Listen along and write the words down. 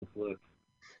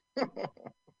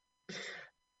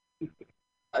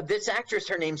This actress,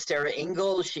 her name's Sarah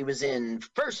Ingalls. She was in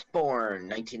Firstborn,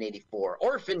 1984,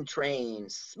 Orphan Train,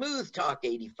 Smooth Talk,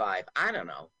 85. I don't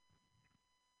know.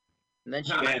 And then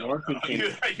she Man, Orphan Train.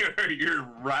 You're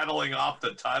rattling off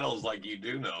the titles like you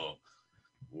do know.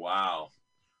 Wow.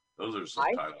 Those are some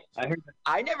titles.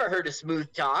 I never heard of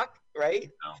Smooth Talk, right?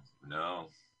 No.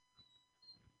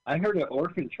 I heard of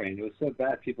Orphan Train. It was so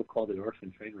bad people called it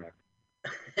Orphan Trainwreck.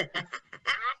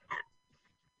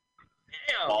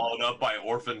 Followed up by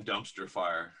Orphan Dumpster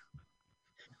Fire.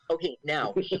 Okay,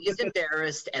 now he's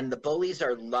embarrassed and the bullies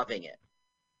are loving it.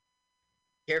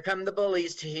 Here come the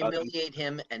bullies to humiliate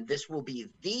him, and this will be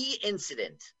the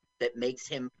incident that makes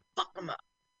him fuck him up.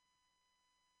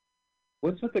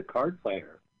 What's with the card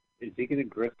player? Is he going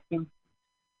to grift him?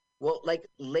 Well, like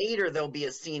later there'll be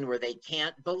a scene where they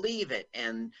can't believe it,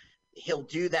 and he'll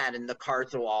do that and the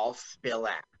cards will all spill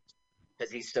out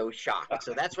because he's so shocked.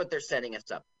 So that's what they're setting us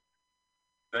up.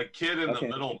 That kid in the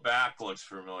middle back looks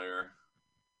familiar.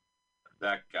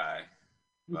 That guy.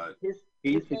 But his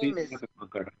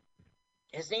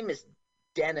name is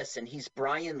Dennis, and he's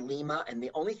Brian Lima. And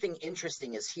the only thing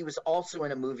interesting is he was also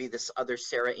in a movie this other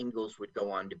Sarah Ingalls would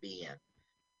go on to be in,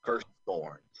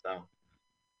 Firstborn. So,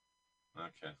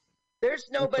 okay. There's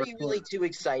nobody really too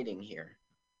exciting here.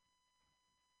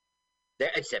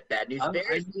 Except Bad News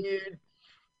Bears, dude.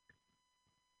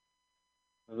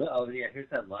 Oh, yeah, here's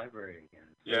that library again.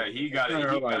 Yeah, he got a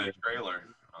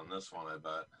trailer on this one, I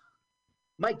bet.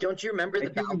 Mike, don't you remember the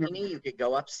balcony? You could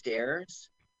go upstairs.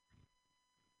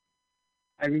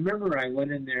 I remember I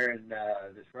went in there and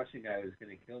this Russian guy was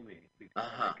going to kill me. Because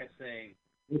I kept saying,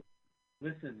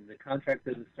 listen, the contract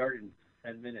doesn't start in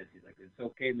 10 minutes. He's like, it's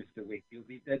okay, Mr. Wick. You'll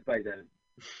be dead by then.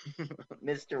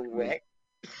 Mr. Wick?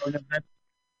 Oh,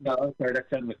 no, sorry, that's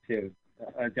done with 2.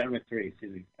 Done with 3,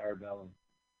 excuse me, Arabella.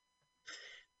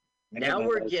 Now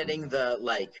we're getting the,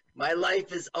 like, my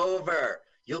life is over.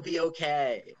 You'll be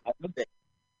okay. I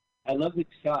love the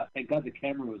shot. Thank God the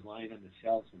camera was lying on the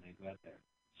shelves when they got there.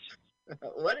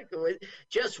 What a good...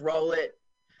 Just roll it.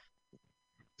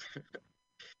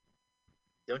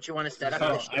 Don't you want to set up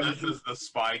this is the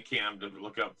spy cam to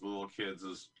look up the little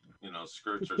kids'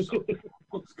 skirts or something.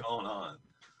 What's going on?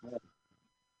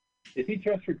 Is he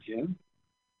dressed for Jim?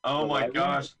 Oh my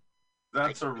gosh.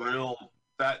 That's a real...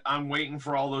 I'm waiting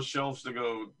for all those shelves to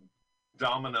go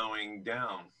dominoing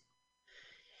down.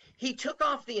 He took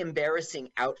off the embarrassing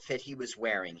outfit he was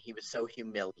wearing. He was so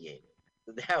humiliated.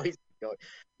 Now he's going,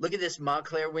 look at this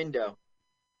Montclair window.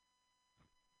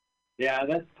 Yeah,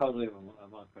 that's totally a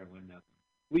Montclair window.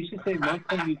 We should say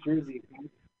Montclair, New Jersey.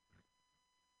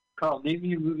 Carl, name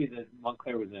me a movie that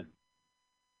Montclair was in.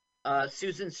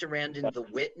 Susan Sarandon, The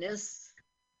Witness.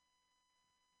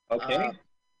 Okay.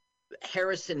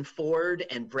 Harrison Ford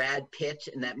and Brad Pitt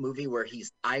in that movie where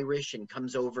he's Irish and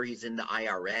comes over. He's in the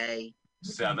IRA.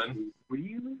 7.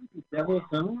 Really? Devil's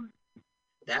Own?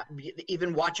 That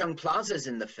even Watchung Plaza's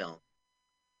in the film.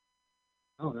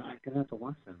 Oh, I'm gonna have to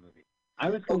watch that movie. I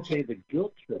was gonna say The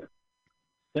Guilt Trip.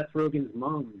 Seth Rogen's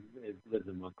mom lives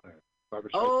in Montclair.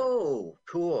 Barbara Streisand. Oh,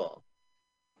 cool.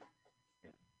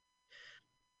 Yeah.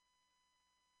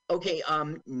 Okay.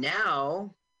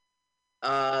 Now.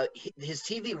 His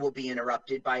TV will be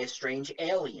interrupted by a strange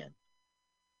alien.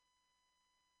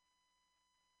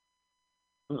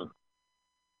 Huh.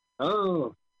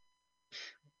 Oh.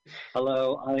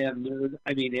 Hello, I am nerd.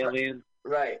 I mean alien.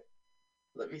 Right.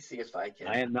 Let me see if I can.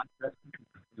 I am not.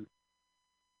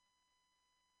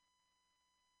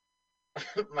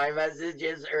 My message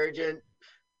is urgent.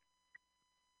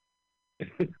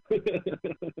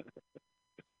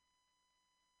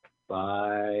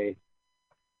 Bye.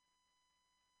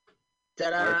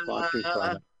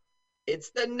 Ta-da! It's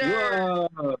the nerd!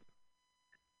 Whoa!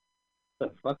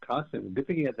 The fuck costume? Good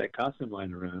thing you had that costume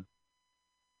lying around.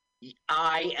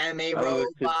 I am a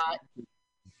robot.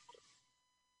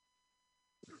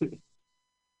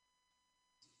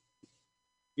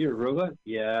 You're a robot?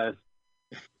 Yes.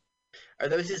 Are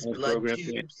those his blood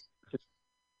tubes?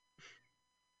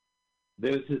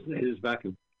 This is his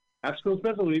vacuum. After School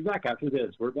Special, we'll be back after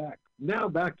this. We're back. Now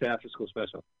back to After School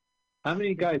Special. How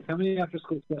many after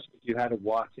school specials you had to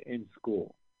watch in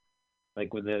school?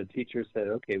 Like when the teacher said,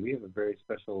 okay, we have a very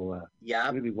special... yeah, I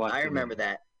remember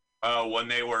that. When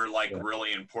they were like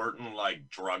really important, like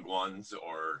drug ones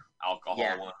or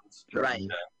alcohol ones. Right.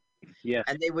 Yeah.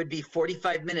 And they would be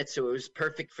 45 minutes, so it was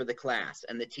perfect for the class.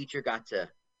 And the teacher got to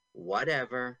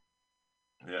whatever.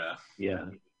 Yeah. Yeah.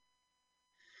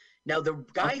 Now, the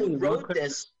guy who wrote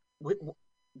this...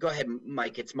 Go ahead,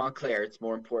 Mike. It's Montclair. It's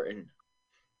more important.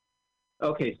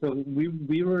 Okay, so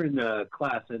we were in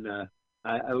class, and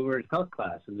we were in health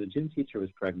class, and the gym teacher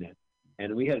was pregnant,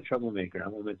 and we had a troublemaker. I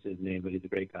won't mention his name, but he's a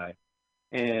great guy.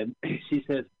 And she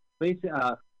says, "Wait,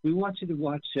 we want you to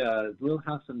watch Little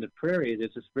House on the Prairie.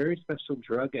 There's this very special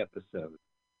drug episode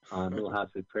on Little House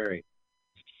on the Prairie."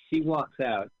 She walks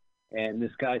out, and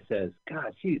this guy says,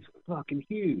 "God, she's fucking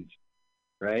huge,"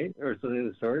 right? Or something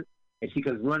of the sort. And she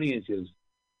goes running and she goes,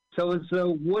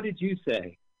 "So, what did you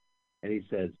say?" And he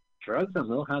says, "Drugs on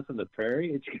Little House on the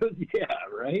Prairie?" And she goes, "Yeah,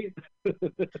 right?"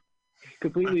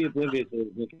 Completely oblivious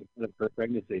to her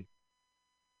pregnancy.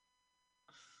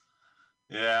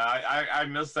 Yeah, I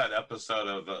missed that episode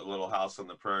of Little House on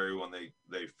the Prairie when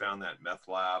they found that meth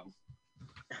lab.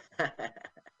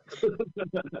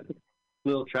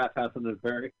 Little trap house on the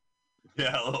prairie.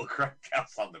 Yeah, a little crack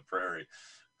house on the prairie.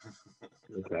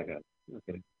 Okay.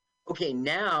 Okay,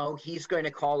 now he's going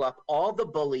to call up all the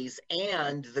bullies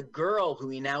and the girl who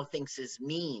he now thinks is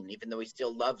mean, even though he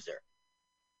still loves her,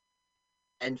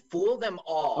 and fool them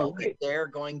all that they're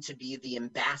going to be the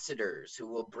ambassadors who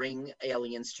will bring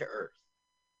aliens to Earth.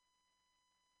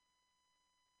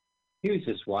 He was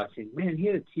just watching. Man, he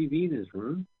had a TV in his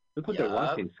room. Look what they're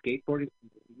watching. Skateboarding from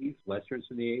the 80s, westerns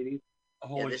from the 80s.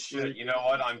 Holy shit. You know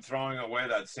what? I'm throwing away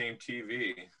that same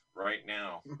TV right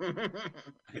now.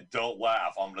 Don't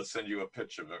laugh. I'm going to send you a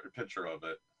picture of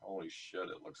it. Holy shit,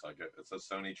 it looks like it. It's a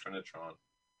Sony Trinitron.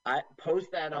 I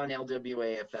post that on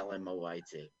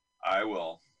LWAFLMOYT. I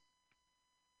will.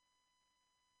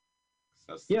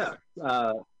 Yeah.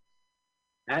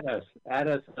 Add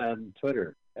us on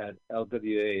Twitter at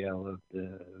LWAL.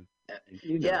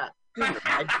 Yeah.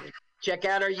 Check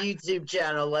out our YouTube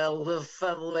channel,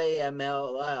 LWAMLL.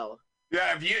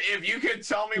 Yeah, if you could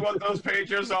tell me what those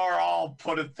pages are, I'll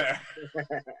put it there.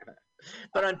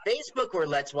 But on Facebook, we're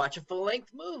Let's Watch a Full-Length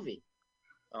Movie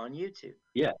on YouTube.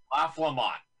 Yeah. Laugh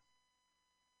Lamont.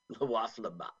 Laugh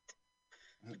Lamont.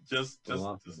 Just do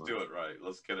it right.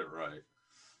 Let's get it right.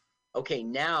 Okay,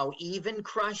 now even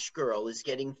Crush Girl is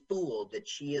getting fooled that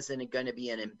she isn't going to be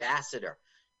an ambassador.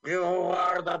 You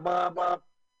are the Baba.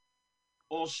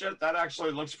 Well, shit, that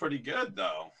actually looks pretty good,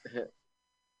 though.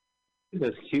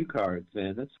 Those cue cards,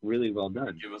 man. That's really well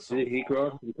done. Did he grow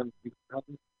up and become a cue card?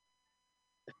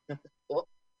 Well,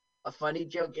 a funny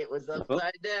joke. It was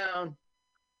upside down.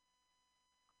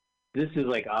 This is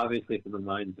like obviously from the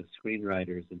minds of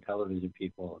screenwriters and television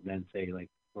people, and then say like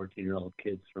 14-year-old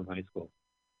kids from high school.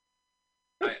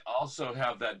 I also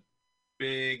have that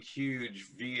big, huge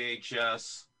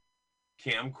VHS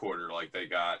camcorder like they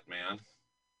got, man.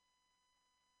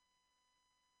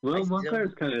 Well,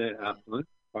 Montclair's kind of affluent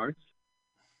parts.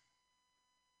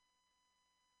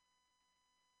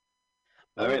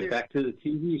 All right, back to the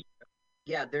TV.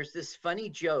 Yeah, there's this funny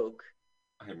joke.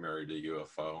 I married a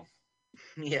UFO.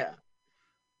 Yeah.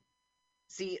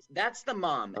 See, that's the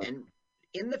mom, and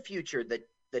in the future,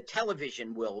 the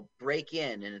television will break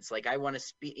in, and it's like, I want to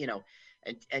speak,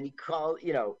 and you call,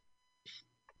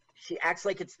 she acts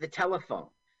like it's the telephone.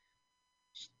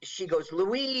 She goes,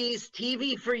 "Louise,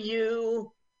 TV for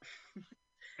you."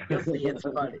 You'll see, it's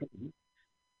funny.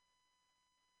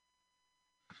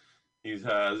 You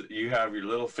have your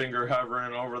little finger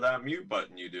hovering over that mute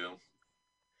button, you do.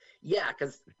 Yeah,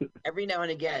 because every now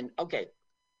and again, okay.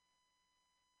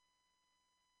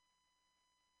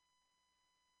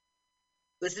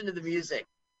 Listen to the music.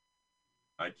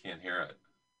 I can't hear it.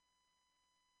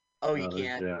 Oh, you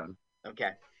can't? Yeah.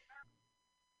 Okay.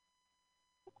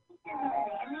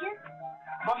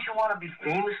 Don't you want to be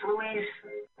famous, Louise?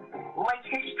 Like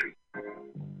history.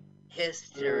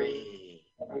 History.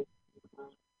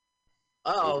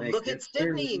 Oh, look at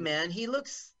Sydney, man. He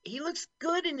looks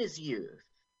good in his youth.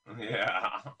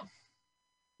 Yeah.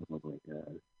 Oh my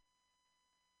god.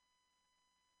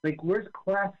 Like, where's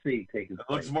Class C taking place?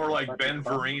 It looks more like Ben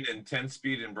Vereen in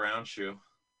 10-Speed and Brown Shoe.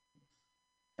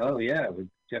 Oh yeah, with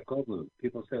Jeff Goldblum.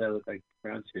 People said I look like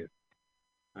Brown Shoe.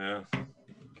 Yeah.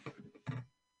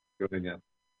 Growing up.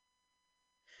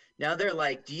 Now they're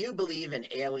like, "Do you believe in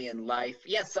alien life?"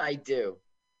 Yes, I do.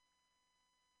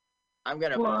 I'm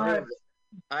going to prove it.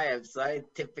 I have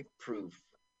scientific proof.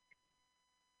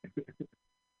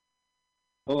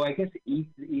 Oh, I guess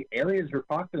aliens were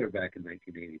popular back in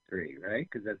 1983, right?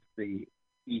 Because that's the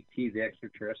E.T., the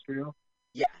extraterrestrial?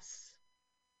 Yes.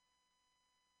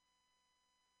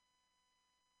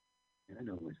 I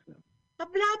know myself. Blah,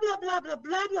 blah, blah, blah,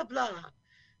 blah, blah, blah.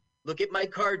 Look at my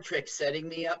card trick setting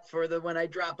me up for when I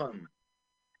drop them.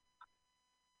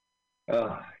 Oh,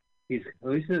 at least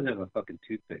he doesn't have a fucking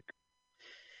toothpick.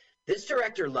 This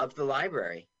director loved the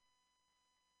library.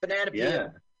 Banana Peel. Yeah,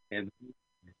 and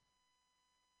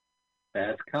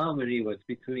that's comedy. What's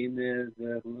between the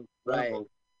right? levels?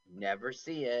 Never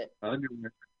see it.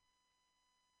 Underwear.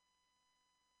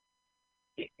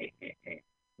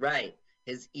 Right.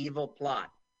 His evil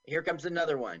plot. Here comes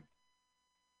another one.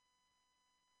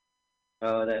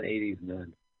 Oh, that 80s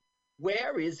nun.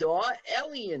 Where is our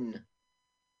alien?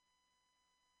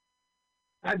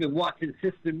 I've been watching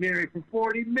Sister Mary for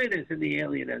 40 minutes and the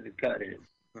alien hasn't cut in.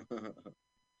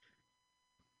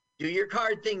 Do your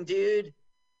card thing, dude.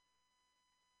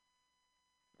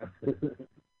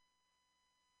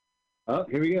 Oh,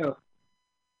 here we go.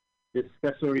 This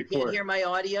special You report. can't hear my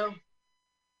audio?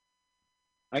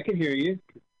 I can hear you.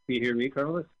 Can you hear me,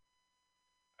 Carlos?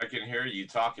 I can hear you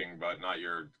talking, but not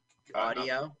your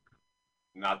Audio?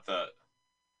 Not the.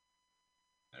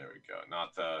 There we go.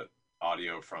 Not the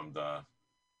audio from the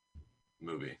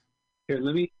movie. Here,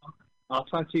 I'll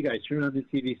talk to you guys. Turn on the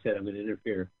TV set. I'm going to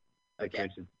interfere. Okay.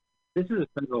 This is a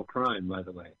federal crime, by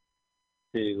the way,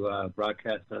 to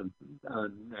broadcast on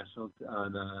national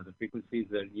the frequencies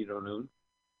that you don't own.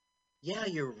 Yeah,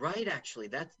 you're right. Actually,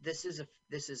 this is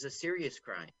a serious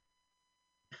crime.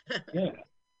 Yeah.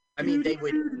 I mean, they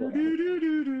would.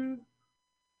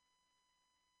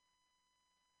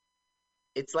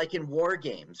 It's like in war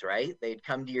games, right? They'd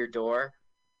come to your door.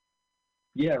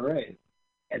 Yeah, right.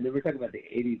 And then we're talking about the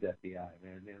 80s FBI,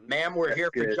 man. Ma'am, we're here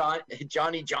good. for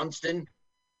Johnny Johnston.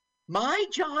 My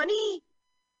Johnny?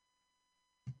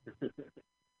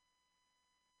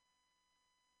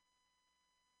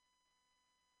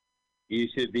 You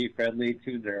should be friendly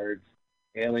to nerds.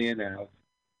 Alien out.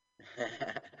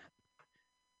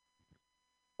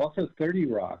 Also, 30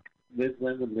 Rock. Liz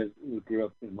Lemon grew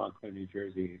up in Montclair, New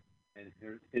Jersey, and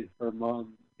her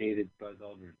mom dated Buzz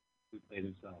Aldrin, who played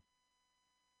himself.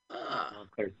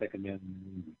 Montclair's second man in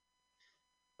the movie.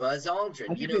 Buzz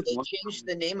Aldrin. You know, they changed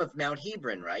the name of Mount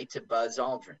Hebron, right, to Buzz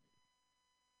Aldrin.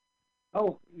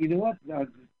 Oh, you know what?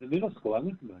 The middle school, I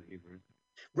went to Mount Hebron.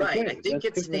 Right. Okay, I think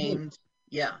that's it's good for him. named.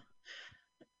 Yeah.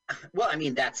 Well, I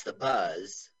mean, that's the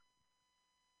Buzz.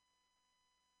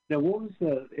 Now, what was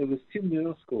it was two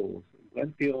middle schools,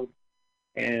 Glenfield,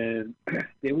 and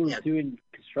they were doing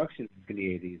construction in the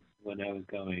 80s when I was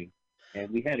going, and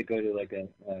we had to go to like a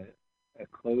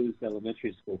closed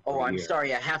elementary school for a year.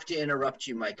 Sorry. I have to interrupt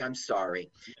you, Mike. I'm sorry.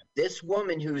 Yeah. This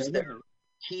woman who's the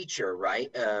teacher,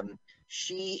 right?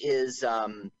 She is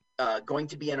going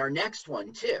to be in our next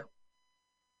one, too.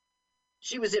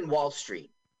 She was in Wall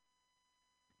Street.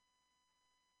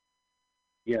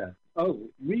 Yeah. Oh,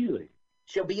 really?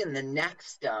 She'll be in the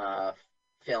next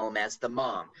film as the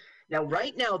mom. Now,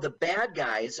 right now, the bad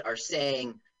guys are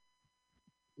saying,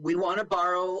 we want to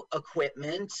borrow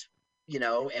equipment, you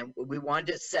know, and we want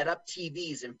to set up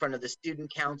TVs in front of the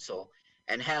student council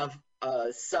and have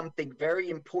something very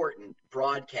important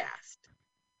broadcast.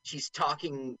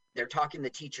 They're talking the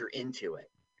teacher into it.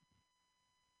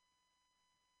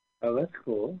 Oh, that's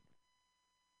cool.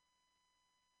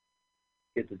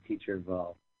 Get the teacher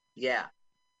involved. Yeah.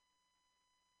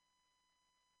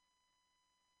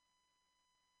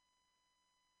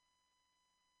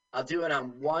 I'll do it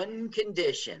on one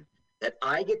condition, that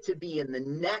I get to be in the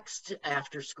next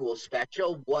after school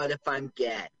special. What if I'm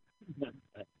gay?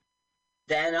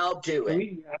 Then I'll do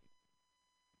it.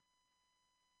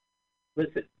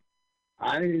 Listen,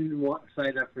 I didn't want to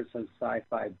sign up for some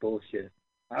sci-fi bullshit.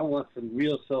 I want some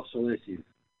real social issues.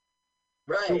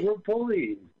 Right. So we're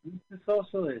bullies. It's a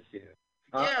social issue.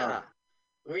 Yeah.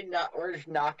 We're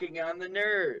knocking on the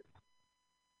nerd.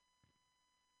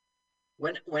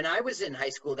 When I was in high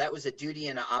school, that was a duty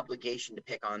and an obligation to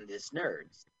pick on this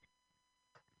nerds.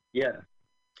 Yeah.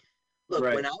 Look,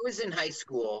 when I was in high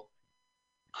school,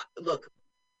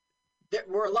 there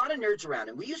were a lot of nerds around,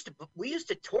 and we used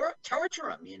to torture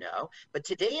them, you know. But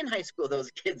today in high school, those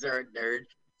kids aren't nerds.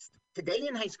 Today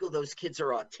in high school, those kids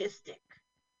are autistic.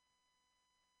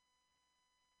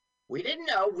 We didn't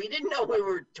know. We didn't know we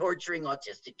were torturing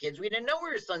autistic kids. We didn't know we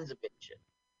were sons of bitches.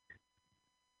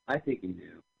 I think he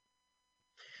knew.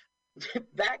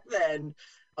 Back then,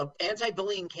 an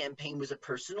anti-bullying campaign was a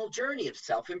personal journey of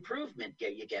self-improvement.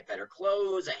 You get better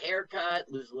clothes, a haircut,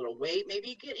 lose a little weight. Maybe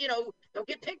you get, don't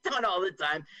get picked on all the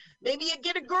time. Maybe you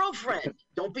get a girlfriend.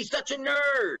 Don't be such a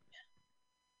nerd.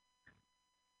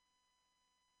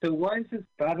 So why is this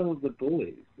battle of the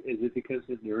bullies? Is it because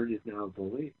the nerd is now a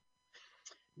bully?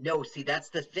 No, see, that's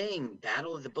the thing.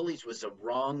 Battle of the Bullies was a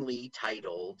wrongly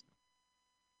titled.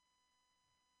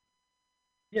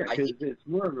 Yeah, because it's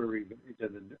more of a revenge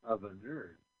of a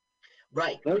nerd.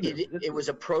 Right. It was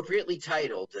appropriately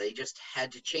titled. They just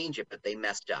had to change it, but they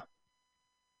messed up.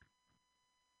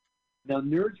 Now,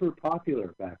 nerds were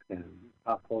popular back then,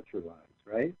 pop culture-wise,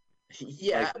 right?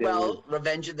 Yeah,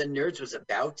 Revenge of the Nerds was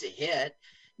about to hit.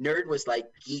 Nerd was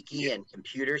like geeky and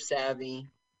computer savvy.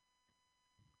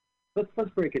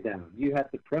 Let's break it down. You had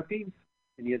the preppies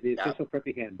And you have the official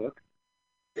preppy handbook.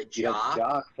 The You have jock.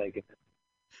 jocks, I guess.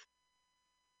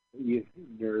 You have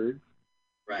nerds.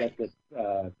 Right. You got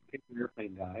the picture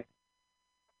airplane guy.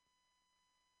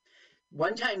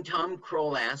 One time, Tom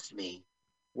Kroll asked me,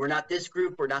 "We're not this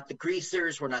group. We're not the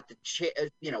Greasers. We're not the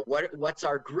what's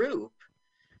our group?"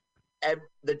 And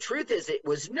the truth is, it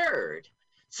was nerd.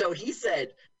 So he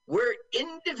said, "We're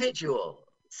individuals."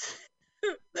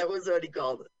 That was what he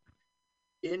called it.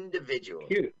 Individual.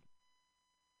 Cute.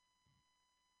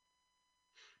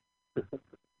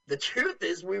 The truth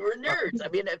is, we were nerds. I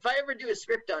mean, if I ever do a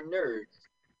script on nerds,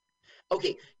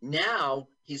 okay, now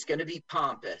he's going to be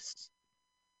pompous.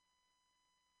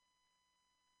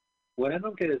 What I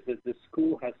don't get is that the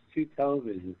school has 2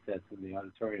 television sets in the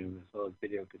auditorium as well as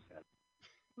video cassettes.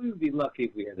 We would be lucky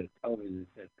if we had a television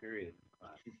set, period,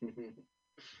 in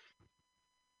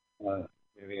class.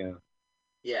 Here we go.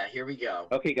 Yeah, here we go.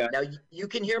 Okay, guys. Now, you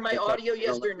can hear my audio,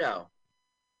 yes or no?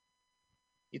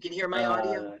 You can hear my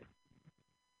audio?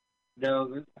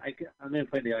 No, I'm going to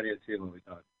play the audio too when we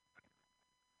talk.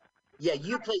 Yeah,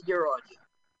 you play your audio.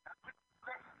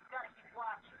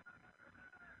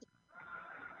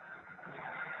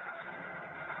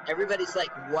 Everybody's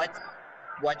like,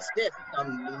 what's this?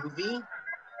 Some movie?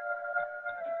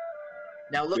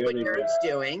 Now look what Nerd's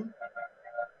doing.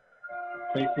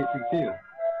 PlayStation 2.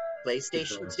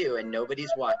 PlayStation 2, and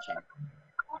nobody's watching.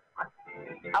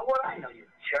 How would I know, you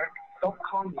jerk? Don't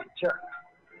call me a jerk.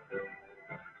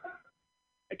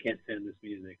 I can't stand this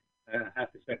music. I have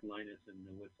to expect Linus and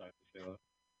the Woodstock to show up.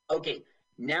 Okay,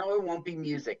 now it won't be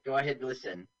music. Go ahead,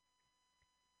 listen.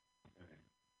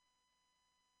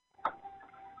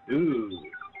 Ooh.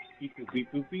 Beep, boop,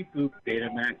 beep, boop, beep, boop.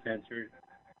 Betamax entered.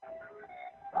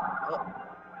 Oh,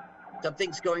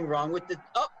 something's going wrong with the...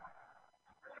 Oh!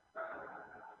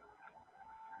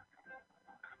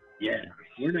 Yeah,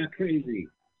 we're not crazy.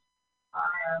 I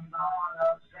am not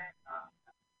upset.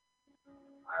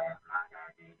 I am not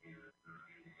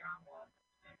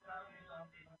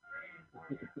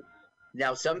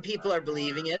Now, some people are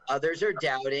believing it. Others are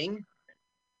doubting.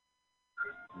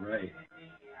 Right.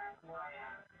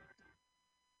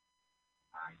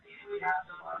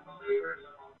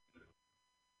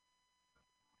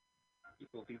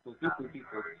 People.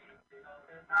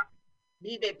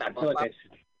 I feel like I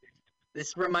should.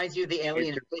 This reminds you of the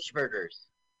alien and fish burgers.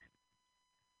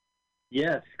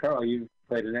 Yes, Carl, you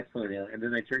played an excellent alien, and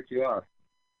then I jerked you off.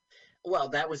 Well,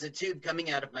 that was a tube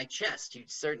coming out of my chest. You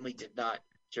certainly did not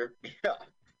jerk me off.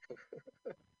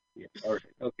 Yeah,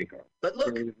 okay, Carl. But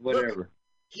look, whatever. Look,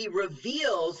 he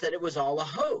reveals that it was all a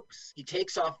hoax. He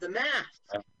takes off the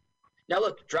mask. Now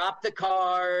look, drop the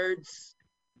cards.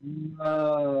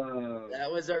 No.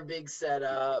 That was our big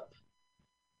setup.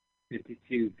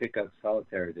 52 pickup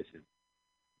solitaire edition.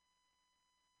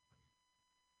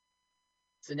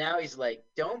 So now he's like,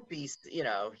 don't be,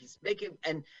 he's making,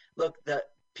 and look, the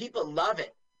people love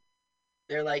it.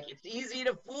 They're like, it's easy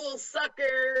to fool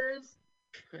suckers.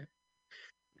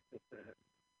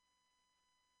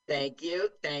 Thank you.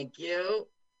 Thank you.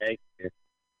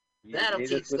 That'll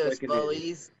teach those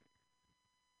bullies.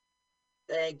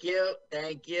 Thank you.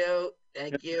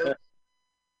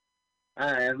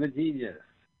 I am a genius.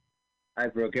 I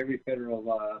broke every federal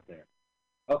law out there.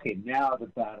 Okay, now the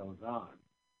battle is on.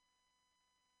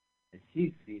 And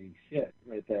she's eating shit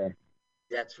right there.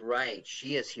 That's right.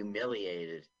 She is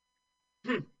humiliated.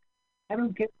 I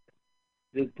don't get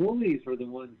the bullies were the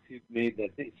ones who made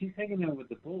that thing. She's hanging out with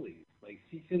the bullies. Like,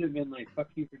 she should have been like, fuck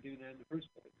you for doing that in the first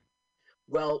place.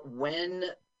 Well, when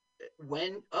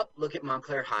look at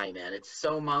Montclair High, man. It's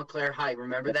so Montclair High.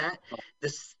 Remember that? The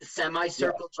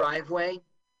semicircle driveway?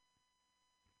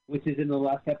 Which is in the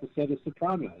last episode of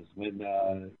Sopranos, when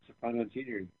Soprano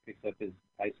Jr. picks up his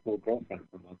high school girlfriend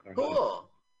from Montclair High. Cool.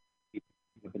 He's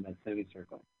up in that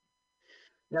semicircle.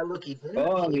 Now, look, he's in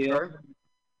the paper.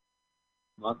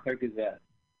 Montclair Gazette.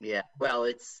 Yeah, well,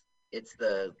 it's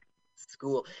the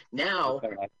school. Now,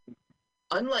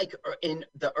 unlike in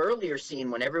the earlier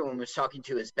scene when everyone was talking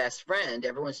to his best friend,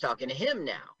 everyone's talking to him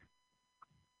now.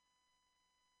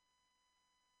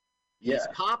 He's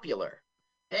popular.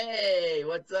 Hey,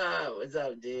 what's up? What's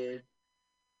up, dude?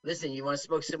 Listen, you want to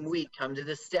smoke some weed? Come to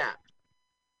the step.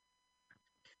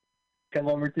 Come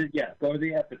over to, go to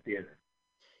the amphitheater.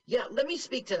 Yeah, let me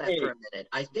speak to that for a minute.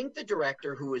 I think the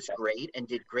director, who was great and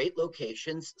did great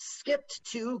locations, skipped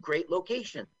 2 great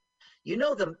locations. You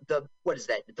know the what is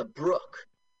that? The brook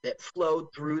that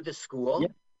flowed through the school?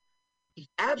 Yep. He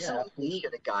absolutely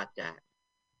should have got that.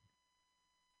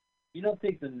 You don't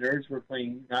think the nerds were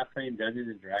not playing Dungeons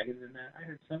and Dragons in that? I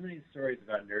heard so many stories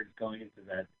about nerds going into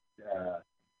that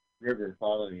river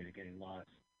following it and getting lost.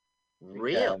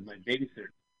 Real? My babysitter,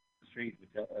 street,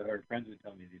 her friends would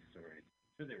tell me these stories.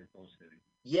 I'm sure they were bullshitting.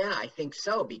 Yeah, I think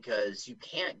so because you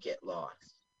can't get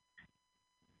lost.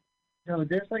 No,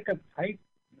 there's like a pipe.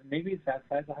 Maybe it's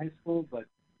outside the high school, but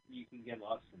you can get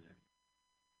lost in it.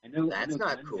 I know. That's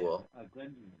not cool.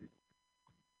 Glenn,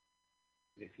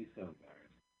 if he's so embarrassed.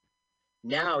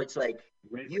 Now it's like,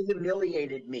 you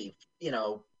humiliated me.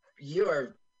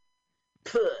 You're.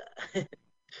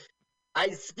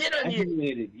 I spit on you.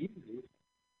 Humiliated you.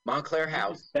 Montclair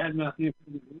House. Bad mouth you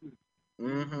for the water.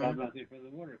 Mm-hmm. Bad mouth you for the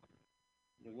water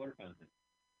fountain.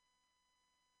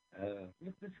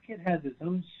 This kid has his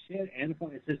own shit, and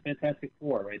it says Fantastic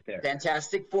Four right there.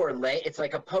 Fantastic Four. It's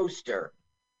like a poster.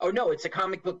 Oh no, it's a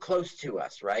comic book close to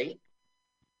us, right?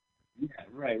 Yeah,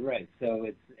 right. So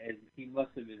he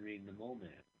must have been reading the Mole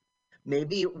Man.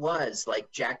 Maybe it was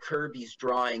like Jack Kirby's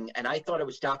drawing, and I thought it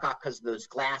was Doc Ock because of those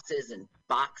glasses and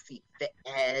boxy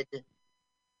head.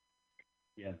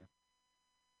 Yeah.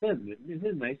 Isn't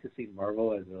it nice to see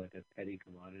Marvel as a petty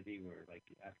commodity where like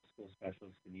after school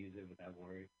specials can use it without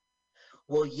worry?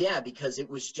 Well, yeah, because it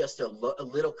was just a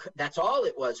little. That's all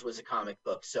it was a comic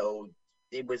book. So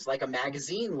it was like a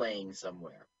magazine laying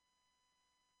somewhere.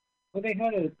 Well, they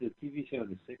had the TV show in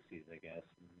the '60s, I guess.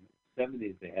 In the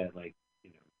 '70s, they had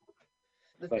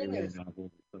The thing is,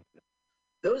 novels and stuff.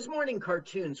 those morning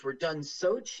cartoons were done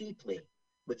so cheaply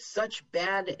with such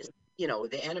bad,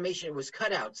 the animation was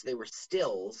cutouts. They were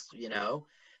stills,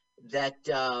 that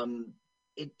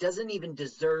it doesn't even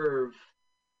deserve.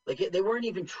 They weren't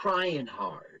even trying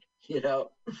hard,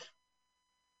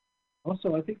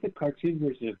 Also, I think the cartoon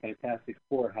version of Fantastic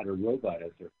Four had a robot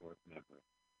as their fourth member,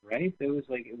 right? There was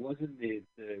it wasn't the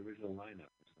original lineup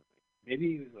or something.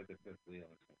 Maybe it was like a fifth wheel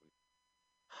or something.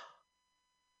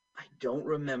 I don't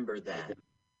remember that,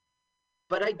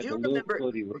 but I do remember.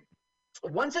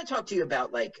 Once I talked to you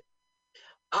about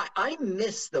I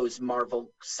miss those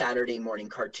Marvel Saturday morning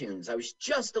cartoons. I was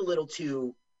just a little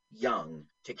too young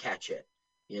to catch it,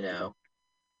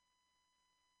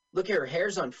 Look here, her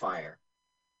hair's on fire.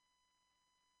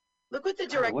 Look what the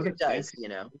director does,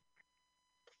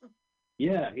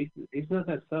 Yeah, he's not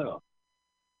that subtle.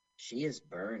 She is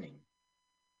burning.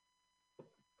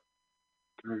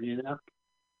 Turning up.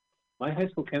 My high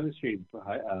school chemistry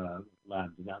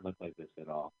lab did not look like this at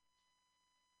all.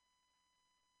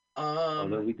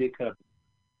 Although we did cut up.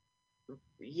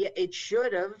 Yeah, it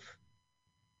should have.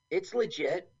 It's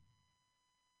legit.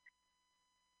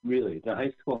 Really, the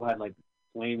high school had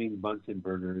flaming Bunsen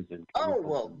burners and. Oh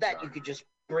well, that you could just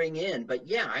bring in, but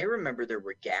yeah, I remember there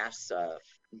were gas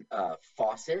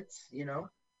faucets.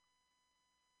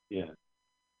 Yeah.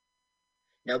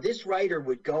 Now this writer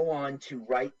would go on to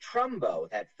write Trumbo,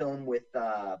 that film with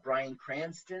Bryan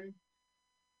Cranston.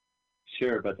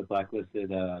 Sure, about the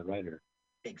blacklisted writer.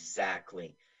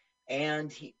 Exactly.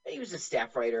 And he was a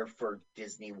staff writer for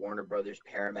Disney, Warner Brothers,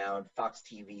 Paramount, Fox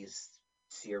TV's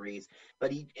series.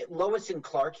 But Lois and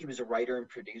Clark, he was a writer and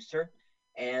producer.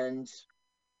 And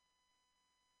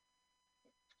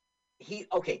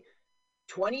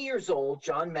 20 years old,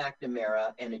 John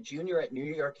McNamara, and a junior at New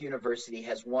York University,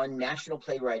 has won National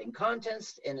Playwriting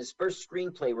Contest, and his first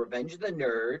screenplay, Revenge of the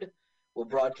Nerd, will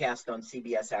broadcast on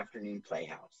CBS Afternoon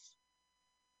Playhouse.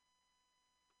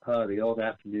 Oh, the old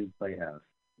Afternoon Playhouse.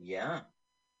 Yeah.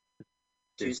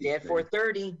 Tuesday at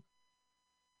 4:30.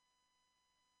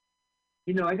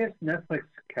 I guess Netflix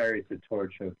carries the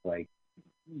torch of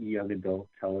young adult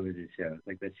television shows,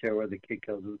 like that show where the kid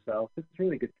kills himself. It's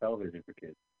really good television for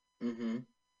kids. Mm-hmm.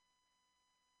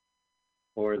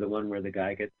 Or the one where the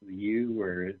guy gets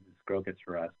where this girl gets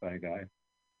harassed by a guy.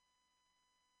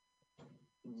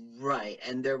 Right,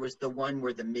 and there was the one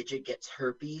where the midget gets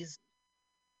herpes.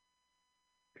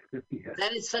 Yeah.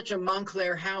 That is such a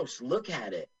Montclair house. Look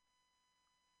at it.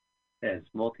 Yeah, it's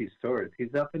multi-stories.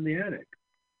 He's up in the attic.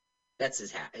 That's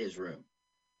his room.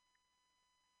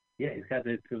 Yeah, he's got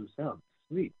it to himself.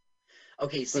 Sweet.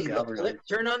 Okay, see, look,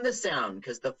 turn on the sound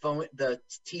because the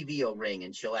TV will ring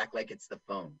and she'll act like it's the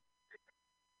phone.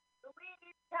 We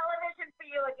need television for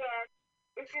you again.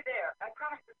 If you're there, I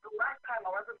promise it's the last time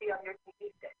I'll ever be on your TV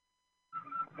set.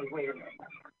 Hey, wait a minute.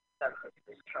 That's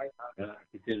this tripod.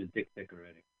 He did a dick pic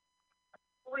already.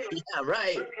 Yeah,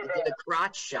 right. He did a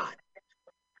crotch shot.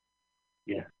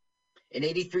 Yeah. In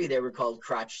 '83, they were called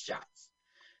crotch shots.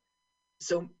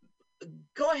 So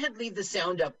go ahead, leave the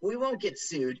sound up. We won't get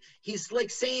sued. He's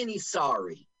saying he's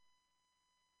sorry.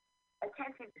 I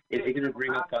can't seem to see. Is he going to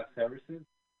bring up Doc Severinsen?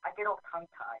 I get all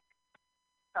tongue-tied.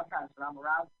 Sometimes when I'm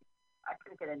around, I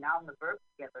couldn't get a noun and the verb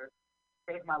together.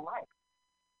 Save my life.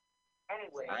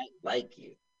 Anyway. I like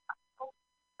you.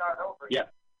 Start over. Yeah.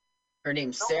 Her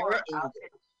name's Sarah.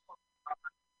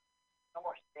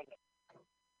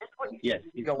 Yes,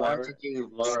 he's go on to do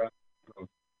Laura.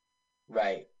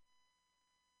 right.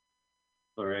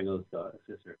 Laura Ingalls'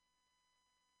 sister.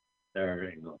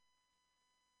 Sarah Ingalls.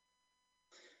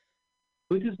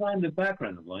 Who designed the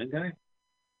background? The blind guy?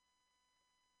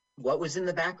 What was in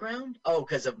the background? Oh,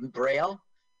 because of Braille?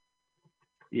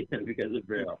 Yeah, because of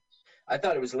Braille. I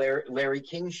thought it was Larry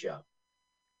King's show.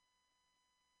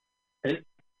 Hey.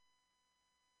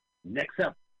 Next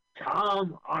up,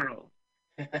 Tom Arnold.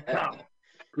 Tom.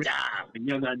 Tom.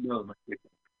 Young unknown.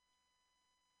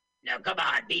 Now, come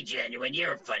on, be genuine.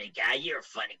 You're a funny guy. You're a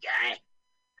funny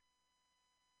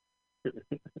guy.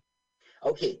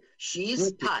 Okay,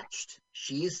 she's touched.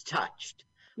 She's touched.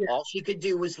 Yeah. All she could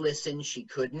do was listen. She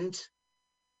couldn't.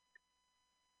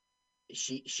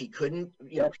 She couldn't,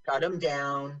 shut him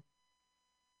down.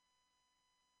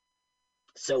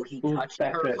 So he touched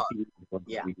her heart.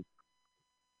 Yeah.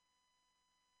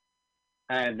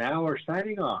 And now we're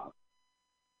signing off.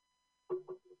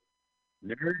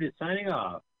 Nerd is signing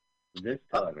off. This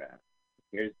telegraph.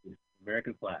 Here's the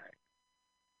American flag.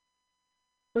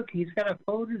 Look, he's got a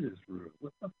phone in his room.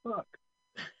 What the fuck?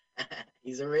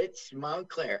 He's a rich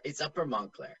Montclair. It's Upper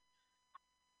Montclair.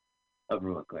 Upper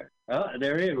Montclair. Oh,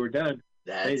 there it is. We're done.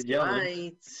 That's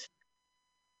right.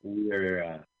 We're.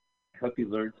 I hope you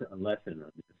learned a lesson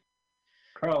on this.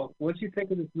 Carl, what did you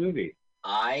think of this movie?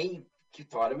 I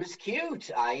thought it was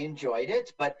cute. I enjoyed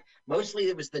it, but mostly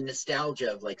it was the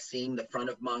nostalgia of like seeing the front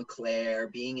of Montclair,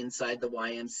 being inside the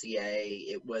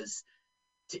YMCA.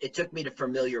 It took me to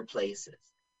familiar places.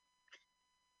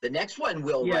 The next one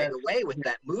will right away with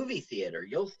that movie theater.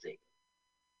 You'll see.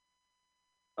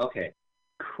 Okay,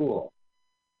 cool.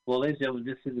 Well, ladies and gentlemen,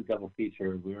 this is a double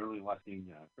feature. We're only watching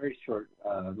very short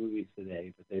movies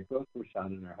today, but they both were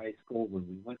shot in our high school when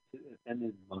we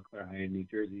attended Montclair High in New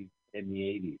Jersey in the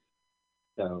 80s.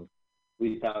 So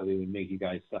we thought we would make you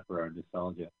guys suffer our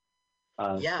nostalgia.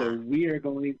 So we are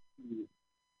going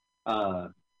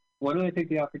to... why don't I take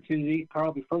the opportunity,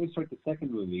 Carl, before we start the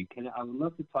second movie, I would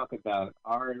love to talk about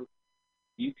our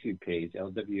YouTube page,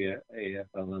 LWAFLMOYT.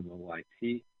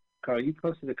 Carl, you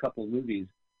posted a couple of movies.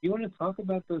 You want to talk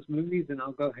about those movies, and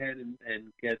I'll go ahead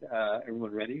and get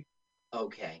everyone ready?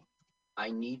 Okay. I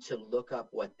need to look up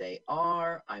what they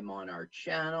are. I'm on our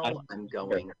channel. I'm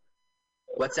going...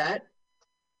 What's that?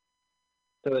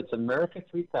 So it's America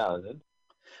 3000.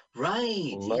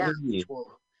 Right. Yeah.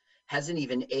 Hasn't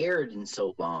even aired in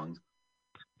so long.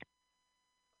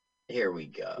 Here we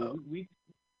go.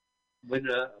 When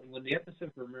the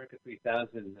episode for America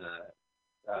 3000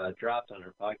 dropped on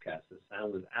our podcast, the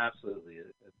sound was absolutely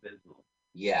abysmal.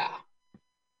 Yeah.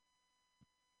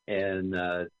 And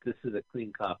this is a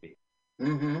clean copy.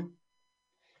 Mm-hmm.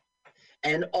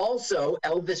 And also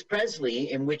Elvis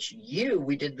Presley, in which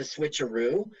we did the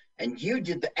switcheroo, and you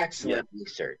did the excellent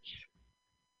research.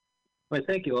 Well,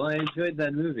 thank you. Well, I enjoyed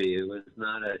that movie. It was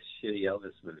not a shitty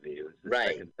Elvis movie. It was the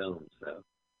second film, so.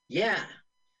 Yeah.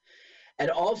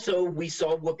 And also, we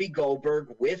saw Whoopi Goldberg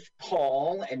with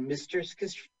Paul and Mistress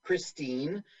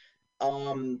Christine,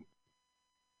 and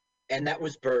that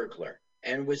was Burglar,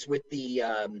 and was with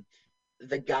the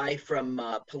guy from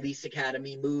Police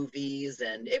Academy movies,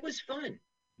 and it was fun.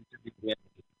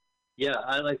 Yeah,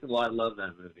 I liked it. Well, I love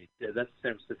that movie. Yeah, that's a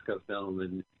San Francisco film,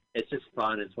 and it's just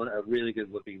fun. It's a really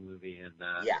good Whoopi movie, and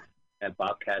and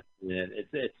Bobcat's in it.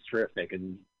 It's terrific,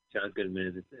 and John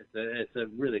Goodman. It's a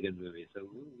really good movie. So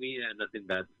we had nothing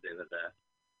bad to say about that.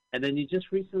 And then you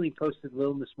just recently posted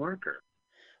Little Miss Marker.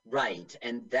 Right,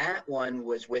 and that one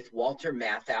was with Walter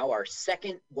Matthau, our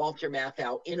second Walter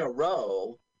Matthau in a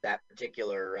row that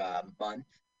particular month.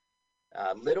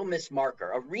 Little Miss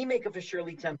Marker, a remake of a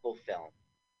Shirley Temple film.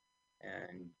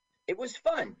 And it was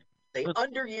fun. They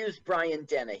underused Brian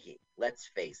Dennehy, let's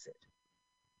face it.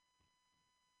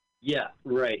 Yeah,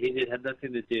 right. He did have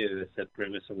nothing to do except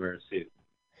grimace and wear a suit.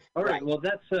 All right. Well,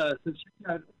 that's so check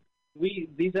out.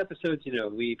 These episodes,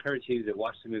 we encourage you to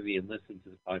watch the movie and listen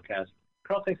to the podcast.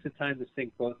 Carl takes the time to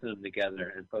sync both of them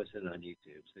together and post it on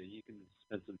YouTube, so you can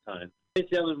spend some time.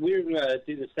 Ladies and gentlemen, we're going to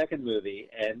do the second movie,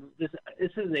 and this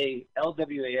is a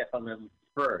LWAFLM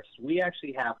first. We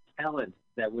actually have talent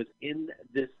that was in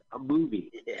this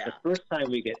movie. Yeah. The first time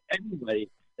we get anybody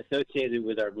associated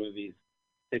with our movies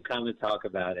to come and talk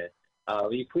about it.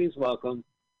 Will you please welcome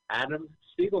Adam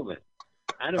Spiegelman.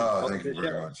 Adam, thank you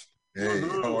very much. Hey,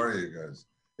 how are you guys?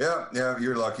 Yeah,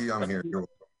 you're lucky. I'm here. You're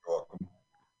welcome.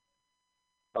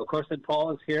 Of course, and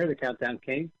Paul is here, the Countdown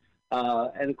King.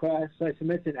 And of course, as I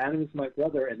mentioned, Adam is my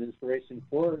brother and inspiration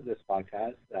for this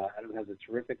podcast. Adam has a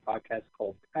terrific podcast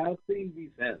called Proudly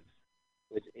Resents,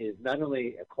 which is not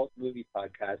only a cult movie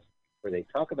podcast where they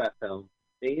talk about film,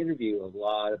 they interview a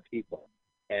lot of people.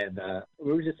 And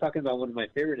we were just talking about one of my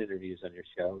favorite interviews on your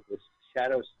show was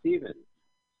Shadow Stevens,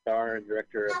 star and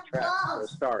director of Trap. Or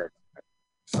star.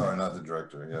 Sorry, not the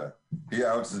director. Yeah, he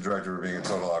outs the director for being a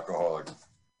total alcoholic.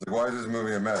 Like, why is this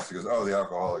movie a mess? He goes, "Oh, the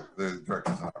alcoholic. The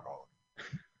director's an alcoholic."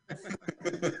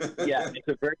 Yeah, it's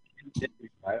a very.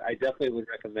 I definitely would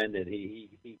recommend it.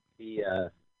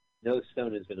 No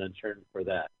stone has been unturned for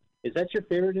that. Is that your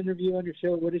favorite interview on your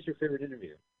show? What is your favorite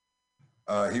interview?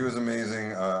 He was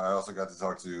amazing. I also got to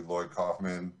talk to Lloyd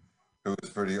Kaufman, who was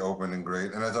pretty open and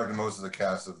great. And I talked to most of the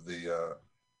cast of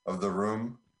the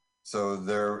Room. So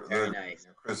they're nice.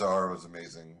 Chris R was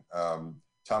amazing.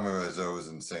 Tommy Wiseau was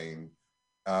insane.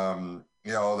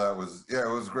 Yeah, all that was it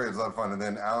was great. It was a lot of fun. And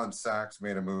then Alan Sachs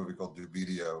made a movie called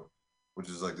Dubidio, which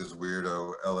is like this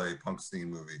weirdo LA punk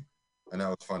scene movie. And that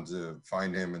was fun to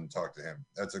find him and talk to him.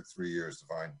 That took 3 years to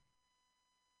find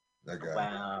that guy.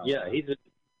 Wow. Yeah,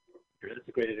 that's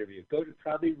a great interview. Go to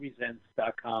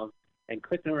proudlyresents.com and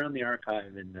click around the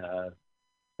archive and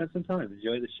spend some time.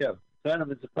 Enjoy the show. So, Adam,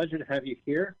 it's a pleasure to have you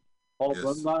here. Paul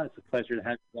Brumbaugh, it's a pleasure to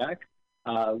have you back.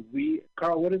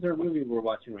 Carl, what is our movie we're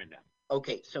watching right now?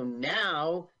 Okay, so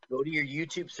now go to your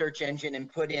YouTube search engine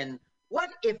and put in "What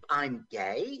If I'm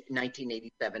Gay?"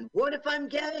 1987. What if I'm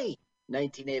gay?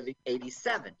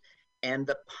 1987. And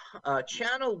the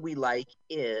channel we like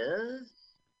is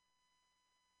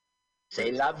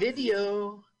C'est la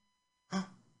video.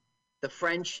 The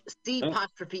French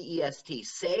C''est.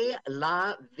 C'est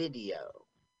la video.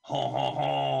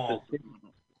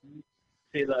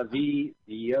 C'est la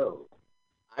video.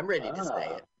 I'm ready to say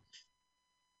it.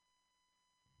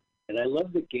 And I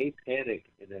love the gay panic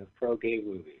in a pro-gay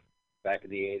movie back in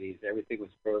the 80s. Everything was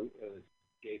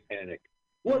gay panic.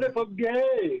 What if I'm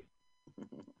gay?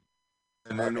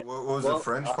 And then what was the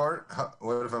French part?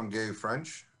 What if I'm gay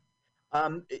French?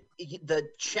 The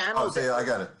channel. Oh, I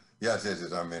got it. Yes.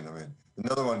 I'm in.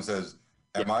 Another one says,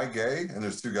 "Am I gay?" And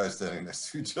there's two guys standing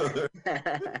next to each other. I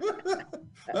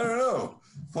don't know.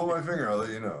 Pull my finger. I'll let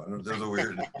you know. There's a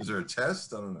weird. Is there a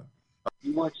test? I don't know.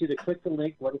 We want you to click the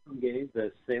link, What If I'm Gay,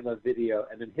 the C'est la video,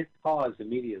 and then hit pause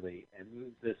immediately and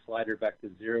move the slider back to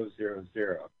 000.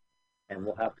 And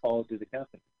we'll have Paul do the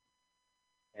counting.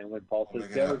 And when Paul says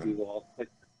go, we will all click.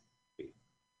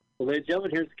 Well, ladies and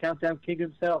gentlemen, here's the countdown king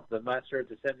himself, the master of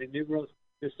descending numerals,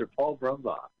 Mr. Paul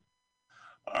Brumbaugh.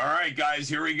 All right, guys,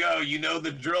 here we go. You know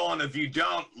the drill, and if you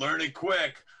don't, learn it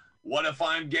quick. What if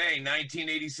I'm gay?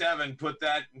 1987. Put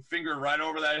that finger right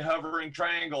over that hovering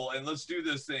triangle, and let's do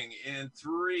this thing in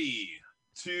 3,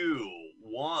 2,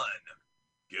 1,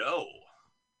 go.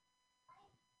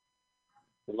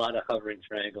 A lot of hovering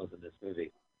triangles in this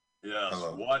movie. Yes.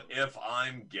 What if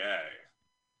I'm gay?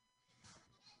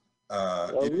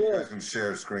 You guys can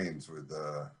share screens with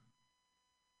Zoom.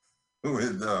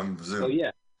 Oh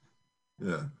yeah.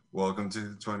 Yeah. Welcome to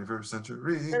the 21st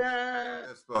century.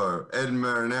 Ed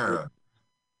Marinera.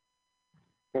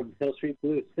 From Hill Street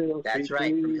Blues. That's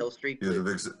right, from Hill Street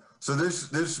Blues. So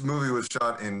this movie was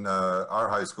shot in our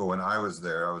high school when I was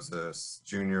there. I was a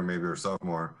junior, maybe, or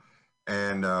sophomore,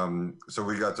 and so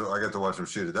I got to watch them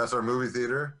shoot it. That's our movie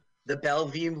theater. The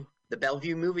Bellevue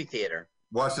movie theater.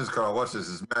 Watch this, Carl. Watch this.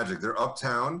 It's magic. They're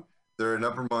uptown. They're in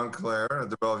Upper Montclair at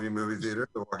the Bellevue movie theater.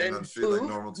 They're walking down the street like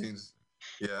normal teens.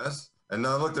 Yes. And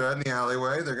now look, they're in the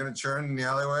alleyway. They're going to churn in the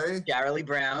alleyway. Charlie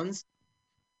Brown's.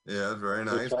 Yeah, very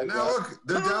nice. And now look,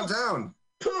 they're downtown.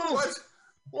 What?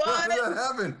 How did that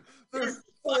happen? They're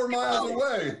 4 miles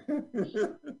away.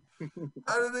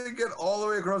 How did they get all the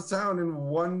way across town in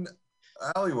one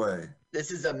alleyway?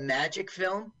 This is a magic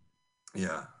film?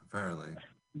 Yeah, apparently.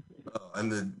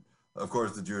 And of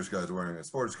course, the Jewish guy's wearing a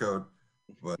sports coat.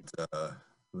 But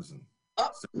listen.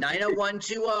 Oh,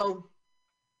 90120.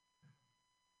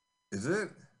 Is it?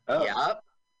 Oh. Yep.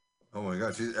 Oh my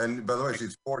God! And by the way,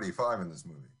 she's 45 in this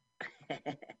movie.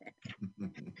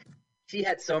 She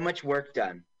had so much work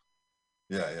done.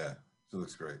 Yeah. She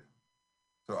looks great.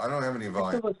 So I don't have any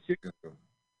volume.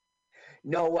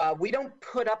 No, we don't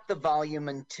put up the volume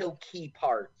until key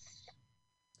parts.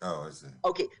 Oh, I see.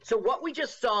 Okay, so what we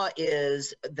just saw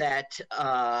is that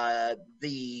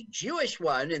the Jewish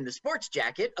one in the sports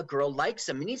jacket, a girl likes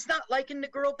him, and he's not liking the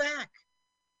girl back.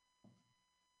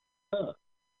 Huh.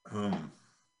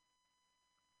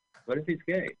 What if he's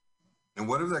gay? And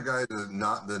what if that guy is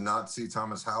not the Nazi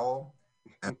Thomas Howell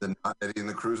and the not Eddie and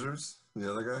the Cruisers? The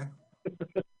other guy?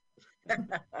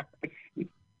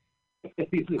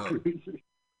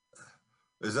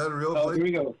 Is that a real place? Here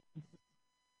we go.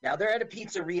 Now they're at a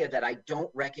pizzeria that I don't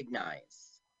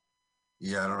recognize.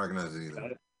 Yeah, I don't recognize it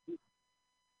either.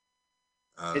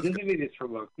 It doesn't mean it's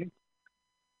from Oakland.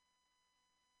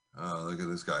 Oh, look at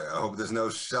this guy. I hope there's no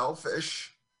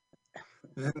shellfish.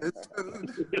 It's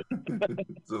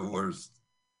the worst.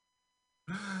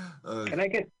 Can I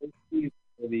get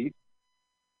these?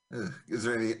 Is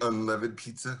there any unleavened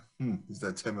pizza? Is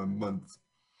that time of month?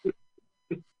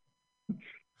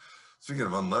 Speaking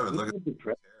of unleavened, look at the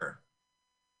hair.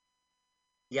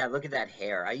 Yeah, look at that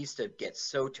hair. I used to get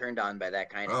so turned on by that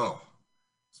kind of hair. Oh,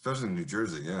 especially in New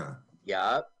Jersey, yeah.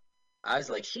 Yup. I was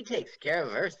like, she takes care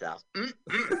of herself. Look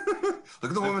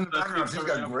at the woman in the background. She's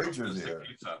got great Jersey hair.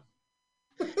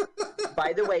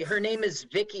 By the way, her name is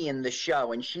Vicky in the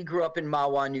show, and she grew up in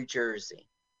Mahwah, New Jersey.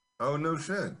 Oh, no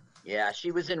shit. Yeah, she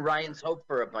was in Ryan's Hope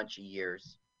for a bunch of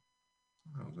years.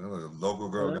 Oh, like a local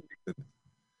girl.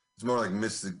 It's more like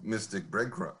mystic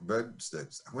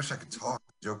breadsticks. I wish I could talk.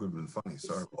 The joke would have been funny.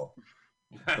 Sorry, Paul.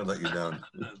 I'll let you down.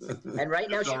 And right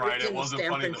now she lives in wasn't San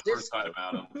funny Francisco. the first time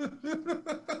about him.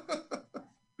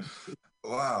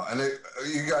 Wow. And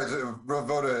you guys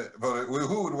voted.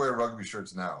 Who would wear rugby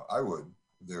shirts now? I would,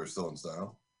 if they were still in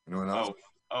style. Anyone else?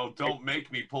 Oh, don't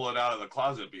make me pull it out of the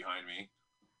closet behind me.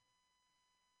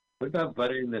 What about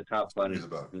buttoning the top button? Does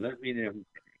that mean everything?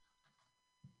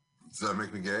 Does that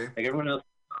make me gay? Like everyone else?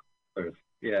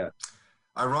 Yeah.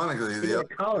 Ironically, the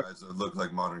other guys look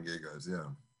like modern gay guys. Yeah.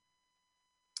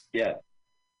 Yeah.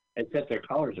 Except their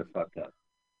collars are fucked up.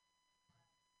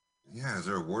 Yeah. Is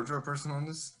there a wardrobe person on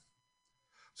this?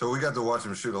 So we got to watch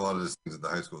him shoot a lot of these things at the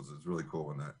high schools. It's really cool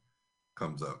when that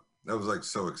comes up. That was like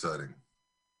so exciting.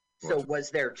 So was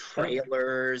there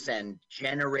trailers and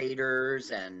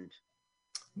generators and?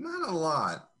 Not a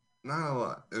lot. Not a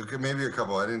lot. Okay, maybe a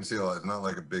couple. I didn't see a lot. It's not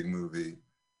like a big movie.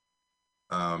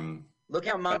 Look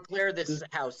how Montclair this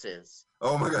house is.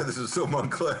 Oh my God, this is so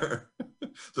Montclair.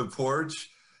 The porch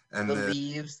and the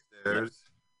leaves. Stairs.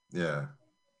 Yeah.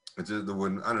 It's just the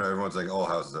wooden. I don't know. Everyone's like, all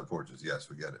houses have porches. Yes,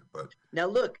 we get it. But now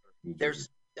look, there's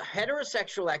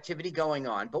heterosexual activity going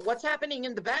on, but what's happening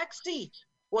in the back seat?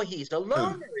 Well, he's a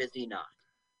loner, is he not?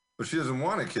 But she doesn't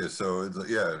want to kiss. So it's like,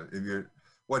 yeah. If you're,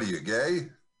 what are you, gay?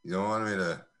 You don't want me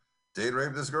to date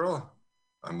rape this girl?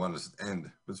 I want to end.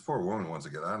 This poor woman wants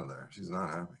to get out of there. She's not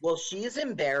happy. Well, she's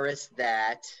embarrassed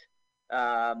that,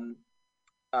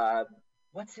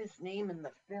 what's his name in the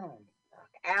film?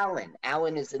 Alan.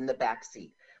 Alan is in the back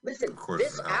seat. Listen,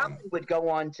 this Alan would go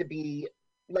on to be,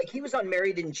 like, he was on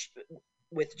Married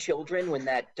with Children when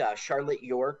that Charlotte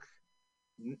York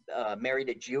married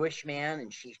a Jewish man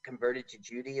and she converted to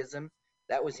Judaism.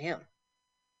 That was him.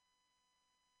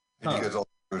 And he gets all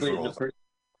roles.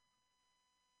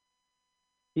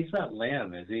 He's not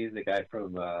Lamb, is he? The guy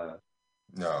from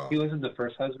No. He wasn't the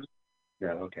first husband? No,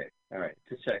 okay. All right.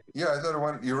 Just check. Yeah, I thought it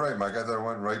went, you're right, Mike. I thought it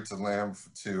went right to Lamb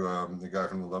to the guy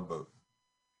from the Love Boat.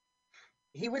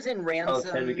 He was in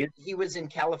Ransom. He was in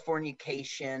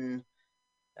Californication.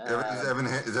 Is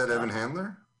that Evan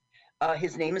Handler?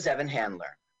 His name is Evan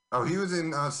Handler. Oh, he was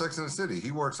in Sex and the City.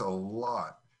 He works a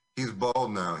lot. He's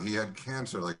bald now. He had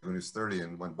cancer like when he was 30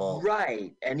 and went bald.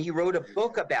 Right, and he wrote a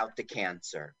book about the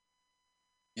cancer.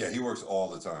 Yeah, he works all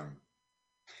the time.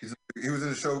 He was in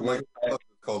a show like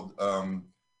called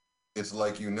It's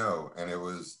Like You Know, and it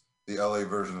was the LA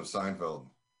version of Seinfeld,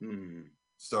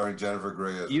 starring Jennifer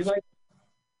Grey as. You like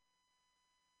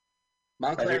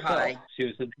Montclair High. She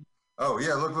was in. Oh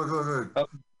yeah, look. Oh.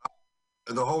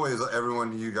 The whole way is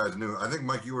everyone you guys knew. I think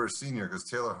Mike, you were a senior because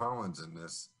Taylor Holland's in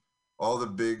this. All the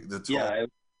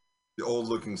the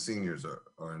old-looking seniors are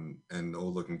in, and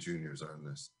old-looking juniors are in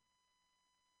this.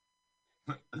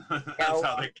 That's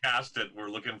how they cast it. We're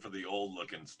looking for the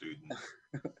old-looking student.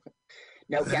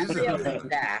 Now, Gabrielle is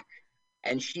back,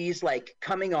 and she's like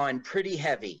coming on pretty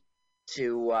heavy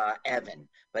to Evan,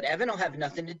 but Evan will have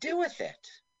nothing to do with it.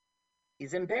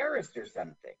 He's embarrassed or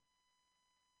something.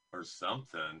 Or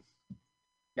something.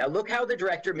 Now look how the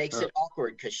director makes it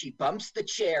awkward because she bumps the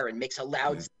chair and makes a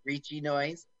loud screechy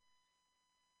noise.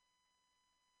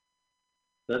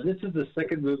 So this is the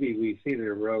second movie we've seen in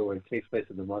a row where it takes place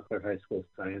in the Montclair High School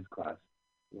science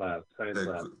lab.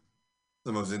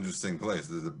 The most interesting place.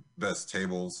 They're the best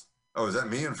tables. Oh, is that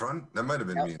me in front? That might have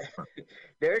been me in front.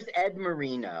 There's Ed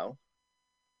Marino.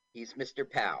 He's Mr.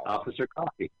 Powell. Officer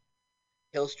Coffee.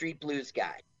 Hill Street Blues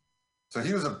guy. So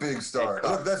he was a big star.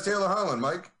 Look, that's Taylor Holland,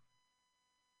 Mike.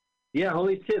 Yeah,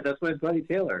 holy shit, that's my buddy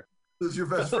Taylor. That's your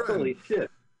best friend. Holy shit.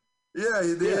 Yeah,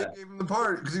 they gave him the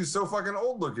part because he's so fucking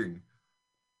old looking.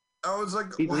 I was like,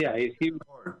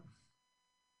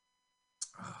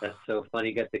 that's so funny.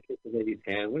 He got the kiss of lady's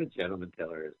hand. What a gentleman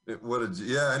Taylor is.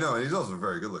 Yeah, I know. And he's also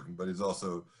very good looking, but he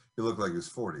looked like he was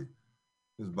 40.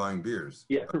 He was buying beers.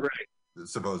 Yeah, right.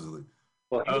 Supposedly.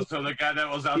 Well, so the guy that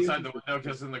was outside the window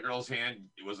kissing the girl's hand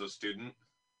was a student?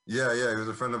 Yeah, he was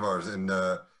a friend of ours. And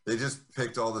they just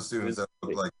picked all the students that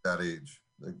looked like that age.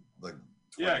 Like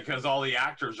Yeah, because all the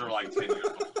actors are like 10 years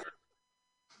older.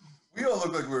 We all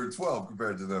look like we were 12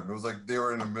 compared to them. It was like they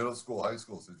were in a middle school, high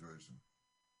school situation.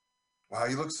 Wow,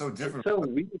 he looks so different. It's so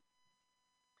weird.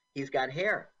 He's got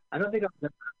hair. I don't think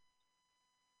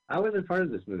I wasn't part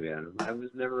of this movie, Adam. I was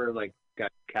never like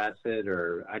got casted,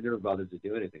 or I never bothered to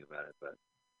do anything about it. But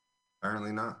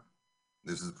Apparently not.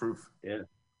 This is proof. yeah,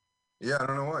 Yeah, I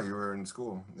don't know why you were in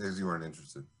school. Because you weren't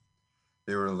interested.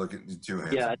 They were looking too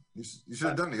handsome. Yeah. You should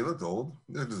have done it. You looked old.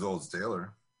 You looked as old as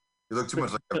Taylor. You looked too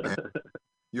much like Evan Handler.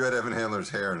 You had Evan Handler's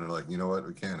hair, and they're like, you know what?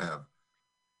 We can't have.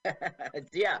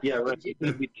 Yeah. yeah, right. It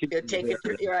would take it.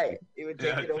 You're right. It would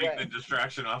take Yeah, it take away. the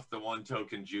distraction off the one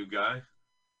token Jew guy.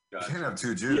 You Gotcha. can't have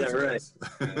two Jews. Yeah, right.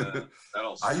 Yeah,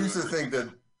 that'll I used to screw think that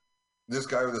this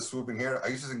guy with the swooping hair, I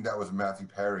used to think that was Matthew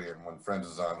Perry, and when Friends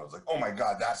was on, I was like, oh my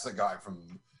God, that's the guy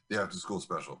from the After School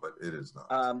Special, but it is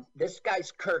not. This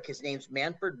guy's Kirk. His name's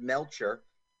Manfred Melcher.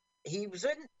 He was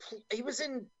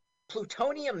in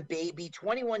Plutonium Baby,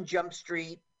 21 Jump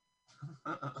Street.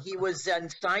 He was in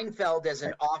Seinfeld as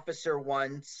an officer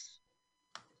once.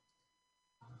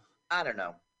 I don't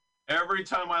know. Every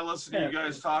time I listen to you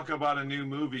guys talk about a new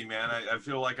movie, man, I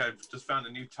feel like I've just found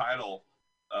a new title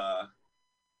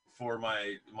for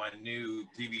my new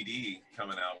DVD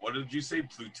coming out. What did you say?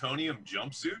 Plutonium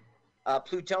Jumpsuit?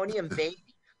 Plutonium Baby,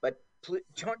 but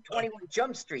 21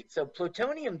 Jump Street. So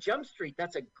Plutonium Jump Street,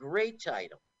 that's a great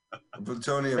title.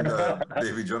 Plutonium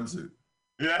baby jumpsuit.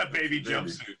 Yeah, baby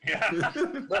jumpsuit. Yeah.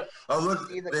 Look, Oh, look,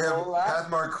 see the they have cola?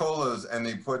 Pathmark colas, and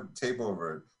they put tape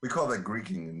over it. We call that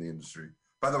Greeking in the industry.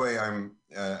 By the way, I'm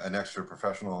an extra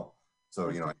professional, so,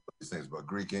 you know, I know these things about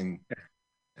Greeking.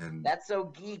 And That's so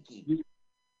geeky.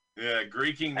 Yeah,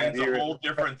 Greeking means a whole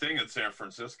different thing in San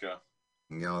Francisco.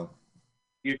 yellow.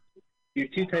 You're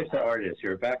two types of artists.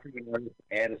 You're a background artist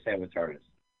and a sandwich artist.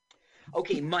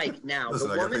 Okay, Mike. Now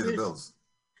Listen, I gotta pay the bills.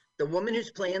 the woman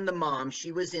who's playing the mom,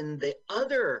 she was in the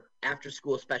other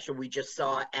after-school special we just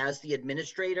saw as the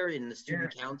administrator in the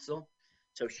student council.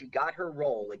 So she got her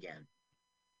role again.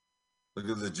 Look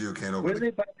at the Jew can't open Where did the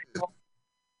they buy it?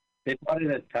 They bought it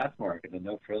at Pathmark in the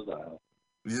no frills aisle.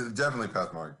 Yeah, definitely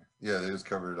Pathmark. Yeah, they just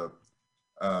covered it up.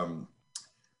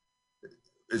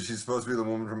 Is she supposed to be the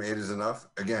woman from 8 is Enough?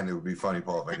 Again, it would be funny,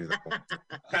 Paul, if I knew that woman.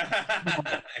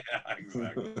 Yeah,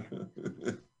 exactly.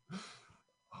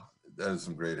 That is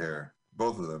some great hair.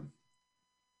 Both of them.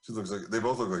 They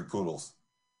both look like poodles.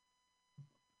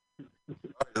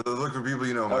 Look for people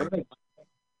you know, Mike. Right.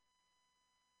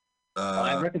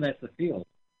 I recognize the field.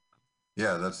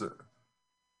 Yeah, that's it.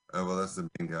 Well, that's the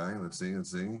main guy. Let's see. Look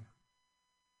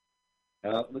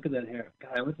at that hair.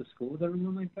 God, I went to school with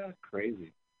everyone like that.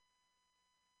 Crazy.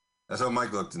 That's how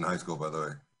Mike looked in high school, by the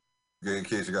way. Okay, in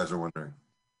case you guys are wondering.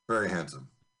 Very handsome.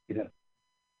 Yeah.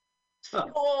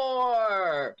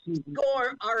 Score!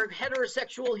 Score! Our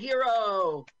heterosexual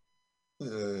hero.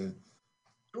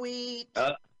 Tweet.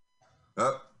 Pluto,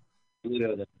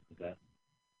 that.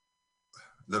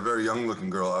 The very young looking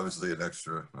girl, obviously an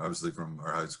extra, obviously from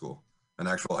our high school, an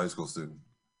actual high school student.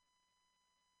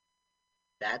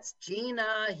 That's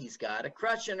Gina. He's got a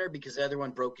crush on her because the other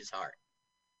one broke his heart.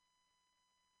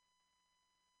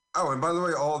 Oh, and by the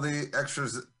way, all the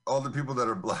extras, all the people that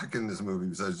are black in this movie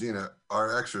besides Gina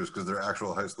are extras because they're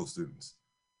actual high school students.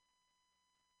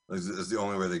 Like, it's the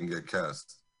only way they can get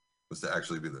cast was to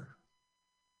actually be there.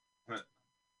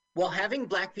 Well, having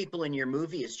black people in your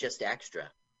movie is just extra.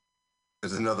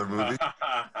 It's another movie.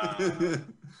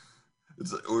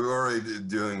 We're already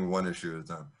doing one issue at a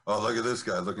time. Oh, look at this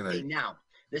guy looking at Okay, now,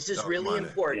 this is Oh, really money.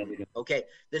 important. Okay,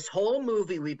 this whole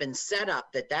movie, we've been set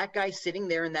up that guy sitting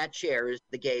there in that chair is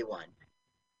the gay one.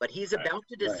 But he's about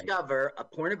to discover a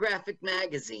pornographic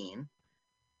magazine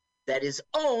that is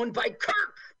owned by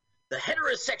Kirk, the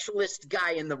heterosexualist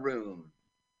guy in the room.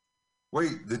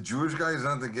 Wait, the Jewish guy is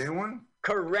not the gay one?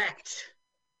 Correct.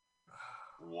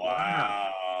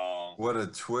 Wow. What a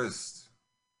twist.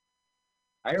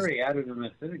 I already added him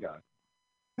in synagogue.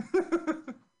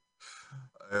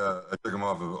 I took him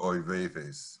off of Oy Vey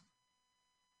face.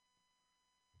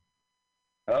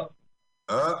 Oh,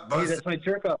 hey, busted. that's my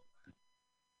jerk off.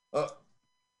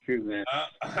 True, man.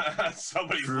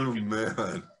 Somebody's True looking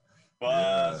man.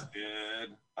 busted.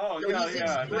 Oh, So yeah, he's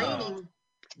yeah. explaining. No.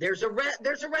 There's a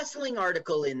wrestling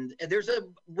article there's a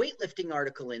weightlifting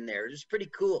article in there. It's pretty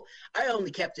cool. I only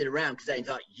kept it around because I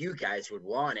thought you guys would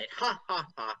want it. Ha ha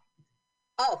ha.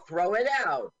 I'll throw it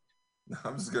out.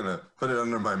 I'm just going to put it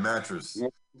under my mattress. It's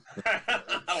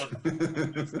like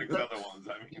the other ones.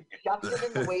 I mean, Chucked it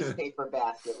in the waste paper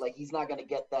basket. Like he's not going to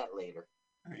get that later.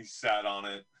 he sat on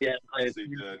it. Yeah, Yes, he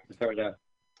did. Sorry, no.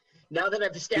 Now that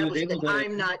I've established Dude, that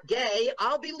I'm not gay,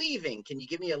 I'll be leaving. Can you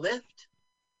give me a lift?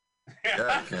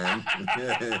 Yeah, I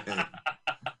can.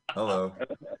 Hello.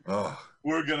 Oh.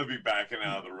 We're gonna be backing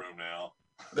out of the room now.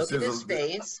 Look at his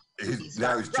face. He's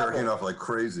got jerking trouble. off like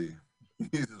crazy.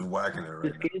 He's just whacking it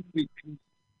right now.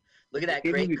 Look at that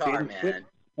great car, man.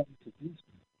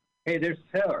 Hey, there's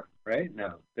Taylor, right?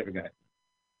 No, different guy.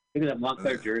 Look at that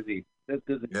Montclair jersey.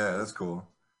 Yeah, that's cool.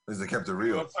 At least they kept it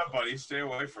real. What's up, buddy? Stay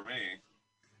away from me.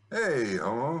 Hey,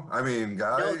 homo. I mean,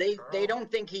 guy. No, they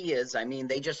don't think he is. I mean,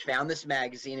 they just found this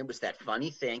magazine. It was that funny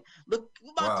thing. Look,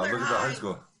 Wow, Montclair look at the high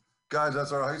school. Guys,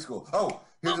 that's our high school. Oh,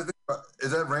 here's the thing.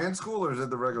 Is that Rand School or is it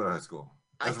the regular high school?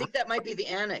 I think that might be the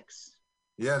annex.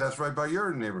 Yeah, that's right by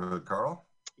your neighborhood, Carl.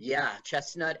 Yeah,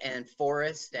 Chestnut and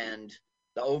Forest and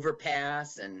the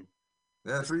overpass and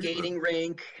That's the skating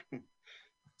rink.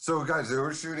 So, guys, they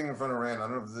were shooting in front of Rand. I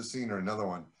don't know if it's this scene or another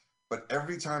one, but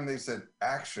every time they said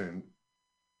action,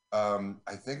 I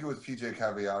think it was PJ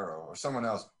Cavallaro or someone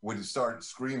else would start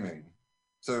screaming.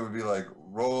 So it would be like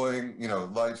rolling,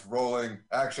 lights rolling,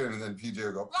 action, and then PJ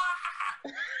would go, ah!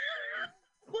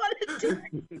 What a dick.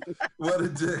 What a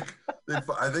dick.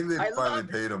 I think they finally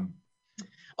paid him.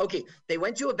 Okay, they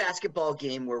went to a basketball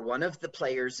game where one of the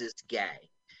players is gay.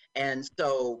 And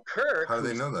so Kirk... How do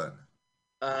they know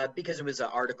that? Because it was an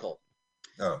article.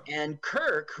 Oh. And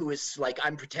Kirk, who is like,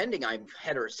 I'm pretending I'm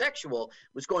heterosexual,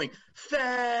 was going,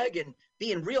 fag, and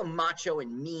being real macho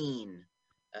and mean.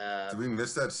 Did we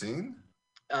miss that scene?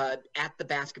 At the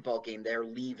basketball game. They're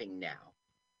leaving now.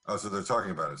 Oh, so they're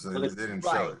talking about it. So they didn't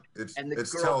show it.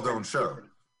 It's tell, don't show.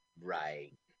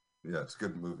 Right. Yeah, it's a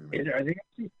good movie. Man. Are they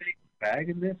actually saying fag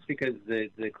in this? Because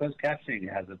the closed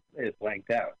captioning has it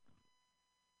blanked out.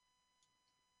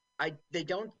 They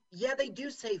don't. Yeah, they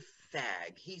do say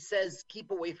fag. He says,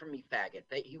 "Keep away from me, faggot."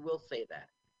 He will say that.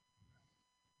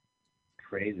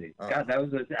 Crazy. God, that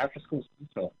was an after-school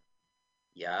special.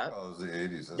 Yeah. Oh, it was the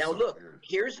 80s. That's now so look, weird.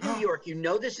 here's New York. You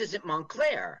know this isn't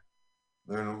Montclair.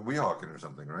 They're in Weehawken or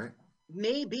something, right?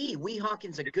 Maybe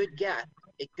Weehawken's a good guess.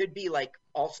 It could be like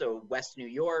also West New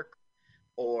York,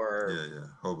 or Yeah,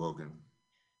 Hoboken.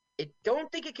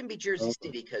 Don't think it can be Jersey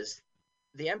City because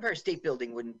the Empire State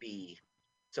Building wouldn't be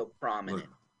so prominent.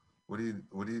 Look,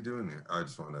 what are you doing here? I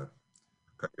just want to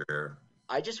cut your hair.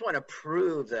 I just want to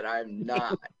prove that I'm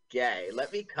not gay.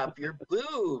 Let me cup your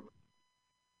boob.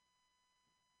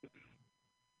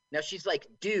 Now she's like,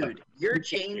 dude, you're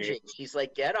changing. She's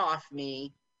like, get off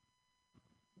me.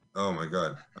 Oh my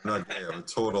God. I'm not gay. I'm a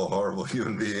total horrible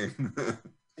human being.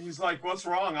 He's like, what's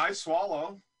wrong? I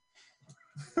swallow.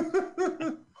 Sorry.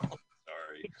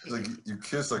 It's like, you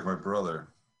kiss like my brother.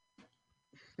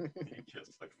 You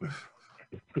kiss like my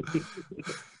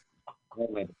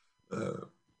brother.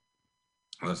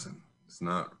 Listen, it's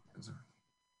not.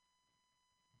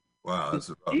 Wow, that's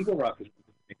rough. Eagle Rock is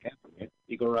right?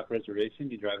 Eagle Rock Reservation.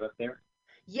 You drive up there?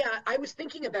 Yeah, I was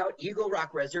thinking about Eagle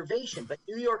Rock Reservation, but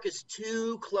New York is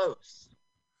too close.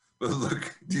 But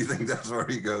look, do you think that's where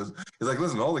he goes? He's like,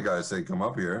 listen, all the guys say come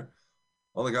up here.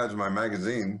 All the guys in my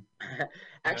magazine.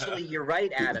 Actually, you're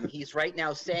right, Adam. He's right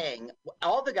now saying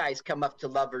all the guys come up to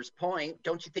Lover's Point.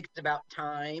 Don't you think it's about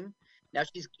time? Now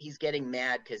he's getting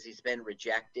mad because he's been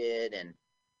rejected and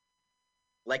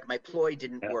like my ploy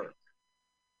didn't work.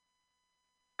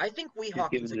 I think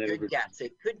Weehawken's a good guess.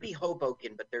 It could be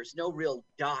Hoboken, but there's no real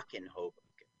dock in Hoboken.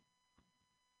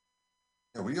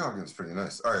 Yeah, Weehawken's pretty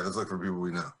nice. All right, let's look for people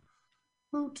we know.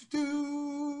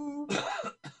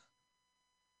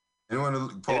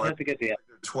 Anyone, Paul, have to get the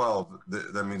 12,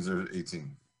 that means they're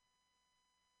 18.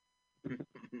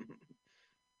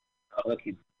 Oh, look,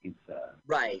 he's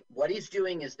right. What he's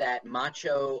doing is that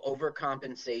macho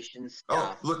overcompensation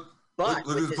stuff. Oh, look but look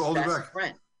with who's his holding best back.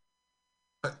 friend.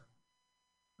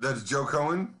 That's Joe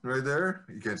Cohen right there.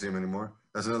 You can't see him anymore.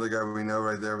 That's another guy we know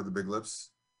right there with the big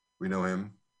lips. We know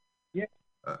him. Yeah.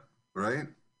 Right?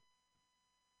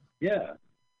 Yeah.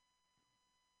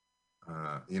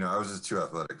 I was just too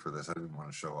athletic for this. I didn't want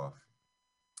to show off.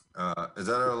 Is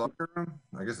that our locker room?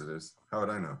 I guess it is. How would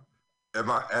I know?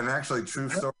 And actually, true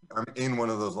story, I'm in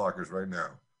one of those lockers right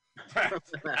now.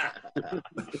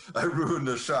 I ruined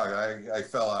the shot. I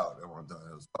fell out at one time.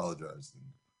 I apologized.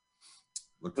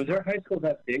 Was our high school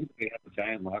that big? We had a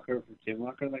giant locker, gym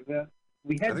locker like that?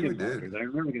 We had gym lockers. I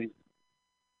remember getting.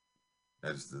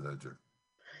 I just did that joke.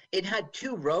 It had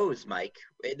 2 rows, Mike.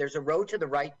 There's a row to the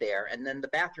right there, and then the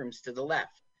bathrooms to the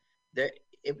left. There,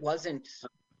 it wasn't.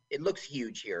 It looks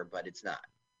huge here, but it's not.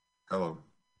 Hello.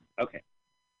 Okay.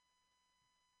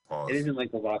 Pause. It isn't like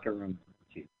the locker room.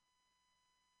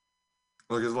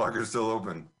 Look, his locker's still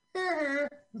open.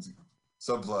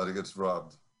 Subplot, he gets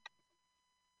robbed.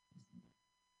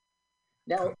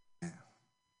 Now,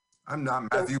 I'm not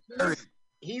Matthew Perry.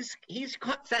 He's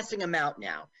fessing him out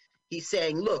now. he's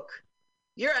saying, look,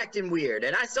 you're acting weird.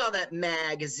 And I saw that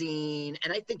magazine,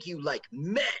 and I think you like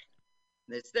men.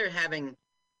 They're having,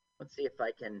 let's see if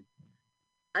I can,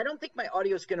 I don't think my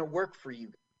audio is going to work for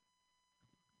you.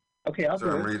 Okay, I'll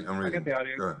Sorry, do I'm it. reading. I got the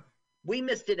audio. Go ahead. We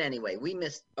missed it anyway.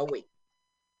 Oh, wait.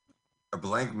 A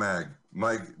blank mag.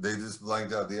 Mike, they just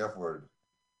blanked out the F word.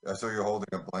 I saw you holding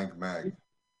a blank mag.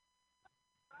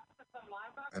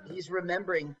 He's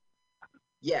remembering,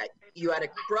 yeah, you had a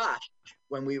crush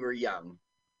when we were young.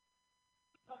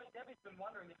 Debbie's been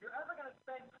wondering if you're ever going to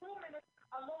spend 2 minutes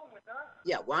alone with her.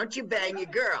 Yeah, why don't you bang your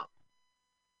girl?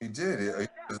 He did.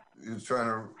 He was trying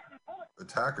to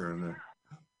attack her. And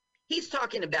He's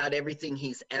talking about everything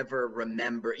he's ever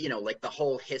remembered, you know, like the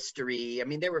whole history. I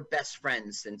mean, they were best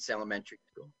friends since elementary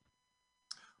school.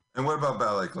 And what about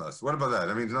ballet class? What about that?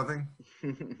 That means nothing?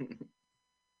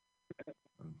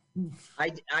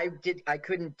 I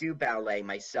couldn't do ballet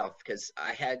myself because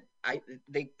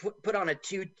they put on a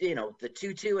the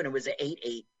tutu, and it was an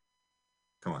 8/8.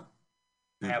 Come on.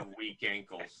 I have weak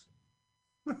ankles.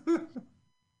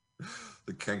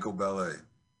 The Kenkel Ballet.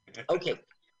 Okay,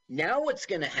 now what's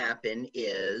going to happen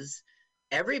is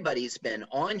everybody's been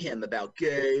on him about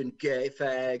gay and gay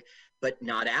fag, but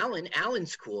not Alan.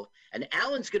 Alan's cool, and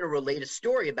Alan's going to relate a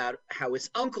story about how his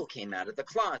uncle came out of the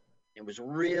closet. It was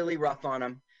really rough on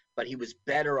him, but he was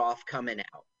better off coming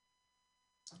out.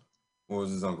 What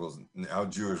was his uncle's? How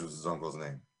Jewish was his uncle's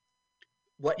name?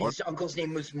 What his uncle's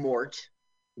name was Mort.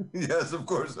 Yes, of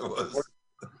course it was.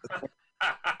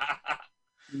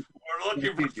 We're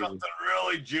looking for something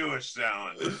really Jewish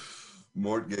sounding.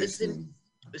 Mort Gason.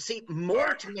 See,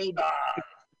 Mort made.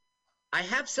 I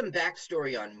have some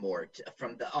backstory on Mort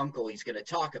from the uncle he's going to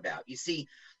talk about. You see,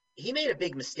 he made a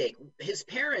big mistake. His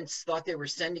parents thought they were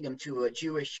sending him to a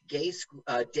Jewish day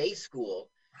school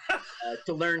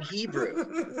to learn Hebrew.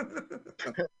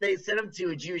 They sent him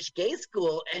to a Jewish gay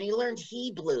school, and he learned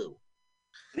Hebrew.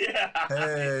 Yeah.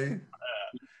 Hey.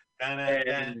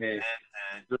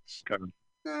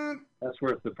 That's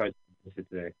worth the price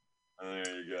today. There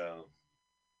you go.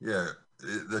 Yeah,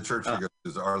 the church he goes to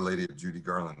is Our Lady of Judy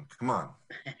Garland. Come on.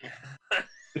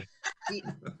 See,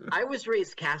 I was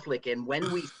raised Catholic, and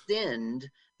when we sinned,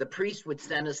 the priest would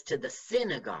send us to the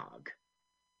synagogue.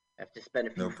 Have to spend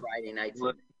a few Friday nights.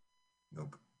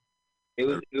 Nope. It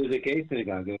was a gay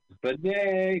synagogue. It was, but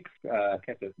next,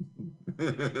 catch it.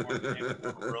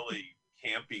 Really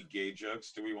campy gay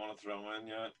jokes. Do we want to throw in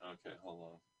yet? Okay, hold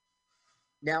on.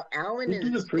 Now, Alan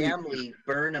and his family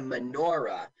burn a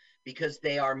menorah because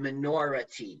they are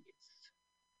minorities.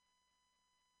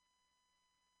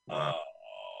 Oh,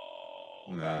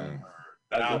 No.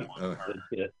 that one hurt.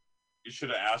 You should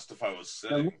have asked if I was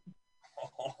sitting.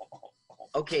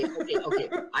 Okay.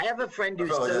 I have a friend who's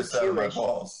so Jewish.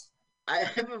 I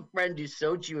have a friend who's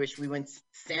so Jewish. We went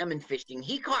salmon fishing.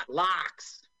 He caught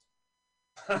lox.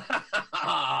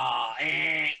 Oh,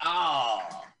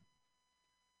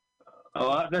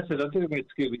 that's it. I'm talking about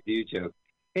Scooby-Doo joke.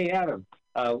 Hey, Adam,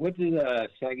 what did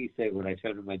Shaggy say when I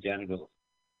showed him my genitals?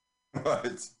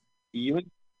 What? You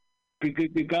went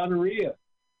gonorrhea.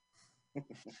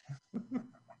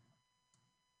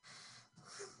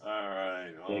 All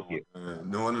right. Thank you.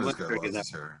 No wonder this guy lost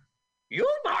his hair. You're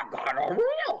not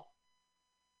gonorrhea.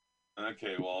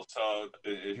 Okay, well, so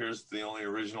here's the only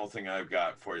original thing I've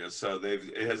got for you. So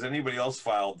has anybody else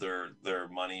filed their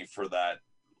money for that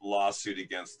lawsuit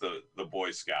against the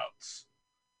Boy Scouts?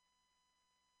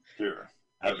 Here,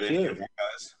 have any of you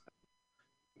guys?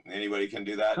 Anybody can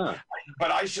do that? Huh.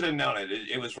 But I should have known it.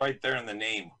 It was right there in the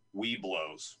name,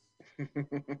 Weeblos.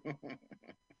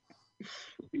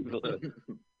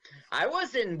 I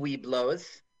was in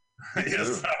Weeblos.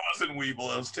 Yes, I was in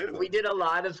Weeblos too. We did a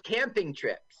lot of camping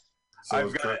trips.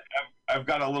 So I've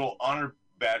got a little honor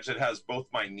badge that has both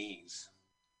my knees.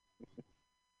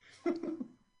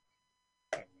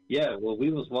 Yeah, well,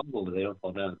 Weebles wobble, but they don't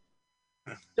fall down.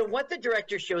 So what the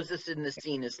director shows us in the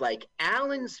scene is like,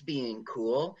 Alan's being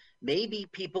cool. Maybe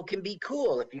people can be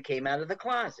cool if you came out of the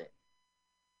closet.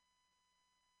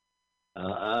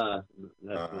 Not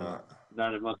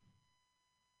enough.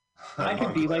 I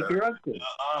could be like your uncle.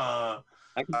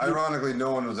 Ironically,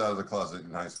 no one was out of the closet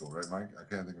in high school, right, Mike? I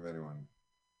can't think of anyone.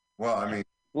 Well, I mean.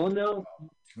 Well, no.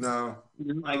 No.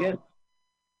 I guess.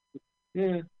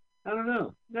 Yeah. I don't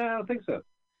know. No, I don't think so.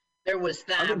 There was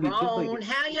Tyrone.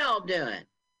 How y'all doing?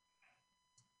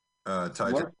 Mark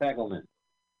Fagelman.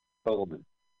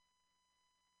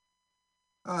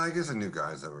 I guess I knew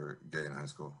guys that were gay in high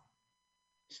school.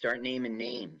 Start naming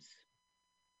names.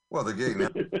 Well, they're gay now.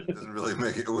 It doesn't really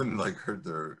make it. It wouldn't like hurt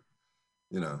their,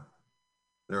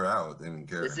 they're out. They didn't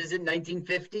care. This isn't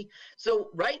 1950.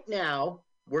 So right now,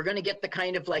 we're going to get the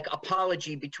kind of like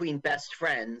apology between best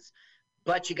friends,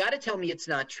 but you got to tell me it's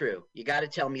not true. You got to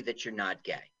tell me that you're not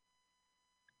gay.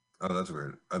 Oh, that's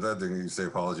weird. I thought they you say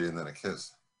apology and then a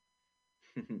kiss.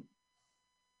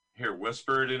 Here,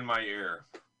 whisper it in my ear.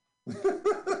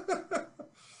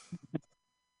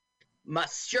 My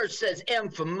shirt says M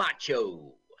for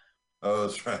macho. Oh,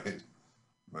 that's right.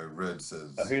 My red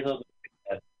says. Oh, here's all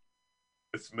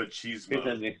It's here's machismo.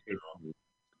 the next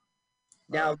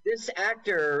Now, this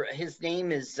actor, his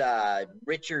name is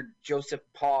Richard Joseph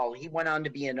Paul. He went on to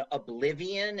be in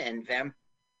Oblivion and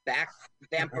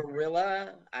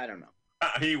Vampirilla. I don't know.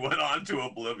 He went on to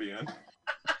Oblivion.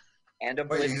 And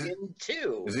Oblivion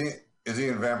 2. Is he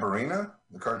in Vampirina,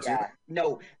 the cartoon? Yeah.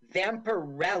 No,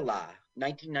 Vampirella,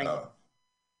 1990. Oh.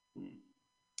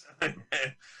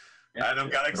 Adam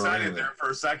got excited there for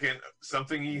a second.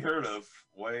 Something he heard of.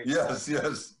 Wait. Yes.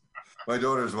 My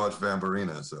daughters watch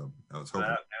Vampirina, so I was hoping.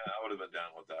 I would have been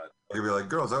down with that. I could be like,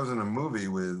 girls, I was in a movie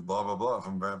with blah, blah, blah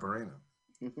from Vampirina.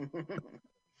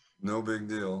 No big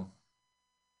deal.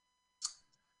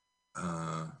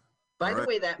 By the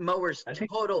way, that mower's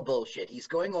total bullshit. He's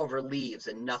going over leaves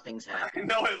and nothing's happening.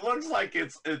 No, it looks like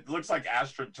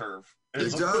AstroTurf.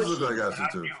 It does look like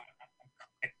AstroTurf.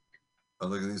 Oh,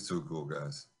 look at these two cool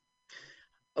guys.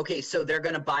 Okay, so they're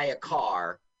going to buy a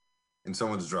car. In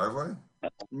someone's driveway?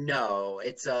 No,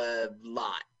 it's a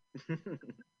lot. You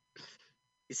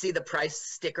see the price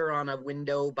sticker on a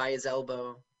window by his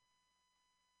elbow?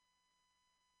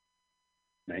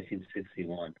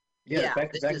 1961. Yeah,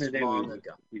 back this in is the day, long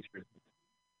ago. You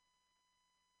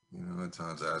know,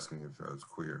 Todd's asking if I was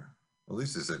queer. Well, at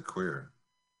least they said queer.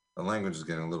 The language is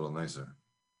getting a little nicer.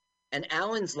 And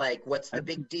Alan's like, what's the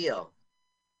big deal?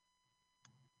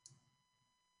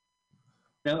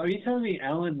 Now, are you telling me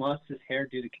Alan lost his hair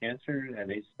due to cancer at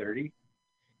age 30?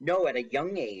 No, at a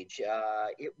young age.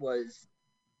 It was,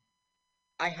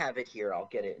 I have it here. I'll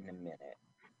get it in a minute.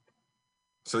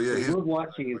 So, yeah, we're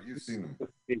watching you've seen him.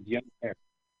 his young hair.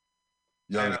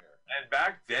 Young. And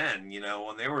back then, you know,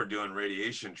 when they were doing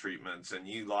radiation treatments and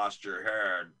you lost your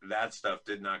hair, that stuff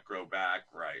did not grow back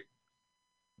right.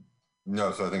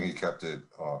 No, so I think he kept it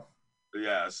off.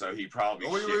 Yeah, so he probably.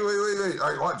 Oh, wait.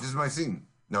 All right, watch. This is my scene.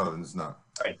 No, it's not.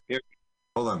 All right, here.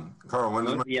 Hold on. Carl, when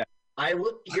is my... Yeah.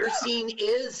 Your scene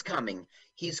is coming.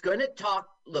 He's going to talk.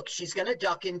 Look, she's going to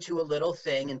duck into a little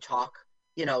thing and talk,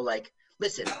 you know, like,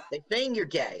 listen, they're saying you're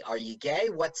gay. Are you gay?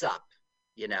 What's up?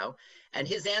 You know? And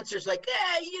his answer's like,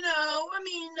 hey, you know, I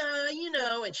mean, you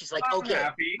know. And she's like, I'm okay,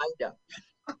 happy. I know.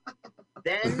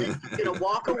 Then he's going to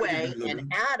walk away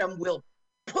and Adam will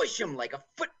push him like a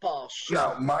football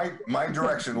shove. No, my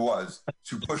direction was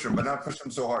to push him, but not push him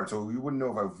so hard. So we wouldn't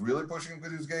know if I was really pushing him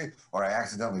because he was gay or I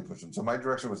accidentally pushed him. So my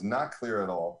direction was not clear at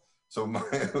all. So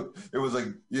it was like,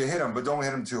 you hit him, but don't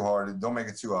hit him too hard. Don't make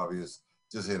it too obvious.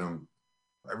 Just hit him.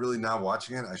 I really, now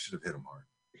watching it, I should have hit him hard.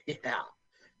 Yeah.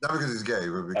 Not because he's gay,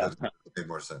 but because it made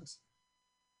more sense.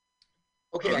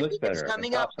 Okay, I think it's better.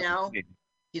 coming up now.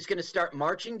 He's going to start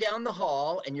marching down the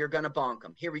hall, and you're going to bonk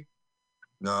him. Here we.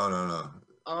 No.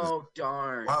 Oh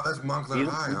darn! Wow, that's Montclair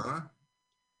High, huh?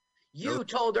 You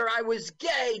told her I was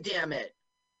gay. Damn it!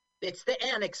 It's the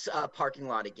annex parking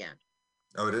lot again.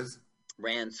 Oh, it is.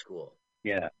 Rand School.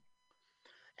 Yeah.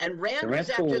 And Rand Rand was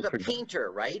School after was the pretty-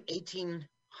 painter, right?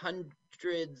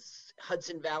 1800s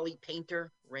Hudson Valley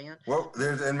painter, Rand. Well,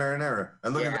 there's Ed Marinara.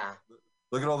 And look Yeah.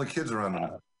 at all the kids around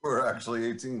him. We're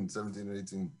actually 17 and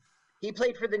 18. He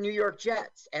played for the New York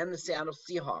Jets and the Seattle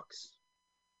Seahawks.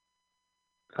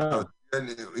 Huh. And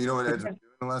you know what Ed's been doing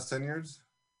in the last 10 years?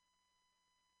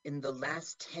 In the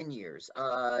last 10 years,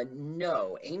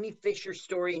 no. Amy Fisher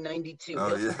Story 92.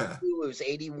 Oh, Hillside yeah. Hulu's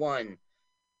 81.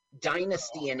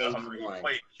 Dynasty in 81.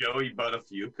 Wait, Joey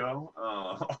Buttafuoco?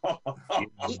 Oh.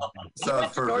 He Sounds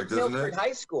went to North perfect, doesn't Milford it?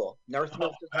 High School. North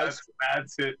Milford High School.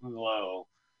 That's hitting low.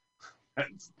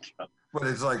 But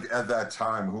it's like at that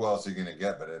time, who else are you gonna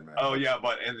get but Ed Marinara? Oh yeah,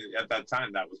 but at that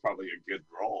time that was probably a good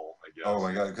role, I guess. Oh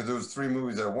my god, because there was 3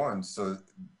 movies at once, so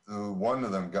one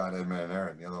of them got Ed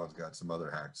Marinara, and the other one's got some other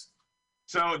hacks.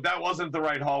 So that wasn't the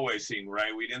right hallway scene,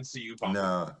 right? We didn't see you bump.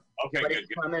 No, Okay, But good. it's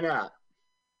coming up.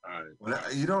 All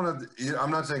right. you don't have. I'm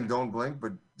not saying don't blink,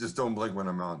 but just don't blink when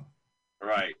I'm on.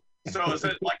 Right. So is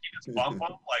it like you just bump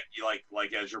them,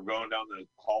 like as you're going down the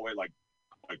hallway, like?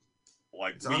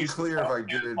 It's unclear if I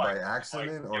did it by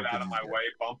accident or get out of my way,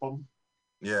 bump them.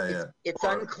 Yeah. It's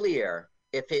unclear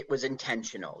if it was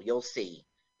intentional. You'll see.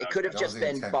 It could have That just was the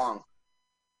been intent. bonk.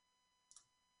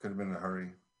 Could have been in a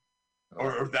hurry.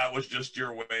 Or that was just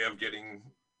your way of getting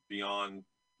beyond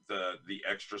the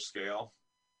extra scale.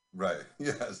 Right.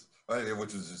 Yes.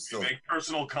 Which is just You still. make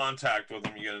personal contact with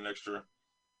them, you get an extra.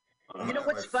 You know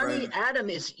what's funny, Adam,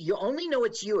 is you only know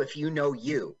it's you if you know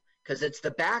you, because it's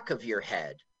the back of your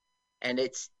head. And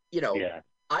it's,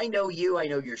 I know you, I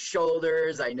know your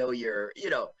shoulders, I know your,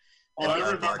 Oh,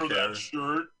 I remember that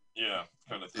shirt. Yeah,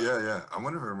 kind of thing. Yeah. I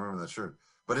wonder if I remember that shirt.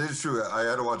 But it is true. I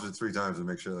had to watch it 3 times to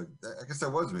make sure, like, I guess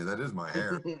that was me. That is my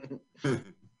hair.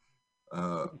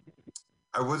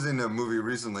 I was in a movie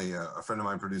recently. A friend of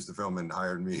mine produced a film and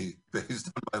hired me based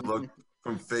on my look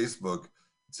from Facebook.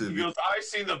 He goes, I've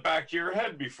seen the back of your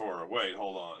head before. Wait,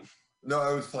 hold on. No,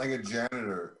 I was playing a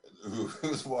janitor who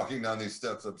was walking down these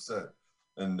steps upset.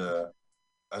 And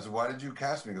I said, why did you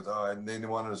cast me? He goes, they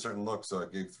wanted a certain look, so I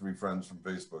gave 3 friends from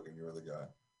Facebook, and you were the guy.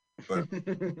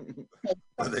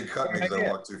 But they cut me because I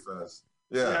walked too fast.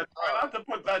 Yeah. Try not to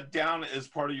put that down as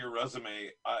part of your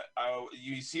resume.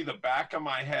 You see the back of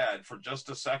my head for just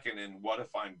a second, and what if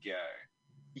I'm gay?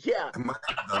 Yeah. I might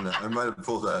have done that. I might have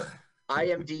pulled that.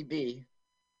 IMDb.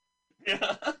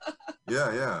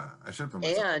 Yeah. I should put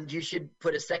myself. And you should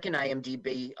put a second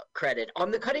IMDb credit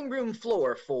on the cutting room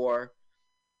floor for.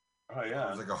 Oh yeah. It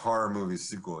was like a horror movie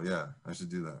sequel. Yeah, I should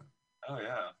do that. Oh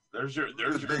yeah. There's your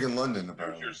big in London.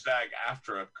 There's your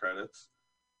SAG-AFTRA credits.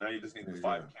 Now you just need the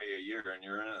 $5K a year, and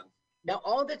you're in. Now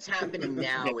all that's happening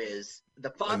now is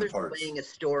the father's playing a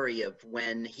story of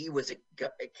when he was a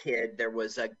kid. There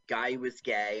was a guy who was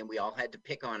gay, and we all had to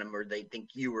pick on him, or they think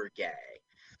you were gay.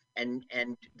 And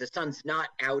the son's not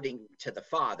outing to the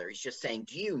father. He's just saying,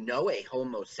 do you know a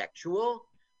homosexual?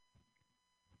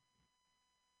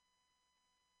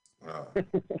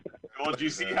 Well, do you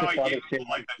see how he gave him,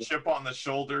 like, the chip on the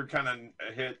shoulder kind of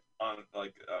hit on,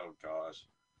 like, oh gosh.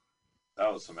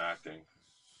 That was some acting.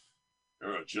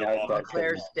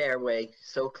 Claire's stairway,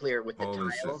 so clear with the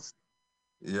tiles.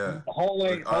 Shit. Yeah. The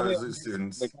hallway.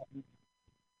 Students.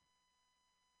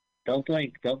 Don't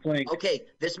blink. Okay,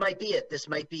 this might be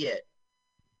it.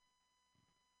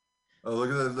 Oh, look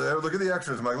at the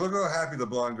extras, Mike. Look how happy the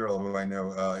blonde girl who I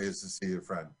know is to see a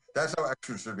friend. That's how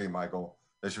extras should be, Michael.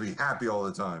 They should be happy all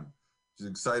the time. She's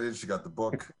excited. She got the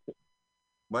book.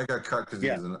 Mike got cut because he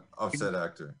was an offset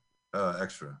extra.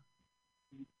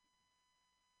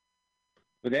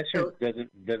 But extra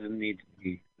doesn't need to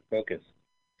be focused.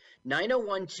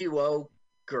 90120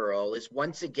 girl is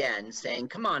once again saying,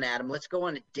 "Come on, Adam, let's go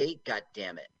on a date,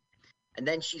 goddammit." And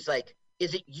then she's like,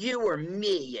 "Is it you or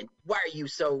me? And why are you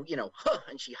so,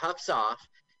 and she huffs off.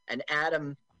 And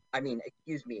and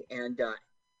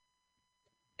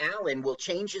Alan will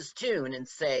change his tune and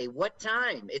say, "What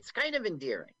time?" It's kind of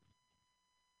endearing.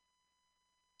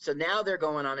 So now they're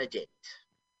going on a date.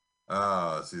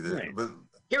 See that. Right. But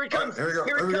Here it comes. Here we go.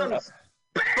 Here it comes.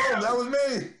 Boom, that was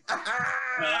me.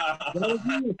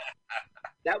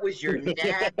 That was your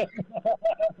dad.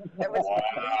 That was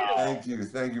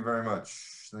Thank you very much.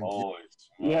 Thank you.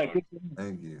 Yeah, good.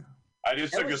 Thank you. I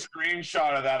just took a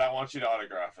screenshot of that. I want you to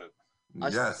autograph it.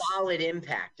 A solid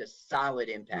impact.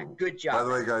 Good job. By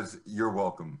the way, guys, you're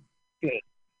welcome. Good.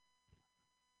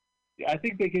 I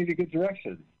think they gave you good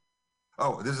direction.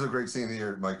 Oh, this is a great scene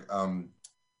here, Mike.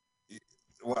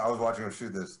 When I was watching him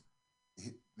shoot this,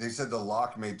 they said the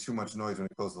lock made too much noise when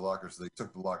he closed the locker, so they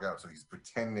took the lock out. So he's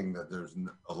pretending that there's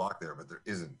a lock there, but there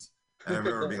isn't. And I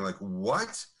remember being like,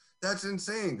 "What? That's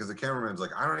insane!" Because the cameraman's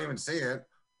like, "I don't even see it.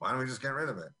 Why don't we just get rid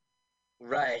of it?"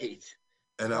 Right.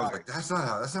 And I was like, "That's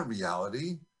not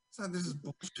reality. This is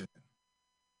bullshit."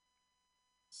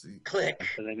 See, Click.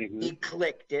 He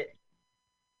clicked it.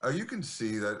 Oh, you can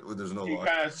see that there's no lock.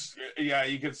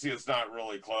 You can see it's not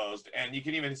really closed, and you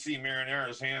can even see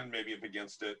Marinera's hand maybe up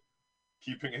against it,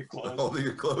 keeping it closed. Holding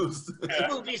it closed. The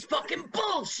movie's fucking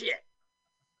bullshit.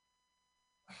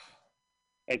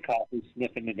 And Coffee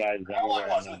sniffing the guy's That one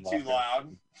wasn't too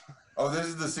loud. Oh, this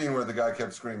is the scene where the guy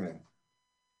kept screaming.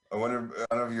 I don't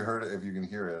know if you heard it, if you can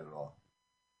hear it at all.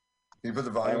 Can you put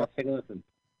the volume up? Take a listen.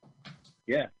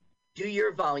 Yeah. Do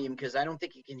your volume, because I don't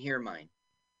think you can hear mine.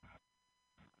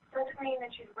 Does it mean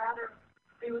that you'd rather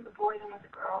be with a boy than with a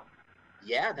girl?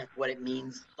 Yeah, that's what it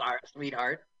means,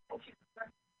 sweetheart. And you prefer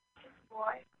to kiss a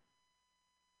boy?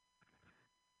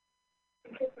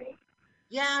 And kiss me?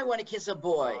 Yeah, I want to kiss a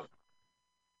boy.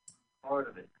 Part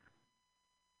of it.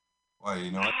 Why,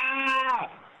 you know what?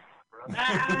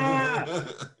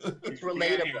 It's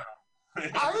relatable.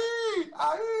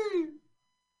 Aye.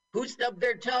 Who stubbed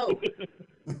their toe?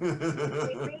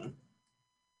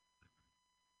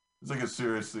 It's like a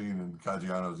serious scene, and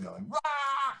Caggiano's yelling,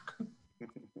 "Rock!"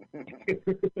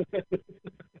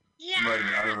 Yeah.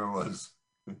 I don't know what it was.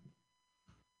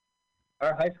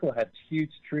 Our high school had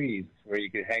huge trees where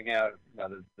you could hang out,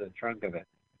 the trunk of it.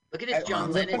 Look at his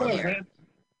John Lennon hair.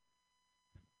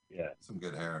 Yeah. Some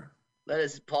good hair. That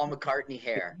is Paul McCartney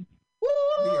hair. Woo!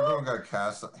 I think everyone got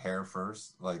cast hair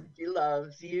first. Like, He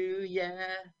loves you, yeah.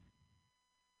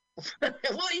 Well,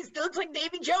 he still looks like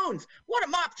Davy Jones. What a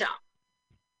mop top.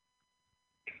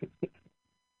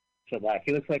 So like,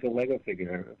 he looks like a Lego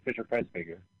figure, a Fisher Price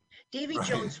figure. Davy Right.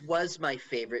 Jones was my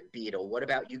favorite Beatle. What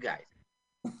about you guys?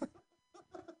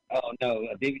 Oh no,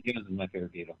 Davy Jones is my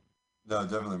favorite Beatle. no,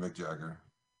 definitely Mick Jagger.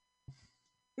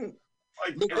 Like,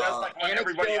 Look, that's like when Annex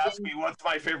everybody asks building. me what's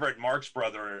my favorite Marx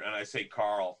brother, and I say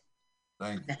Carl.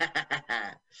 Thank you.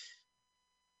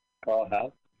 Carl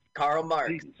House. Karl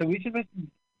Marx. So we should mention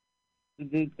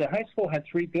the high school had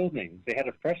 3 buildings. They had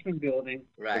a freshman building,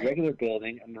 Right. a regular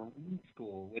building, and the room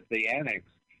school with the annex,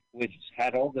 which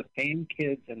had all the famed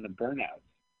kids and the burnouts.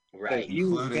 Right. So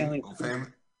you Including family,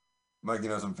 Mike, you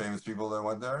know some famous people that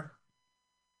went there?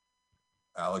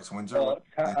 Alex Winter.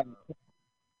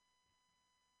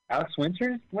 Alex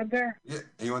Winters went there? Yeah,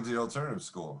 he went to the alternative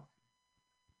school.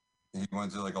 He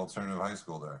went to like alternative high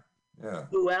school there. Yeah.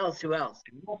 Who else? Who else?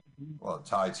 Well,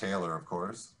 Ty Taylor, of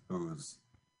course, who's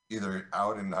either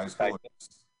out in high school or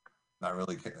just not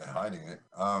really hiding it.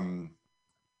 I'll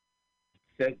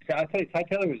tell you, Ty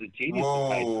Taylor was a genius.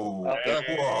 Whoa.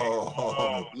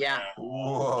 Whoa. Yeah.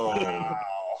 Whoa. Wow,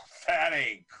 that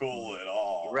ain't cool at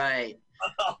all. Right.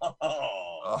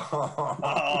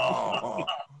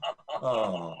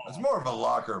 Oh, it's more of a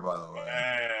locker, by the way.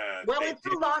 Man, Well, they it's a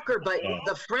did- locker, but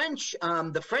the French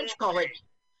call it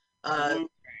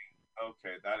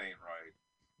okay, that ain't right.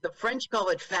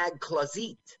 fag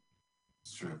closet.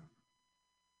 It's true.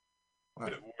 Were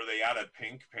they out of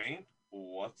pink paint?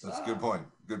 What's That's a up? good point.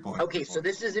 Good point. Okay, Good so point.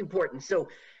 this is important. So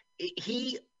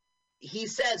he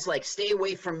says, like, stay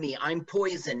away from me. I'm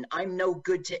poison. I'm no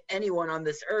good to anyone on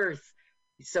this earth.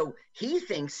 So he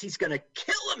thinks he's going to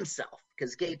kill himself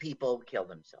because gay people kill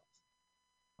themselves.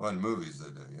 Well, in movies they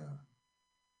do, yeah.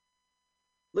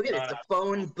 Look at it. It's a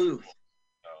phone booth,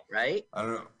 right? I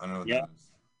don't know what Yeah. that is.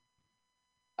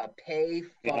 A pay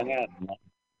phone. Yeah.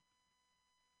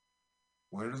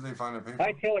 Where did they find a paper?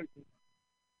 Ty Taylor.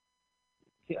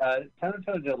 Tyler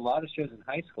Taylor did a lot of shows in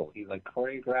high school. He like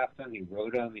choreographed them, he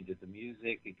wrote them, he did the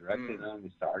music, he directed them, he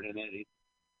starred in it.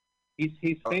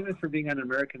 He's famous for being on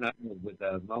American Idol with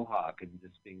a mohawk and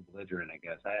just being belligerent. I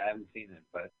guess I haven't seen it,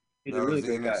 but he's a really the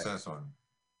good guy. INXS one.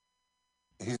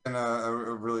 He's in a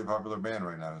really popular band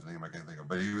right now. His name I can't think of,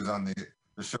 but he was on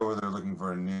the show where they're looking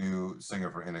for a new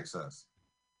singer for INXS.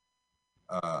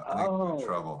 I think Oh. In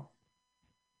Trouble.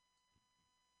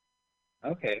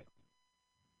 Okay.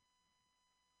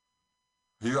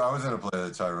 I was in a play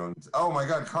that Tyrone. Oh my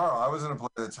God, Carl! I was in a play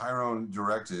that Tyrone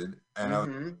directed, and I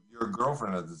was your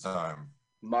girlfriend at the time,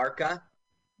 Marka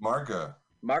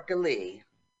Lee.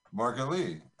 Marka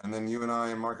Lee, and then you and I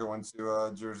and Marka went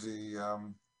to Jersey,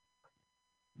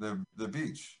 the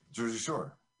beach, Jersey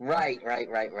Shore. Right.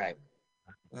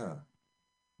 Yeah,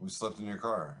 we slept in your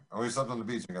car, and we slept on the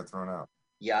beach and got thrown out.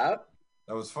 Yup.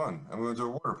 That was fun, and we went to a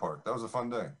water park. That was a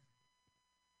fun day.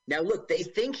 Now look, they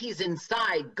think he's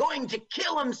inside going to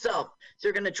kill himself. So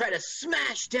they're going to try to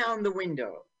smash down the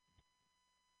window.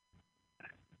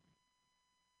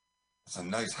 It's a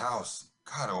nice house.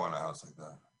 God, I want a house like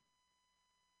that.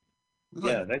 We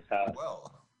Yeah, like that's how.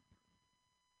 well.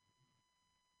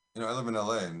 You know, I live in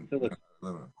LA, and So look- I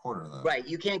live in a quarter of that. Right.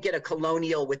 You can't get a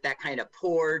colonial with that kind of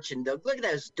porch. And look at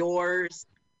those doors.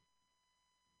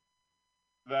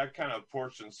 That kind of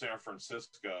porch in San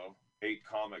Francisco, 8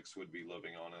 comics would be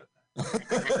living on it.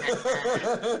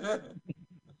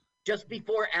 Just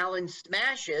before Alan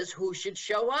smashes, who should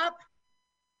show up?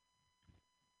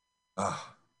 My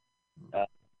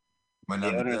The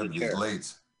owner number of the is chair.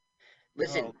 late.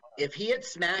 Listen, if he had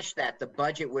smashed that, the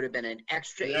budget would have been an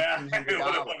extra Yeah, it would have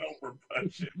 $1,800. went over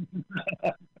budget.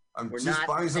 I'm We're just not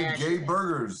buying some smashing gay it.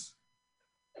 burgers.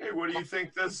 Hey, what do you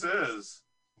think this is?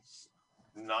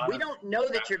 Not We don't know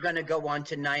that you're going to go on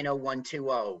to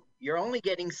 90120. You're only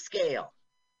getting scale.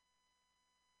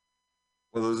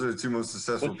 Well, those are the 2 most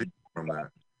successful people from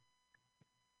there.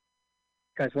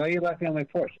 Guys, why are you laughing on my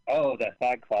porch? Oh, that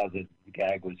fag closet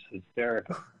gag was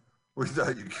hysterical. We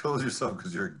thought you killed yourself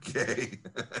because you're gay.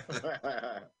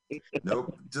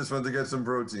 Nope, just went to get some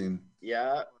protein.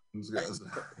 Yeah. Those guys.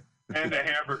 and a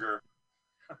hamburger.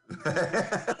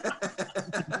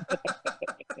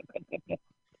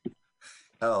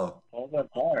 Hell, All that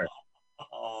bar.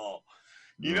 Oh,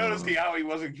 you noticed how he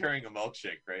wasn't carrying a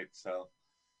milkshake, right? So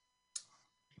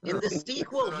In the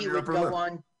sequel, Sit on he your would upper go lip.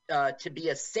 on to be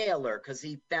a sailor because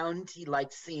he found he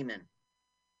liked seamen.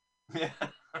 yeah.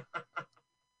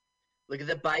 Look at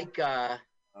the bike.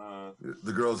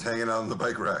 the girl's hanging out on the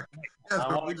bike rack. Yes, I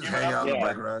but wanna we just give it hang up. out on the Yeah.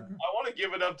 bike rack. I want to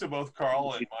give it up to both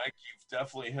Carl and Mike. You've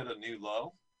definitely hit a new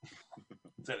low.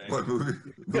 today. What movie?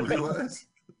 Movie was?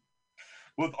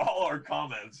 With all our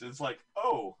comments, it's like,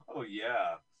 oh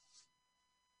yeah.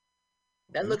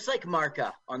 That looks like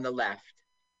Marca on the left.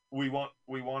 We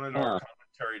wanted our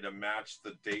commentary to match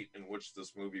the date in which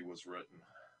this movie was written.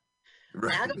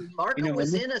 Right. Adam, Marca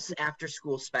was in an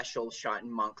after-school special shot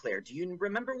in Montclair. Do you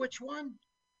remember which one?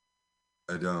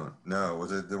 I don't. No,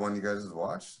 was it the one you guys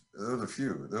watched? There was a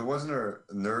few. There wasn't a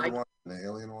nerd one, an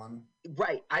alien one.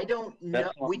 Right. I don't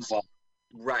know which.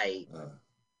 Right.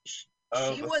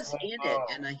 She was in it,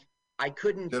 and I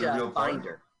couldn't find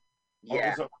her.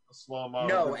 Yeah. Slow-mo.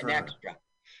 No, an extra.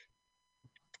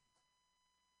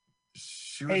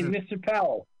 Hey, Mr.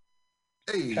 Powell.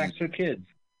 Hey. Tracks for kids.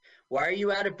 Why are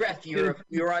you out of breath?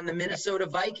 You're on the Minnesota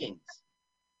Vikings.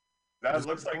 That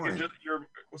looks like your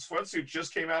sweatsuit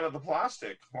just came out of the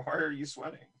plastic. Why are you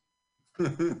sweating?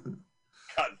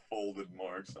 Got folded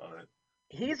marks on it.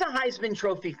 He's a Heisman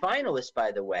Trophy finalist,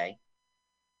 by the way.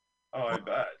 Oh, I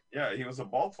bet. Yeah, he was a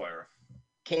ball player.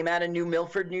 Came out of New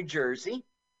Milford, New Jersey.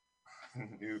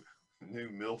 New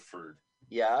Milford.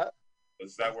 Yeah.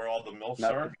 Is that where all the MILFs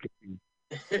are?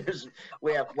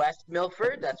 We have West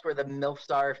Milford. That's where the MILFs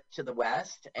are to the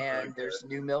west. And there's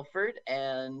New Milford.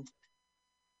 And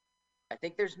I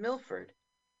think there's Milford.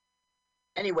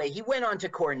 Anyway, he went on to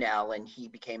Cornell and he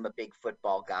became a big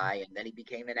football guy. And then he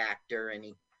became an actor and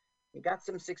he got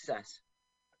some success.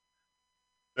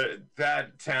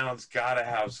 That town's got to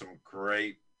have some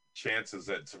great chances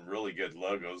at some really good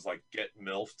logos, like Get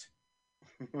Milfed.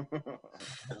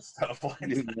 And stuff like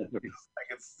that.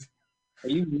 Are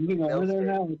you moving over there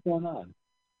now? What's going on?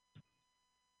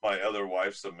 My other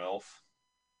wife's a MILF.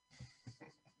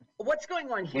 What's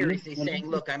going on here is he's saying,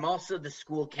 look, I'm also the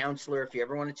school counselor. If you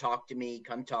ever want to talk to me,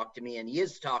 come talk to me. And he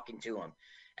is talking to him.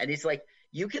 And he's like,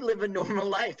 you can live a normal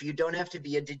life. You don't have to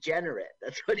be a degenerate.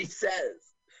 That's what he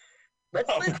says. Let's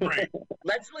listen.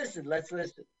 Let's listen. Let's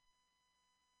listen.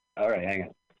 All right, hang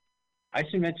on. I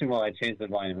should mention while I change the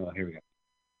volume. Oh, here we go.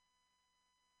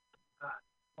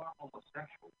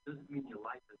 Homosexual doesn't mean your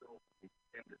life is over.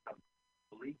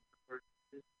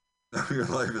 Your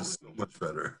life is so much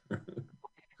better.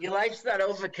 Your life's not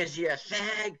over because you're a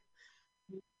fag.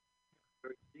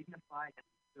 Very dignified and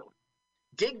fulfilling.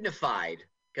 Dignified,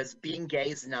 because being gay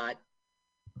is not.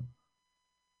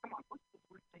 Come on, what's the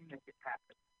worst thing that could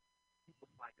happen? People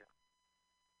find out.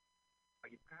 Are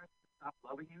your parents going to stop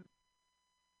loving you?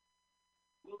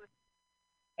 Will they?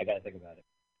 I got to think about it.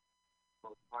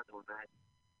 Well, it's hard to imagine.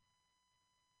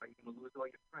 Are you going to lose all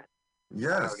your friends?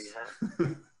 Yes.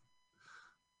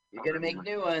 You're going to make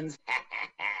new ones.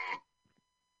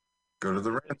 Go to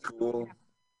the rent school.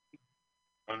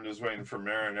 I'm just waiting for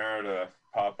Marinara to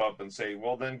pop up and say,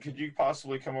 well, then could you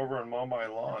possibly come over and mow my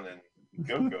lawn and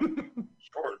go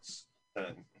shorts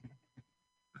then?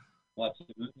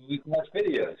 We can watch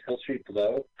videos. Hill Street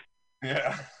Below.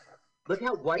 Yeah. Look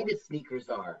how white his sneakers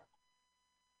are.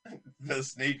 The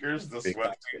sneakers, the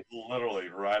sweatsuit, literally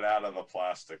right out of the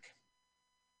plastic.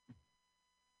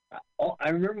 I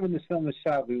remember when this film was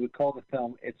shot, we would call the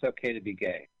film "It's Okay to Be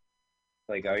Gay."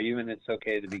 Like, are you in "It's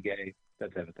Okay to Be Gay"?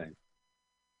 That type of thing.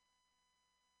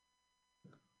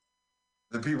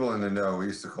 The people in the know, we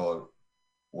used to call it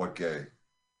 "What Gay."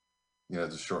 You know,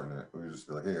 just shorten it. We would just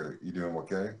be like, "Hey, are you doing what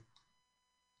gay?"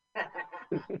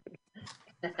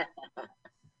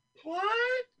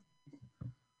 What?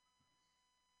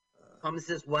 Thomas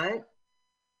says what?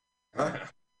 Huh?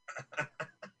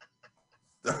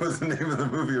 That was the name of the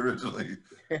movie originally.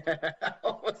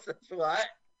 Thomas says what?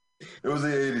 It was the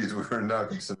 80s. We were not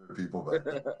considered people back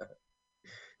then.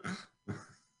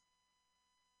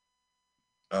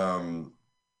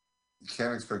 You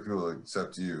can't expect people to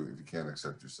accept you if you can't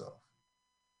accept yourself.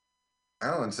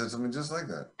 Alan said something just like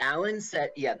that. Alan said,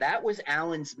 yeah, that was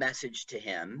Alan's message to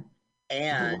him.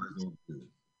 And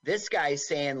this guy's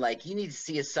saying, like, you need to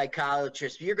see a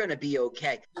psychiatrist. You're going to be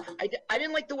okay. I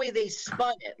didn't like the way they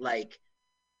spun it. Like,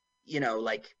 you know,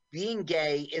 like being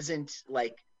gay isn't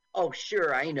like, oh,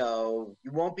 sure, I know.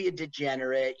 You won't be a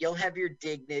degenerate. You'll have your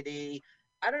dignity.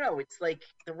 I don't know. It's like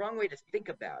the wrong way to think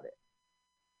about it.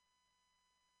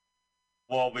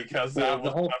 Well, because that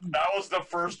was the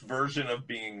first version of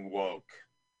being woke.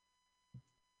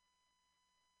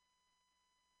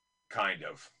 Kind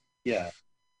of. Yeah.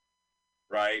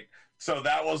 Right? So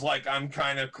that was like, I'm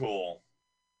kind of cool.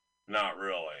 Not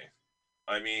really.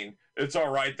 I mean, it's all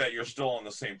right that you're still on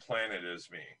the same planet as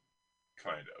me.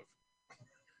 Kind of.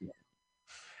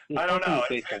 I don't know.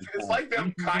 It's like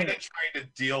them kind of trying to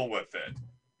deal with it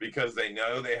because they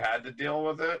know they had to deal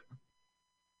with it.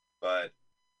 But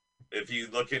if you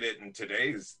look at it in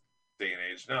today's day and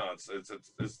age, no,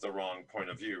 it's the wrong point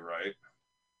of view, right?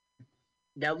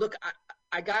 Now, look,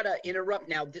 I gotta interrupt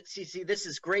now. See, this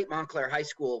is great, Montclair High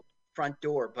School front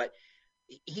door, but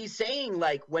he's saying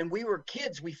like when we were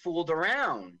kids, we fooled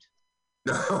around.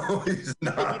 No, he's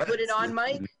not. Can you put it on,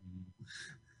 Mike?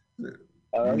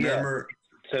 Remember?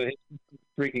 Yeah. So he's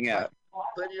freaking out.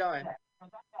 Put it on.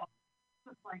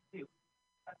 That's fine,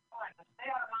 but stay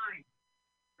out of mine.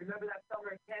 Remember that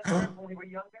summer at camp when we were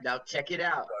younger? Now check it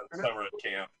out. Summer at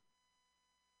camp.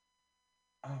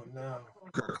 Oh no.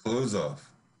 Took our clothes off.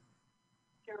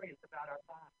 Curious about our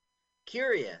past.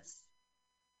 Curious.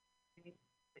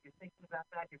 That you're thinking about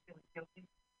that, you're feeling guilty,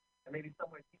 and maybe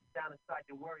somewhere deep down inside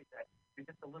you're worried that you're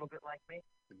just a little bit like me.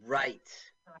 Right.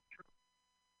 It's not true.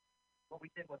 What we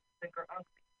did was sick or ugly.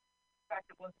 In fact,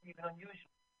 it wasn't even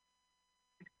unusual.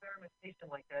 Experimentation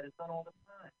like that is done all the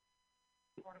time.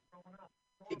 It's part of growing up.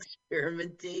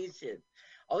 Experimentation.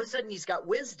 All of a sudden, he's got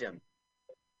wisdom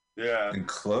Yeah. And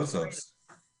close-ups.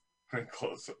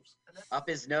 Close-ups. up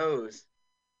his nose.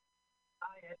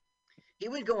 He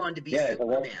would go on to be Yeah,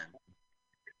 Superman.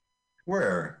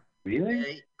 Where?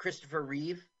 Really? Christopher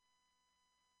Reeve.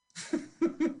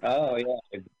 Oh,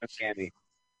 yeah. Candy.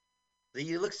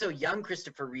 You look so young,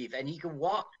 Christopher Reeve, and he can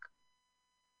walk.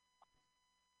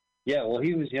 Yeah, well,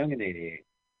 he was young in '88.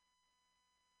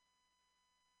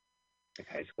 In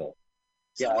high school.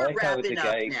 So Yeah, I we're like how wrapping the up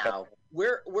guy- now.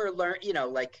 We're learning, you know,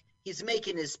 like he's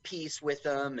making his peace with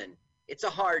them, and it's a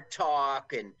hard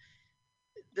talk, and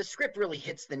the script really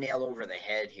hits the nail over the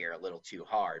head here a little too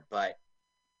hard, but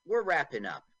we're wrapping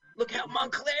up. Look how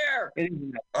Montclair.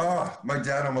 Oh, my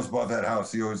dad almost bought that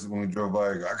house. He always, when we drove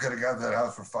by, I could have got that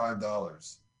house for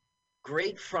 $5.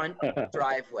 Great front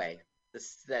driveway.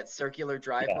 That circular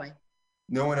driveway.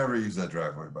 No one ever used that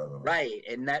driveway, by the way. Right,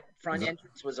 and that front Is it-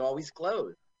 entrance was always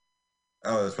closed.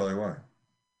 Oh, that's probably why.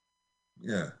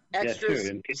 Yeah. Extras.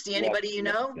 Yeah, You see anybody you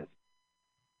know?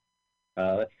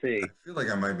 Let's see. I feel like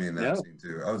I might be in that No. scene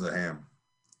too. I was a ham.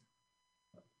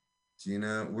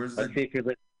 Gina, where's Let's the see if you're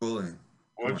listening. bully?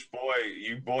 Which boy?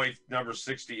 You boy number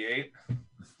 68?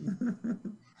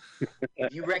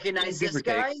 You recognize Give this or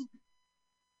take. guy?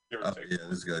 Give or Oh, take. yeah,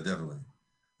 this guy definitely.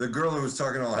 The girl who was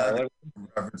talking all happy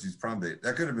reference his prom date.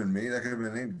 That could have been me. That could have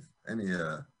been any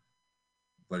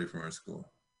buddy from our school.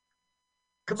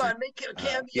 Come on, make a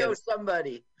cameo, yeah.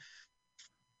 somebody.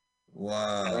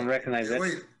 Wow. I don't recognize it.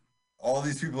 Wait, all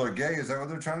these people are gay? Is that what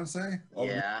they're trying to say?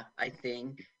 Yeah, I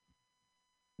think.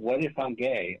 What if I'm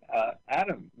gay?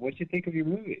 Adam, what'd you think of your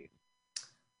movie?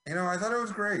 You know, I thought it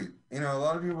was great. You know, a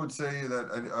lot of people would say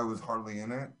that I was hardly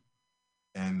in it,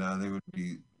 and they would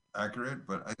be accurate,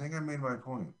 but I think I made my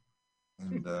point.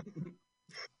 And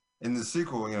in the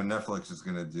sequel, you know, Netflix is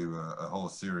going to do a whole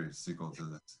series sequel to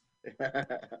this.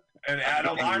 And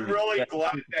Adam, I'm really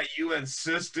glad that you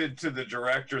insisted to the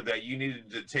director that you needed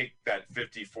to take that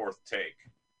 54th take,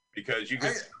 because you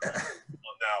could on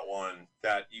that one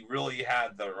that you really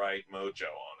had the right mojo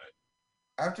on it.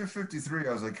 After 53,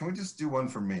 I was like, can we just do one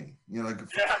for me? You know, like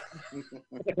Yeah.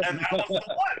 And that was the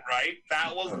one, right?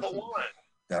 That was the one.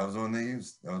 that was the one they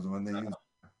used. That was the one they used.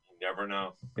 You never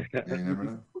know. Yeah, you never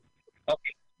know.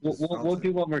 We'll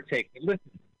do one more take. Listen,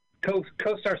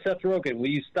 co-star Seth Rogen, will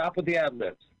you stop with the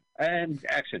ad-libs? And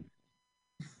action.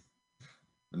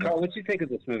 Carl, what do you think of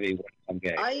this movie, What If I'm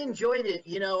Gay? I enjoyed it.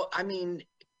 You know, I mean,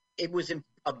 it was an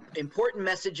important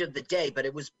message of the day, but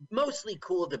it was mostly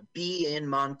cool to be in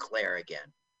Montclair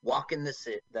again, walking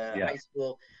the high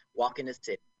school, walking the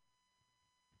city.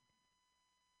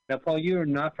 Now, Paul, you are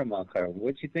not from Montclair.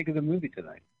 What did you think of the movie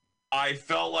tonight? I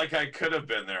felt like I could have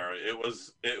been there. It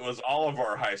was all of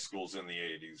our high schools in the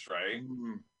 80s, right?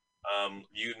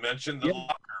 You mentioned the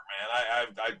locker, man.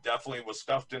 I definitely was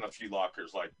stuffed in a few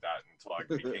lockers like that until I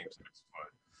became 6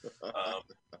 foot.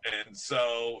 And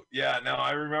so, yeah, no,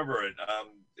 I remember it.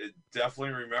 It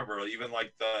definitely remember, even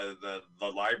like the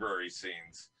library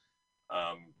scenes.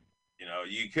 You know,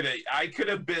 I could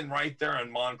have been right there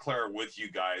in Montclair with you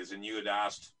guys, and you had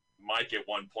asked Mike at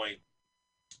one point,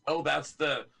 "Oh, that's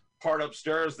the part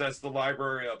upstairs. That's the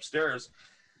library upstairs."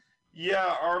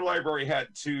 Yeah, our library had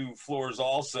 2 floors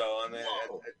also, and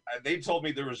they told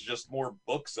me there was just more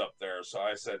books up there. So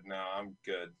I said, "No, I'm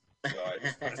good." So I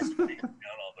just down on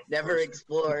the Never first.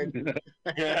 explored.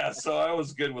 Yeah, so I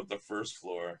was good with the first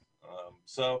floor.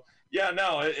 So yeah,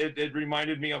 no, it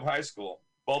reminded me of high school,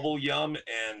 bubble yum,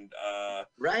 and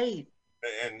Right.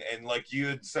 and like you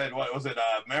had said, what was it?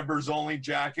 Members only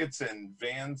jackets and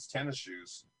Vans tennis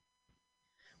shoes.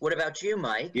 What about you,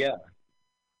 Mike? Yeah.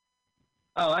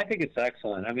 Oh, I think it's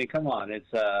excellent. I mean, come on. It's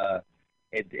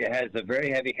it has a very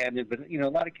heavy-handed, but you know, a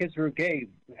lot of kids who are gay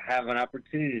have an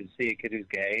opportunity to see a kid who's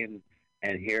gay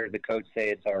and hear the coach say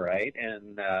it's all right,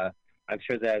 and I'm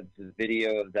sure that the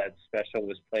video of that special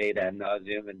was played ad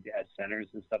nauseum and at centers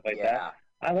and stuff like that.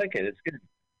 I like it. It's good.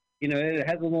 You know, it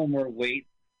has a little more weight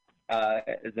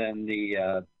than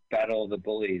the Battle of the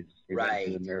Bullies.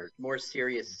 Right. More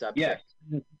serious subject.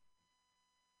 Yeah.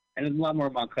 And it's a lot more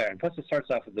Montclair. And plus, it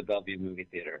starts off with the Bellevue movie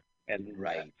theater. And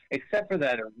except for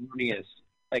that erroneous,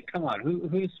 like, come on,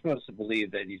 who's supposed to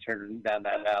believe that you turn down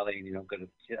that alley and you don't go to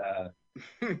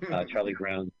Charlie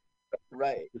Brown?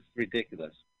 Right. It's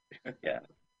ridiculous. Yeah.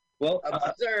 Well,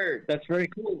 absurd. That's very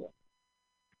cool.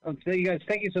 So you guys,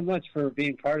 thank you so much for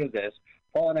being part of this.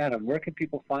 Paul and Adam, where can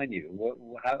people find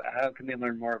you? How can they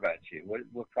learn more about you?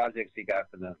 What projects you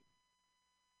got for them?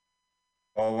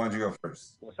 Paul, why don't you go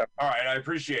first? All right, I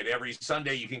appreciate it. Every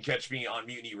Sunday you can catch me on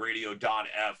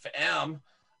MutinyRadio.fm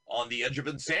on the Edge of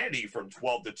Insanity from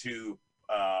 12 to 2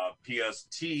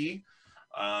 PST.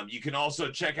 You can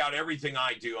also check out everything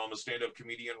I do. I'm a stand-up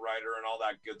comedian, writer, and all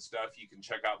that good stuff. You can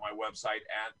check out my website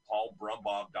at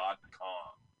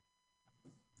paulbrumbaugh.com.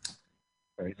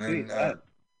 Very sweet.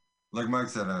 Like Mike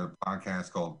said, a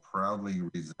podcast called Proudly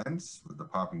Resents with the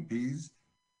Popping Peas.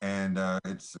 And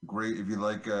it's great if you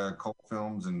like cult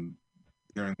films and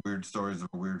hearing weird stories of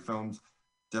weird films.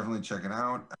 Definitely check it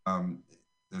out.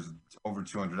 There's over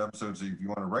 200 episodes, so if you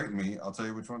want to write me, I'll tell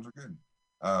you which ones are good.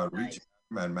 Reach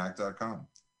at mac.com.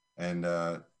 And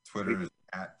Twitter is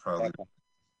at Proudly.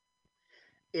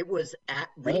 It was at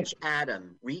Reach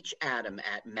Adam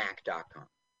at mac.com.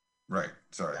 Right.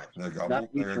 Sorry. Not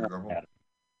reach around Adam.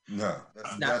 No.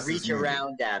 Not reach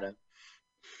around Adam.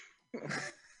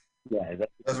 Yeah,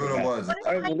 that's what it was.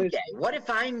 What if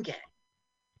I'm gay?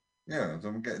 Yeah, so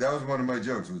I'm gay. That was one of my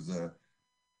jokes. Was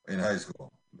in high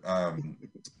school.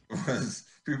 Was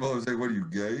people always say, "What are you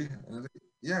gay?" And I was like,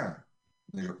 "Yeah."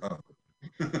 And they go, "Oh,"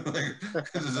 like,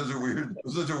 it's such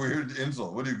a weird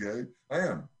insult. What are you gay? I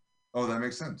am. Oh, that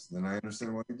makes sense. Then I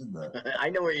understand why you did that. I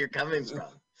know where you're coming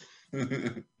from.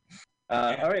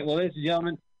 All right, well, ladies and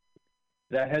gentlemen,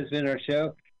 that has been our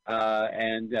show.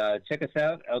 And check us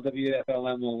out,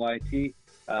 LWFLMOYT,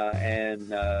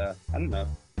 and I don't know,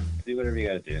 do whatever you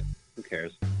gotta do. Who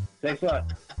cares? Thanks a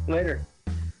lot. Later.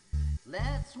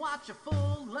 Let's watch a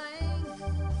full-length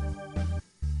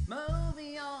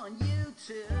movie on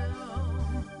YouTube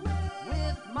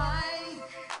with Mike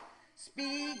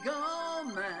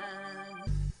Spiegelman.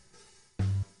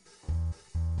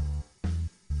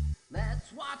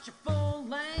 Let's watch a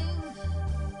full-length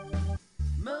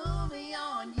movie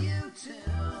on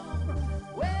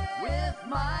YouTube with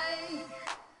Mike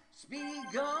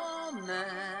Spiegelman.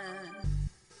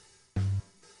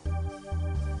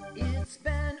 It's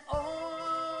been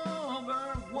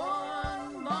over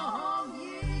 1 long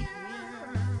year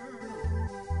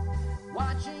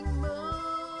watching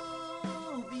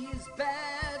movies,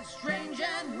 bad, strange,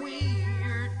 and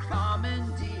weird,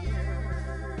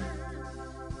 commandeered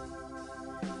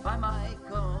by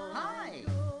Michael. Hi,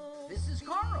 this is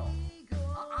Carl.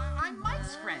 I'm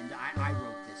Mike's friend. I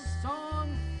wrote this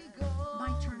song.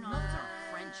 My turn-ons are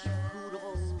French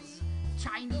poodles,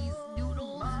 Chinese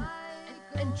noodles,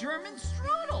 and German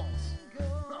strudels.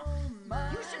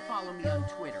 You should follow me on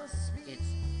Twitter.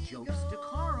 It's Jokes to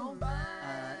Carl.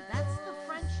 That's the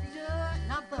French duh,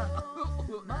 not the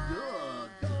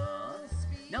duh.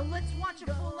 Now let's watch a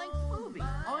full-length movie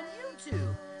on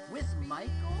YouTube with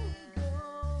Michael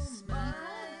Spiegel.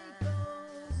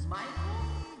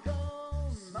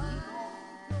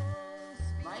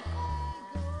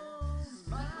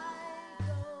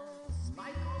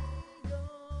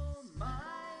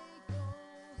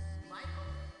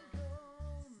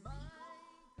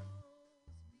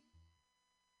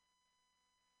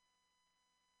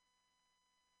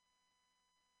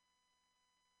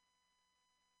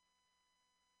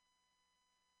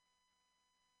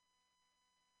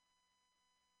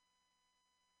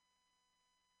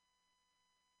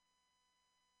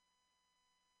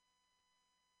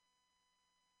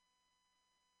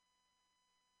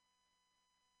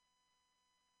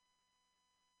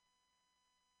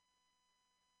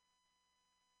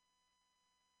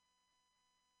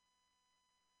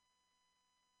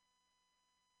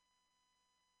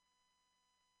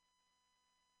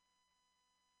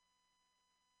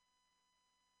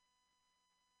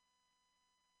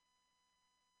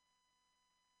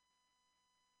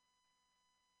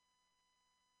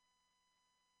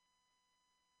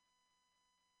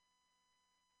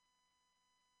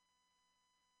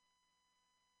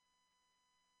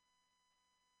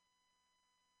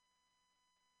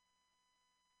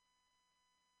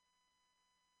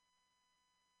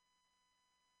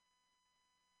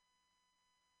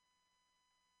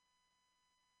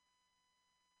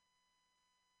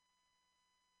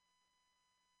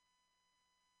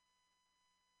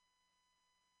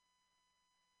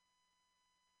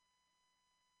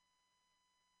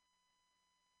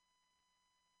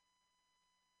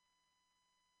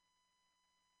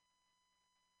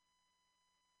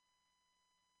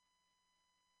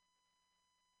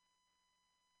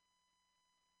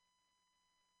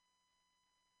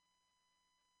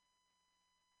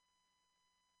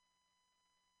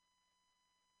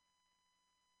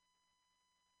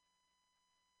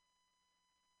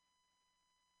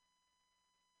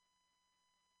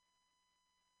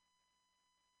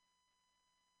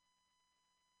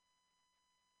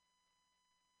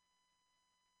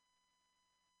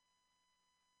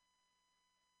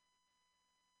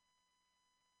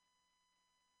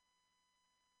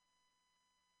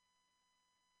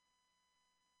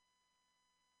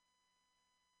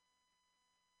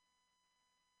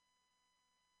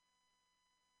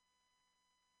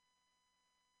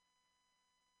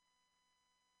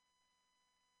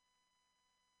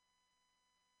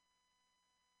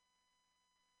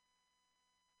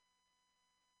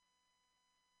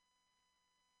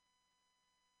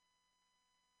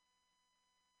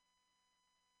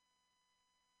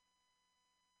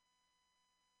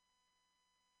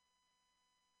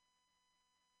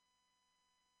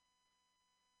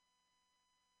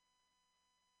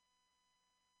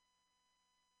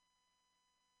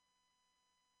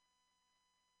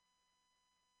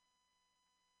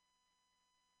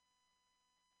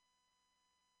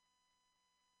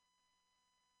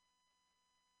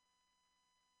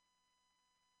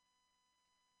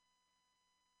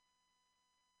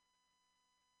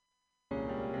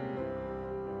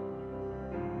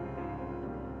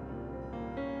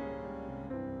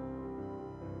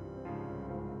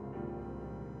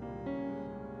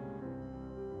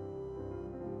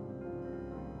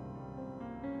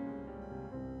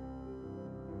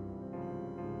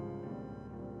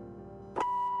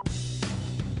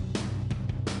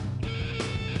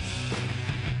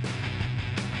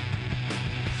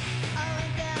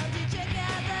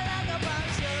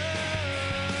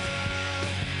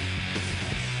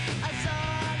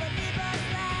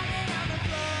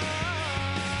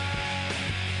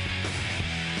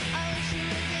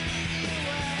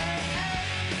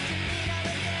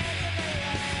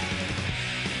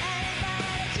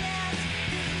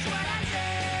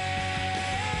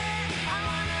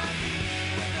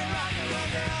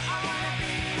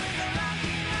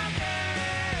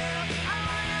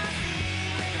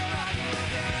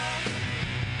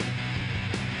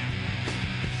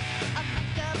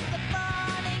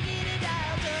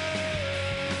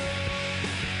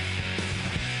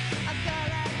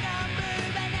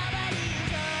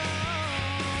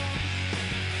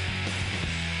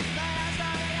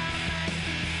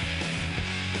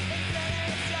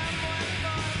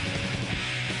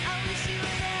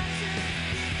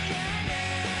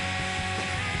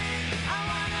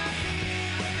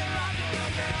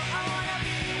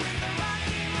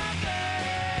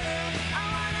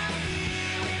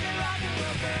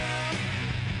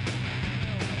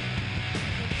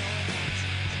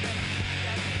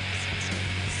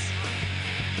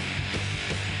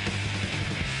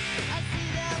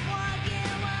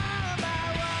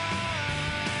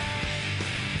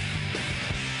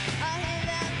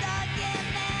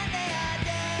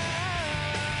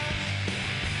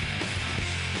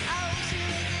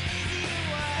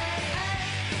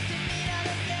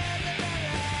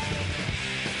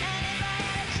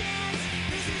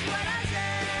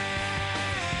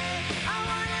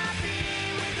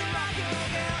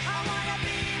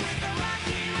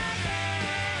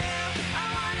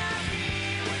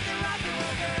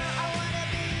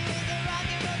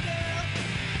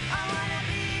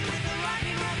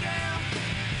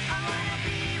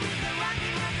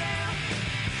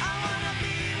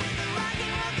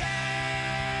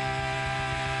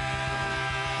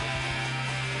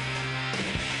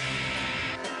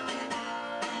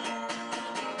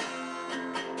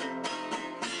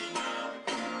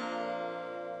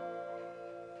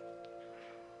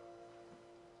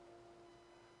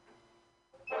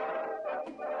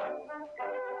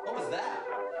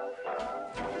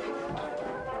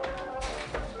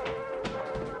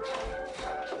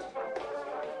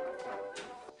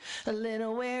 A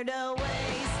little weirdo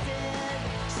wasted,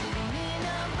 sitting in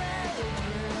a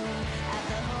bedroom at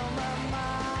the home of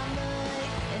mama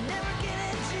and never get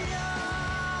a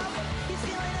job. He's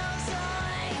feeling oh so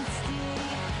angsty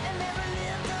and never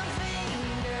lift a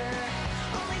finger.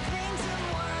 Only thinks of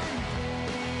one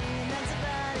thing, and that's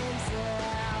about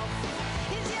himself.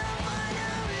 He's young for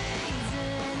no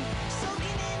reason,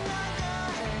 soaking in the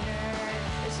garden.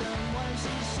 If someone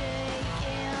should shake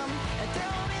him and throw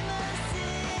him in the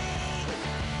sea,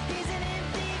 he's an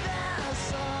empty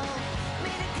vessel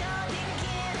made of cotton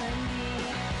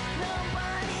candy.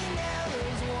 Nobody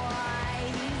knows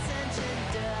why he's such a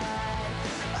dud.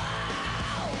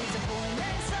 Oh, he's a boy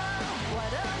next door.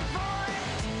 What a boy.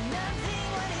 Do nothing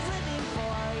what he's living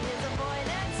for. He's a boy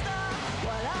next door.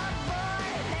 What a boy.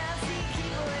 Nasty,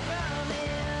 keep away from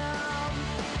him.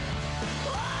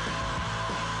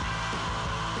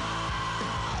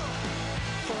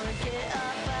 Forget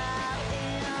about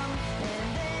him, and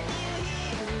then you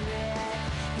hear it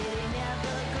hitting at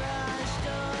the garage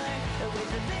door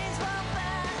with a baseball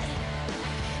bat.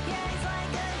 Yeah, he's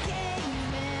like a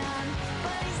caveman,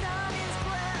 but he's not as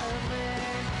clever.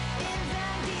 In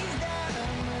fact, he's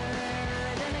dumber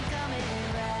than a common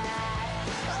rat.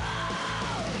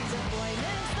 Oh, he's a boy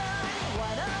next door.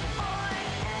 What a boy,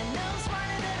 and no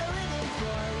smarter than a living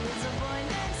floor. He's a boy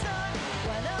next door.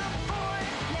 What a boy,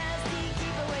 nasty,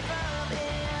 keep away from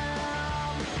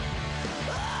him.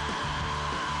 Oh,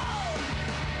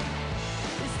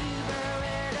 the super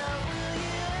weirdo, will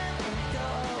you ever go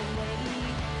away?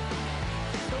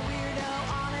 The weirdo,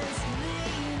 honestly,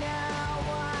 no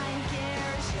one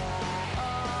cares.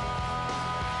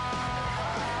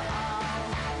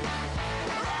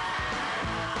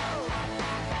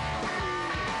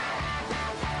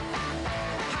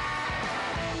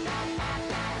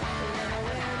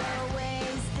 Weirdo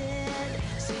wasted,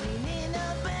 sitting in a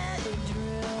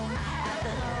bedroom at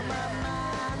the home of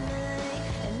mommy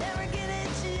and never get a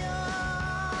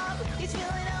job. He's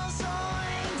feeling oh so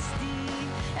angsty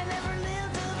and never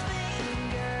lift a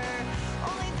finger.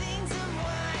 Only thinks of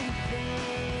one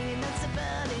thing, and that's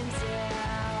about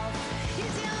himself.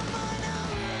 He's young for no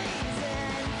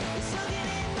reason, he's soaking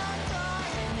in the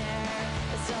corner.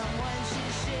 Someone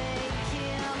should shake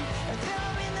him or throw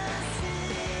him in the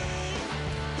sea.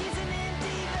 He's an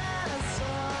empty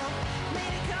vessel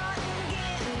made of cotton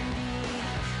candy.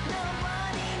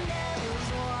 Nobody knows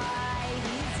why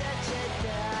he's such a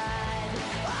dud.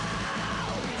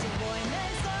 Wow, he's a boy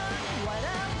next door. What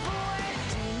a boy,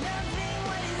 do nothing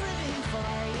what he's living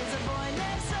for. He's a boy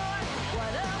next door.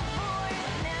 What a boy,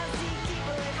 nasty, keep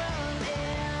away from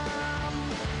him.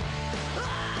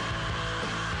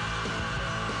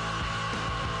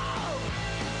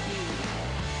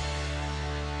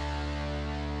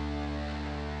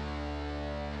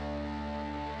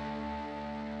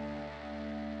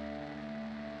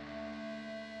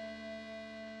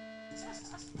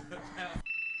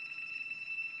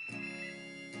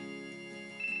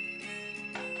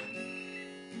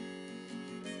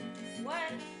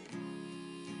 What?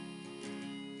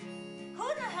 Who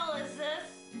the hell is this?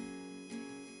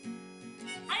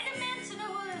 I demand to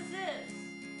know who this is.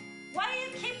 Why do you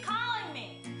keep calling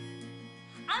me?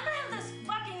 I'm gonna have this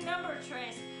fucking number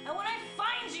traced, and when I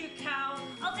find you, cow,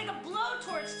 I'll take a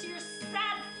blowtorch to your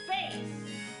sad face.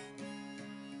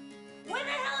 What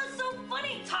the hell is so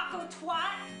funny, taco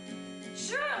twat?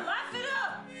 Sure, laugh it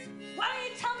up. Why don't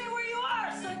you tell me where you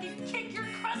are so I can kick your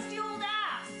crusty old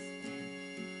ass?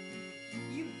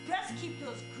 You best keep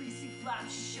those greasy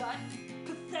flaps shut,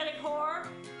 pathetic whore.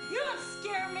 You don't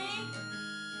scare me,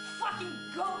 fucking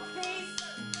goat face.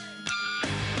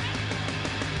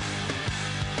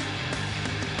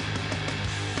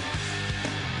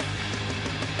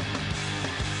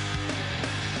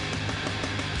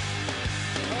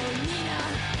 Oh, Nina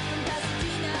from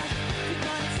Pasadena, we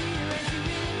gonna see her and she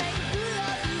really make a fool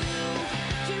of you.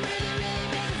 She really, really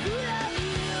make a fool of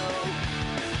you.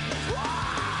 Whoa!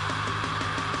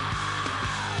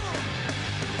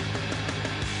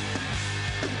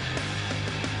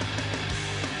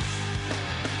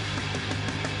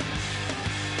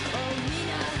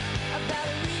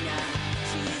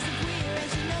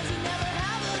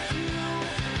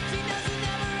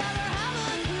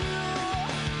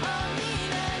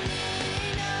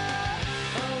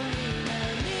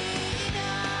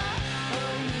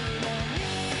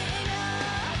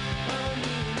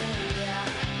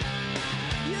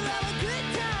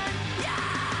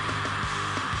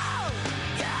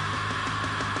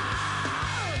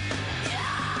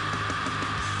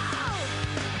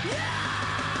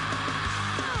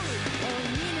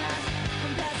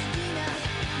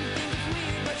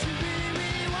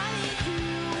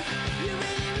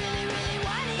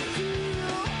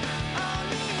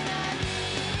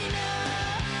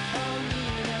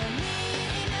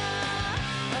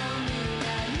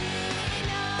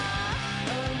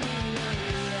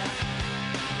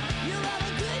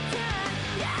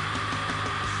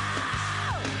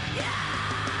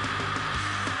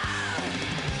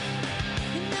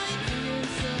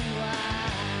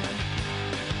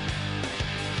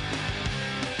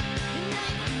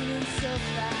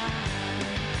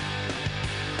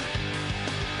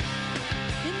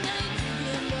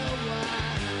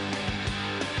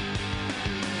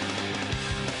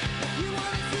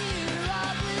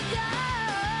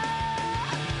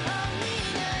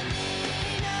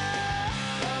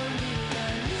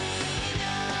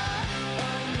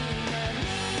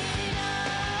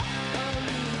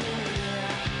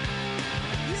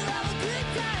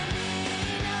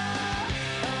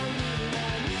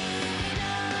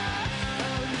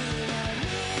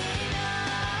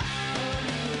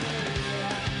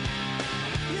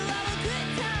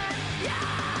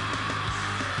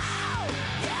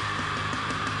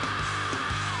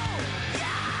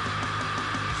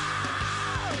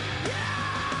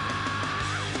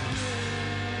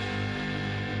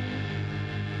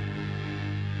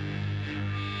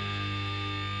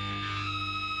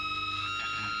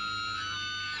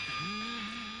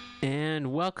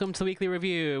 And welcome to the Weekly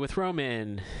Review with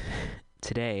Roman.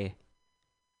 Today,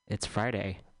 it's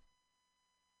Friday,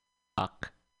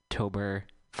 October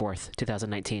 4th,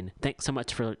 2019. Thanks so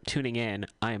much for tuning in.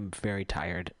 I'm very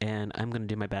tired, and I'm going to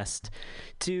do my best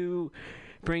to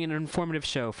bring an informative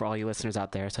show for all you listeners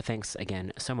out there. So thanks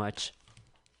again so much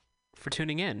for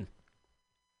tuning in.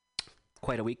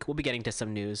 Quite a week. We'll be getting to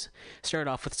some news. Started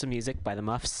off with some music by the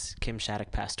Muffs. Kim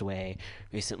Shattuck passed away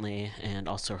recently, and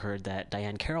also heard that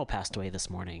Diane Carroll passed away this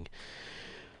morning.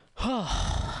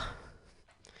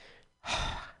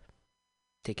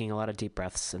 Taking a lot of deep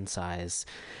breaths and sighs.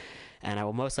 And I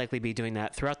will most likely be doing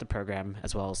that throughout the program,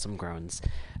 as well as some groans,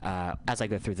 as I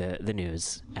go through the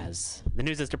news, as the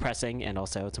news is depressing, and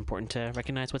also it's important to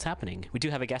recognize what's happening. We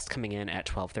do have a guest coming in at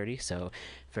 12:30, so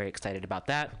very excited about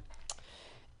that.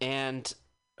 And,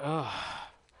 so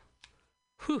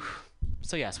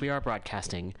yes, we are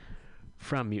broadcasting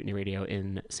from Mutiny Radio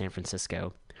in San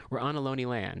Francisco. We're on Ohlone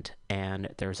land, and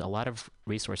there's a lot of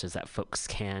resources that folks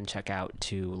can check out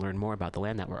to learn more about the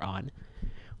land that we're on.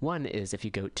 One is if you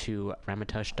go to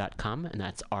ramatush.com, and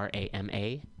that's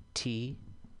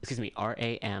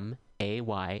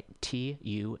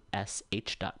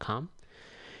RamayTush.com.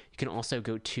 You can also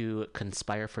go to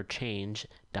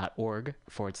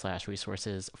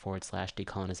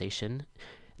conspireforchange.org/resources/decolonization. And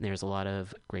there's a lot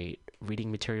of great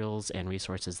reading materials and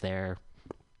resources there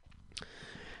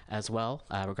as well,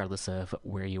 regardless of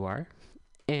where you are.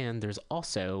 And there's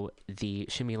also the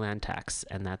Shimmy Land Tax,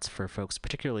 and that's for folks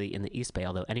particularly in the East Bay,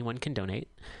 although anyone can donate.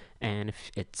 And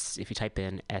if you type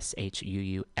in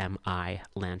SHUUMI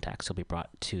Land Tax, you'll be brought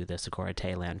to the Socorro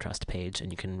Tay Land Trust page,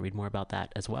 and you can read more about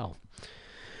that as well.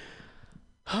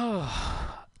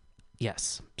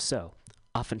 Yes, so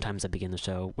oftentimes I begin the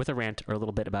show with a rant or a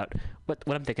little bit about what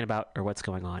I'm thinking about or what's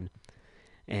going on.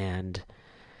 And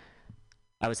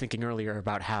I was thinking earlier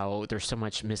about how there's so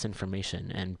much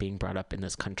misinformation, and being brought up in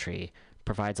this country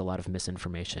provides a lot of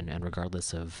misinformation, and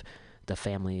regardless of the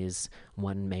families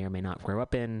one may or may not grow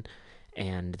up in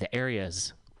and the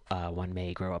areas one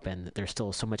may grow up in, there's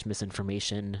still so much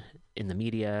misinformation in the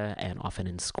media and often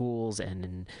in schools,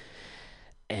 and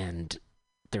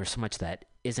there's so much that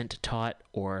isn't taught,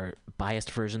 or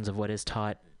biased versions of what is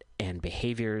taught, and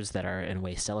behaviors that are in a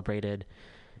way celebrated.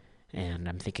 And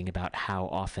I'm thinking about how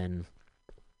often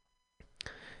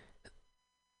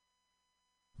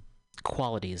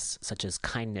qualities such as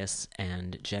kindness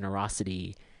and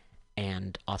generosity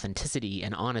and authenticity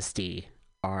and honesty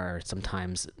are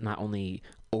sometimes not only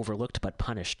overlooked but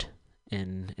punished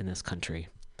in this country.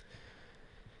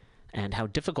 And how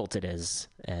difficult it is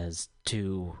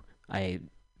I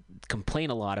complain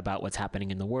a lot about what's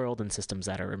happening in the world and systems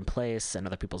that are in place and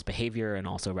other people's behavior, and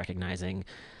also recognizing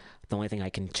the only thing I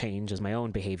can change is my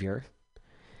own behavior,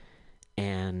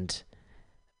 and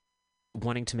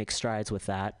wanting to make strides with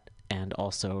that, and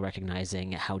also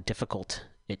recognizing how difficult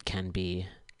it can be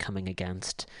coming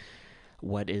against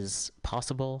what is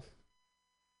possible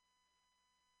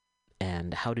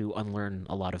and how to unlearn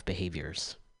a lot of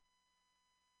behaviors.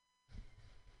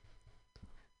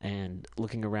 And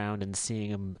looking around and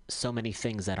seeing so many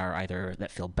things that are either that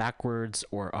feel backwards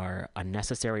or are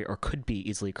unnecessary or could be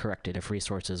easily corrected if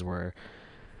resources were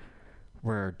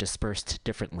dispersed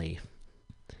differently.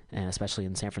 And especially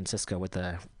in San Francisco, with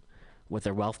their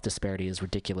wealth disparity is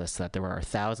ridiculous, that there are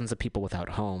thousands of people without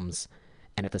homes,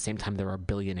 and at the same time there are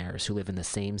billionaires who live in the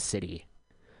same city.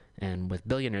 And with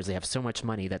billionaires, they have so much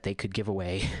money that they could give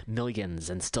away millions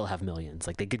and still have millions.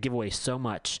 Like, they could give away so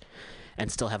much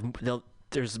and still have...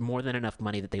 There's more than enough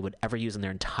money that they would ever use in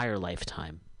their entire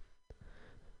lifetime.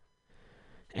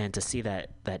 And to see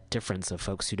that difference of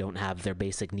folks who don't have their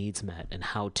basic needs met, and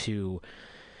how to...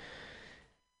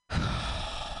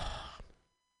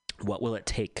 what will it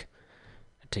take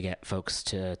to get folks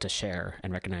to share,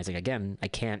 and recognizing, again, I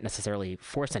can't necessarily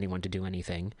force anyone to do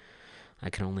anything. I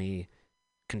can only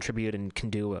contribute and can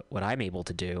do what I'm able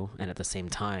to do, and at the same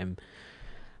time...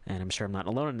 And I'm sure I'm not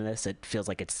alone in this, it feels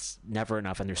like it's never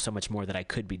enough, and there's so much more that I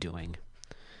could be doing.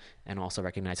 And also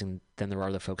recognizing then there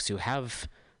are the folks who have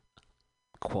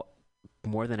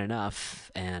more than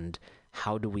enough, and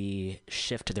how do we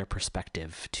shift their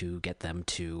perspective to get them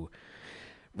to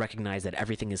recognize that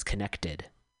everything is connected.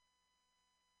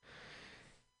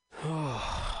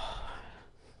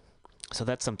 So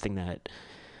that's something that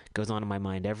goes on in my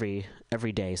mind every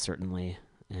day, certainly.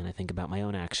 And I think about my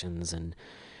own actions, and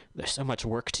there's so much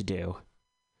work to do,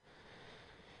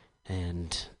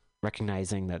 and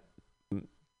recognizing that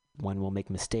one will make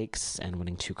mistakes and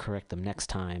wanting to correct them next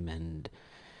time and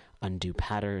undo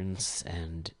patterns,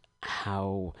 and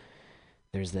how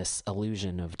there's this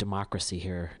illusion of democracy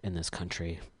here in this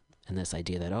country, and this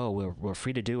idea that, oh, we're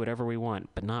free to do whatever we want,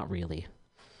 but not really.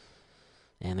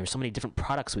 And there's so many different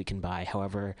products we can buy.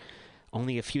 However,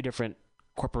 only a few different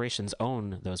corporations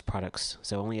own those products.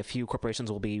 So only a few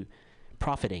corporations will be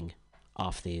profiting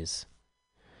off these.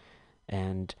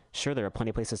 And sure, there are plenty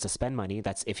of places to spend money.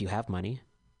 That's if you have money.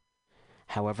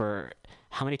 However,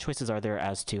 how many choices are there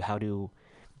as to how to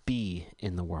be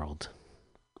in the world,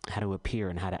 how to appear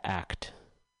and how to act?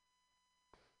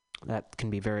 That can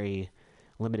be very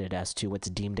limited as to what's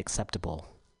deemed acceptable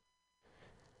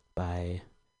by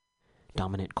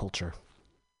dominant culture.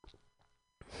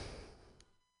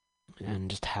 And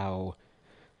just how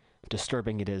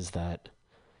disturbing it is that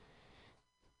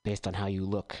based on how you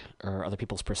look, or other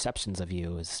people's perceptions of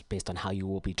you is based on how you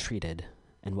will be treated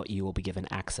and what you will be given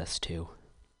access to.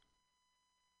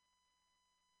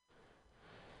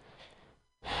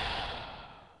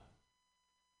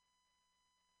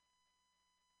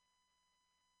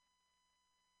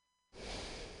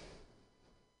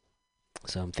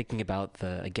 So I'm thinking about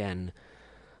the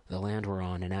land we're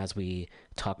on, and as we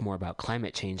talk more about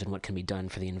climate change and what can be done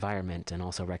for the environment, and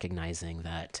also recognizing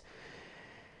that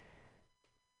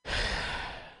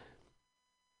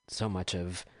so much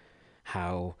of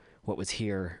how what was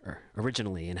here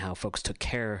originally and how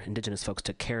indigenous folks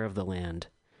took care of the land,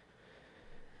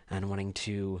 and wanting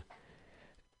to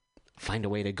find a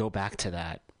way to go back to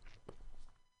that.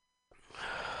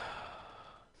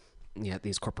 Yet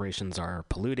these corporations are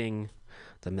polluting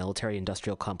the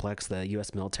military-industrial complex. The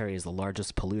U.S. military is the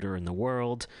largest polluter in the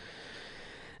world.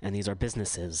 And these are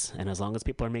businesses. And as long as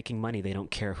people are making money, they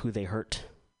don't care who they hurt.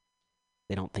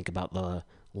 They don't think about the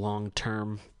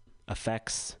long-term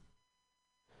effects.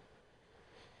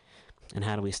 And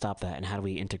how do we stop that? And how do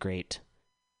we integrate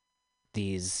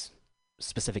these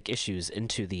specific issues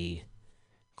into the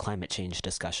climate change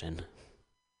discussion?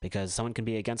 Because someone can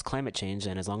be against climate change,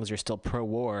 and as long as you're still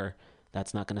pro-war,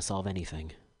 that's not going to solve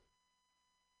anything.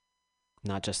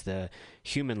 Not just the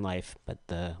human life, but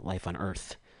the life on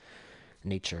Earth,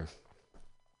 nature.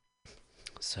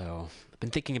 So I've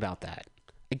been thinking about that.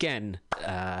 Again,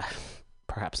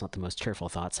 perhaps not the most cheerful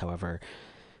thoughts, however,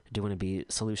 I do want to be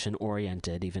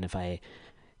solution-oriented, even if I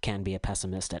can be a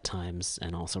pessimist at times,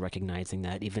 and also recognizing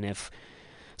that even if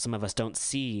some of us don't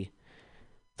see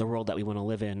the world that we want to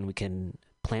live in, we can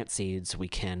plant seeds, we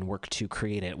can work to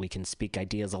create it, we can speak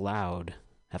ideas aloud,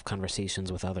 have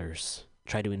conversations with others,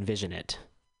 try to envision it.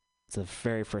 So the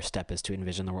very first step is to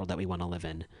envision the world that we want to live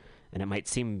in. And it might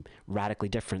seem radically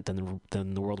different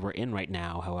than the world we're in right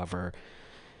now, however,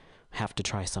 have to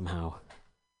try somehow.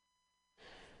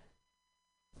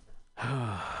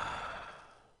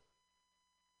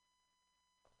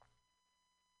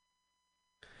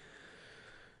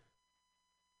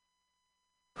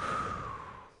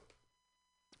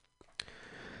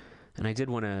 And I did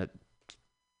want to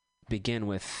begin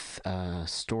with a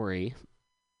story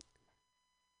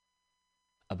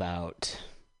about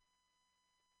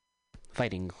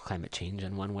fighting climate change.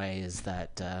 And one way is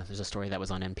that there's a story that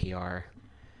was on NPR,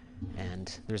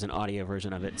 and there's an audio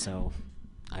version of it, so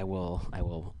I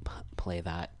will play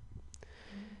that.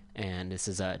 And this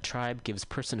is a tribe gives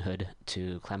personhood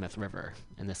to Klamath River,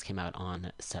 and this came out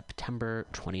on September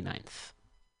 29th.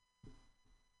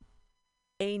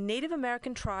 A Native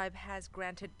American tribe has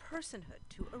granted personhood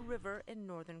to a river in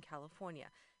Northern California,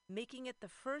 making it the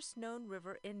first known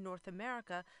river in North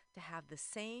America to have the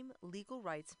same legal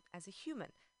rights as a human,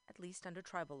 at least under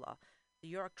tribal law.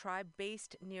 The Yurok tribe,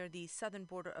 based near the southern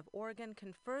border of Oregon,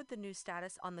 conferred the new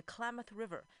status on the Klamath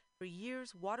River. For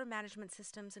years, water management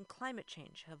systems and climate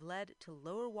change have led to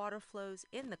lower water flows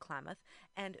in the Klamath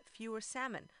and fewer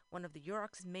salmon, one of the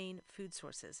Yurok's main food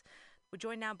sources. We're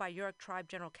joined now by Yurok Tribe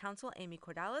General Counsel Amy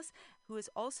Cordalis, who is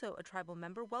also a tribal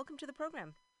member. Welcome to the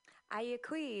program.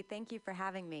 Ayakui, thank you for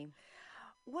having me.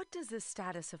 What does the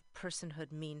status of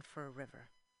personhood mean for a river?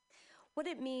 What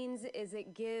it means is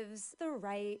it gives the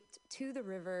right to the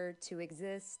river to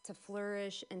exist, to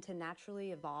flourish, and to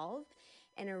naturally evolve,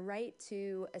 and a right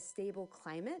to a stable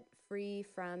climate free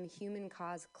from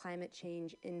human-caused climate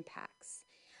change impacts.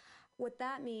 What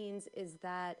that means is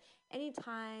that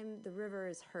anytime the river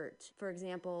is hurt, for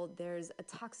example, there's a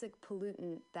toxic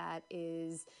pollutant that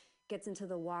gets into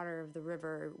the water of the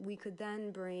river, we could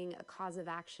then bring a cause of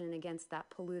action against that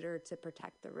polluter to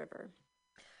protect the river.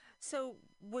 So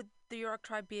would the Yurok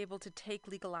tribe be able to take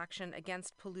legal action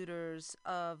against polluters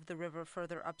of the river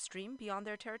further upstream beyond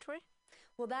their territory?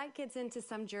 Well, that gets into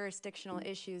some jurisdictional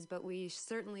issues, but we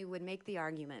certainly would make the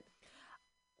argument.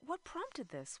 What prompted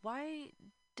this? Why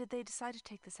did they decide to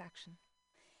take this action?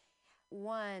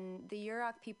 One, the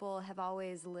Yurok people have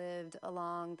always lived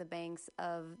along the banks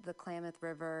of the Klamath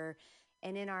River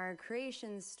And in our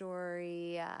creation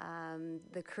story,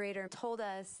 the creator told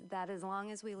us that as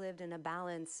long as we lived in a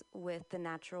balance with the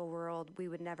natural world, we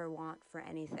would never want for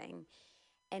anything.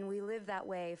 And we lived that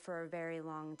way for a very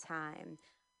long time.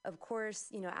 Of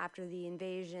course, after the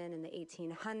invasion in the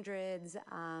 1800s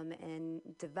and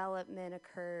development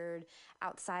occurred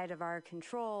outside of our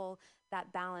control,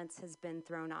 that balance has been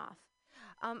thrown off.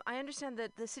 I understand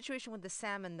that the situation with the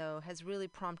salmon, though, has really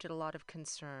prompted a lot of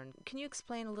concern. Can you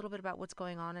explain a little bit about what's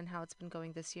going on and how it's been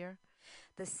going this year?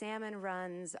 The salmon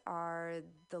runs are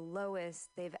the lowest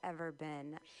they've ever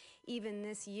been. Even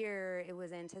this year, it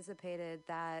was anticipated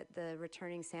that the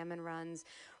returning salmon runs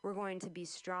were going to be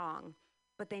strong,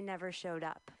 but they never showed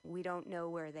up. We don't know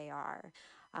where they are.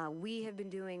 We have been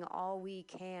doing all we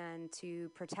can to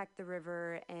protect the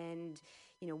river and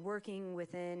working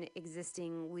within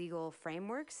existing legal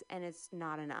frameworks, and it's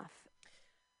not enough.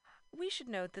 We should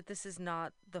note that this is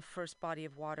not the first body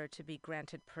of water to be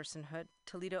granted personhood.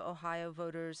 Toledo, Ohio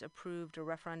voters approved a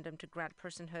referendum to grant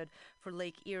personhood for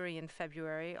Lake Erie in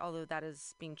February, although that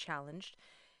is being challenged.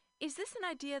 Is this an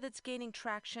idea that's gaining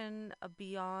traction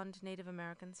beyond Native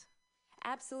Americans?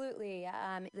 Absolutely.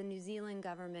 The New Zealand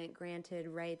government granted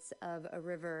rights of a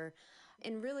river.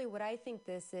 And really what I think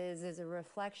this is a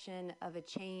reflection of a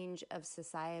change of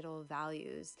societal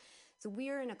values. So we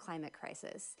are in a climate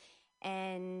crisis,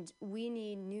 and we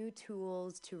need new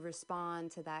tools to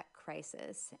respond to that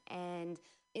crisis. And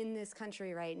in this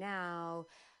country right now,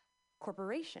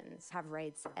 corporations have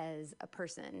rights as a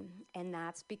person. And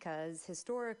that's because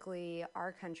historically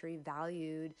our country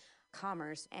valued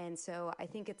commerce. And so I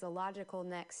think it's a logical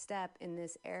next step in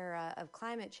this era of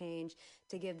climate change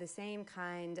to give the same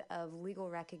kind of legal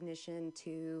recognition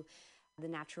to the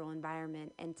natural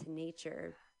environment and to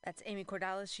nature. That's Amy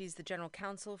Cordalis. She's the general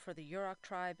counsel for the Yurok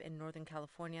tribe in Northern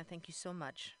California. Thank you so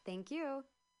much. Thank you.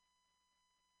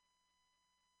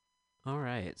 All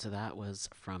right, so that was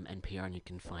from NPR, and you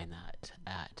can find that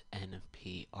at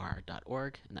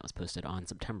npr.org, and that was posted on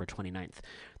September 29th.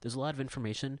 There's a lot of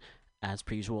information. As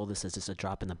per usual, this is just a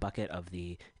drop in the bucket of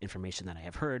the information that I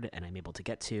have heard and I'm able to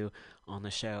get to on the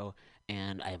show,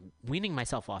 and I'm weaning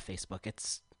myself off Facebook.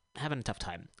 It's having a tough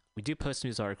time. We do post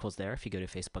news articles there if you go to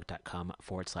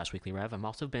facebook.com/weeklyrev. I've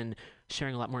also been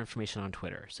sharing a lot more information on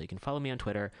Twitter, so you can follow me on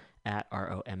Twitter at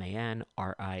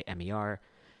ROMANRIMER.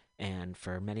 And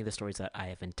for many of the stories that I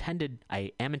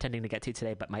am intending to get to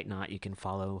today, but might not, you can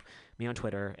follow me on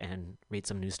Twitter and read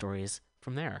some news stories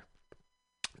from there.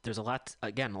 There's a lot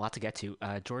to get to.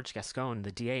 George Gascon,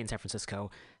 the DA in San Francisco,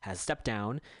 has stepped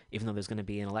down, even though there's going to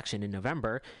be an election in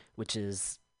November, which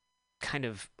is kind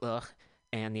of ugh.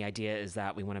 And the idea is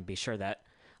that we want to be sure that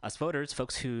us voters,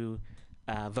 folks who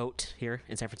vote here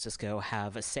in San Francisco,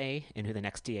 have a say in who the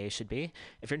next DA should be.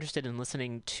 If you're interested in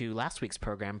listening to last week's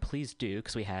program, please do,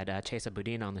 because we had Chesa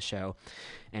Boudin on the show,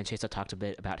 and Chesa talked a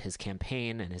bit about his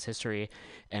campaign and his history,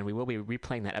 and we will be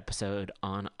replaying that episode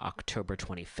on October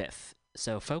 25th.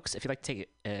 So, folks, if you'd like to take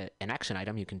an action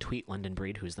item, you can tweet London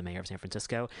Breed, who's the mayor of San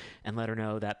Francisco, and let her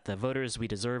know that the voters we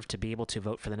deserve to be able to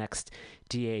vote for the next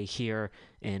DA here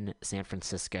in San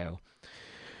Francisco.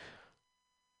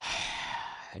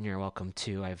 And you're welcome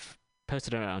to. I've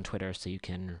posted it on Twitter, so you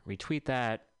can retweet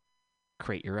that,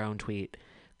 create your own tweet,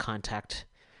 contact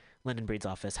London Breed's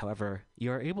office, however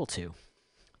you're able to.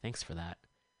 Thanks for that.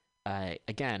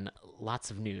 Again,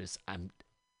 lots of news. I'm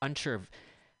unsure of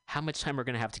how much time we're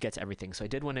going to have to get to everything, so I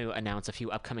did want to announce a few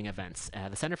upcoming events.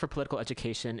 The Center for Political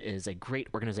Education is a great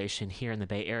organization here in the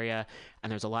Bay Area,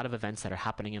 and there's a lot of events that are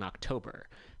happening in October.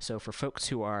 So for folks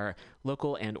who are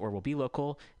local and or will be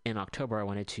local in October, I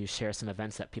wanted to share some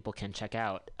events that people can check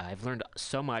out. I've learned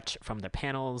so much from the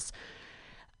panels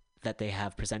that they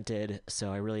have presented,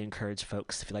 so I really encourage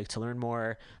folks, if you'd like to learn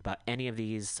more about any of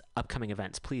these upcoming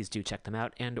events, please do check them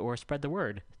out and or spread the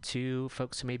word to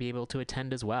folks who may be able to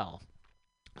attend as well.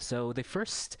 So the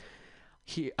first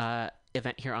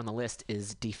event here on the list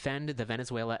is Defend the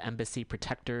Venezuela Embassy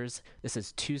Protectors. This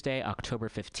is Tuesday, October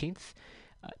 15th.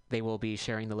 They will be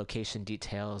sharing the location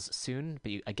details soon.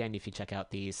 But again, if you check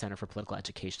out the Center for Political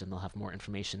Education, they'll have more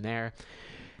information there.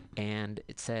 And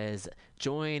it says,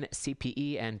 join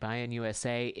CPE and Bayern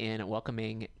USA in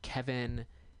welcoming Kevin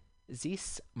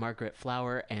Zeiss, Margaret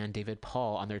Flower, and David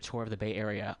Paul on their tour of the Bay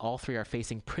Area. All three are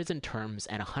facing prison terms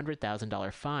and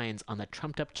 $100,000 fines on the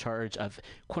trumped-up charge of,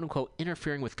 quote-unquote,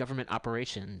 interfering with government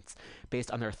operations based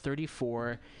on their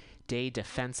 34-day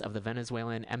defense of the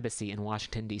Venezuelan embassy in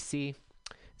Washington, D.C.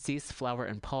 Zeiss, Flower,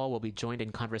 and Paul will be joined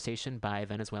in conversation by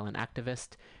Venezuelan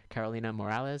activist Carolina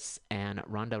Morales and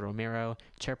Rhonda Romero,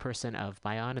 chairperson of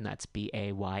Bayan, and that's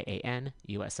BAYAN,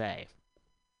 USA.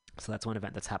 So that's one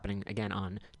event that's happening again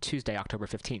on Tuesday, October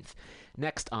 15th.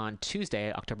 Next, on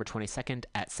Tuesday, October 22nd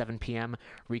at 7 p.m.,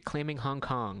 Reclaiming Hong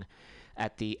Kong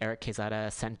at the Eric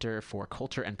Quezada Center for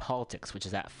Culture and Politics, which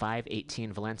is at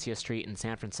 518 Valencia Street in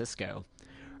San Francisco.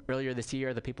 Earlier this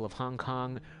year, the people of Hong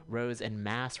Kong rose in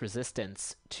mass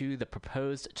resistance to the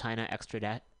proposed China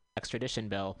extradition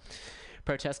bill.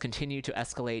 Protests continue to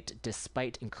escalate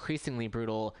despite increasingly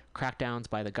brutal crackdowns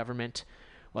by the government.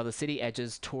 While the city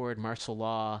edges toward martial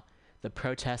law, the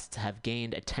protests have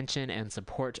gained attention and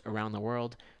support around the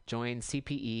world. Join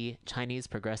CPE, Chinese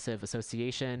Progressive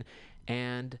Association,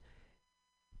 and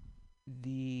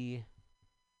the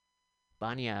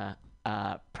Banya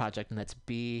project, and that's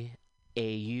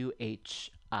BAUHINIA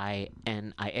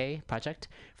project,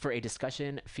 for a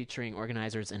discussion featuring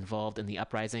organizers involved in the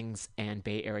uprisings and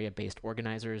Bay Area-based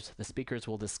organizers. The speakers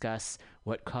will discuss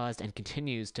what caused and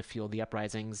continues to fuel the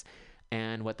uprisings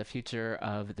and what the future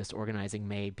of this organizing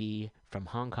may be from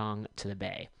Hong Kong to the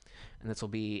Bay. And this will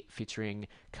be featuring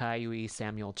Kai Yui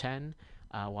Samuel Chen,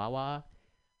 Wawa,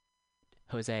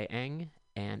 Jose Eng,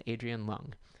 and Adrian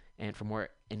Lung. And for more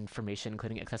information,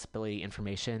 including accessibility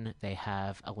information, they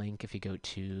have a link. If you go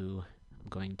to, I'm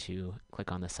going to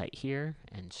click on the site here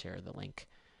and share the link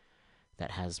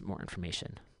that has more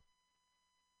information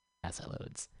as it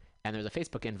loads. And there's a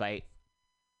Facebook invite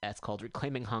that's called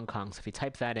Reclaiming Hong Kong. So if you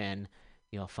type that in,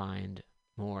 you'll find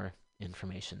more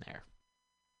information there.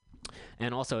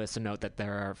 And also, it's to note that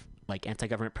there are like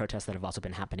anti-government protests that have also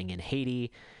been happening in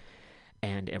Haiti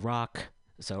and Iraq.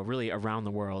 So really around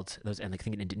the world, and I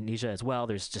think in Indonesia as well,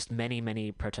 there's just many,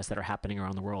 many protests that are happening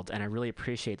around the world. And I really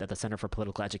appreciate that the Center for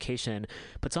Political Education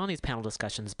puts on these panel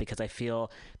discussions, because I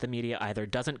feel the media either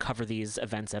doesn't cover these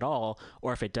events at all,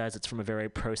 or if it does, it's from a very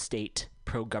pro-state,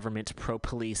 pro-government,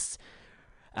 pro-police,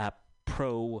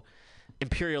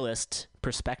 pro-imperialist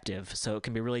perspective. So it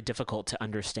can be really difficult to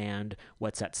understand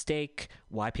what's at stake,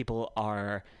 why people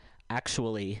are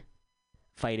actually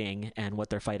fighting, and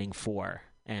what they're fighting for.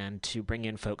 And to bring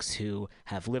in folks who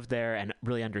have lived there and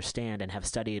really understand and have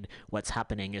studied what's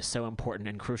happening is so important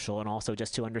and crucial, and also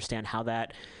just to understand how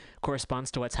that corresponds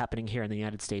to what's happening here in the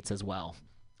United States as well.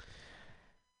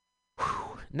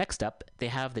 Next up, they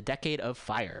have the Decade of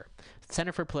Fire.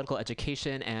 Center for Political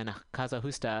Education and Casa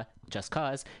Justa Just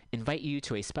Cause invite you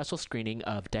to a special screening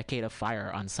of Decade of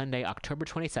Fire on Sunday, October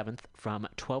 27th from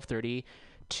 12:30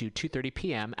 to 2:30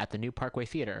 p.m. at the New Parkway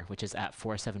Theater, which is at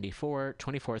 474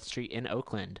 24th Street in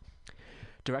Oakland.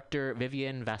 Director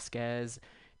Vivian Vasquez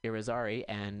Irizarry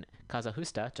and Casa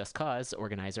Justa Just Cause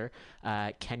organizer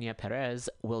Kenya Perez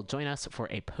will join us for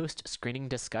a post-screening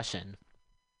discussion.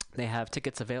 They have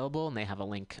tickets available, and they have a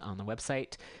link on the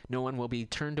website. No one will be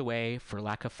turned away for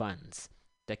lack of funds.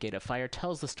 Decade of Fire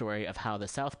tells the story of how the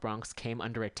South Bronx came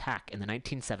under attack in the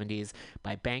 1970s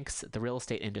by banks, the real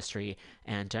estate industry,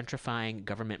 and gentrifying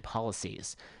government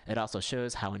policies. It also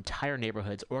shows how entire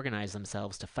neighborhoods organized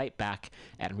themselves to fight back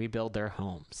and rebuild their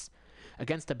homes.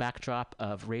 Against the backdrop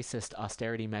of racist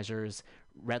austerity measures,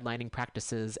 redlining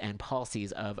practices, and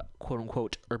policies of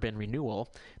quote-unquote urban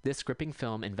renewal, this gripping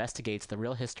film investigates the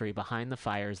real history behind the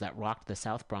fires that rocked the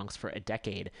South Bronx for a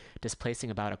decade,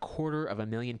 displacing about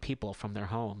 250,000 people from their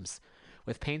homes.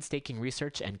 With painstaking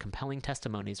research and compelling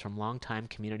testimonies from longtime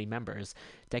community members,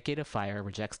 Decade of Fire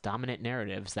rejects dominant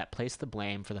narratives that place the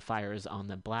blame for the fires on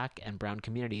the Black and brown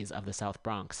communities of the South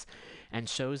Bronx, and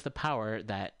shows the power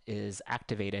that is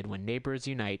activated when neighbors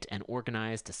unite and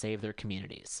organize to save their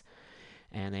communities.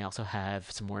 And they also have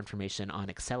some more information on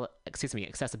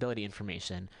accessibility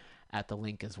information at the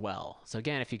link as well. So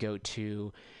again, if you go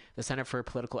to the Center for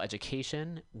Political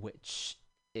Education, which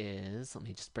is, let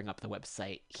me just bring up the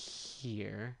website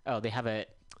here. Oh, they have the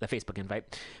Facebook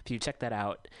invite. If you check that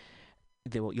out,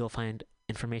 you'll find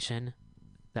information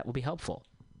that will be helpful.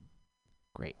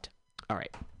 Great. All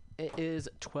right. It is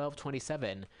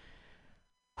 12:27.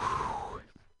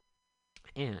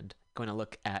 And going to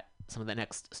look at some of the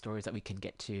next stories that we can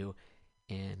get to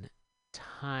in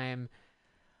time.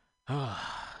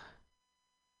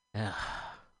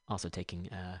 Also taking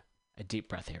a deep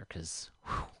breath here, because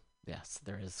yes,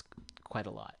 there is quite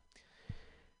a lot.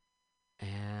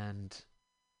 And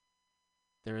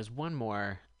there is one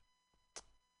more.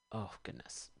 Oh,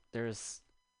 goodness. There's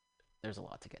a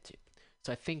lot to get to.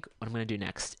 So I think what I'm going to do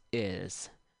next is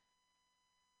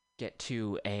get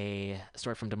to a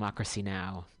story from Democracy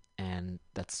Now!, and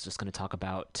that's just going to talk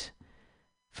about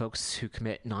folks who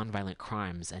commit nonviolent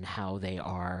crimes and how they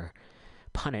are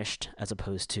punished, as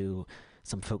opposed to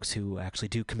some folks who actually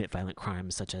do commit violent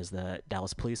crimes, such as the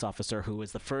Dallas police officer who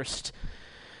was the first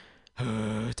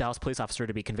Dallas police officer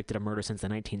to be convicted of murder since the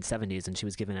 1970s, and she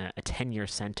was given a 10-year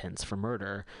sentence for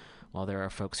murder, while there are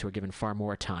folks who are given far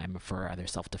more time for either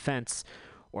self-defense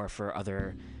or for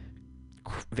other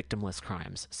victimless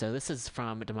crimes. So this is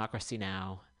from Democracy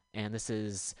Now!, and this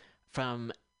is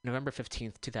from November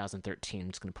 15th, 2013. I'm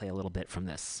just going to play a little bit from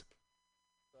this.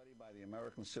 By the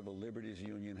American Civil Liberties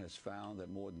Union has found that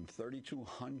more than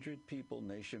 3,200 people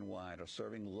nationwide are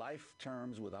serving life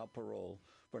terms without parole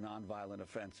for nonviolent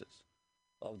offenses.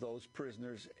 Of those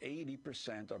prisoners,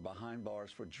 80% are behind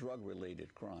bars for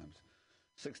drug-related crimes.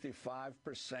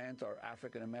 65% are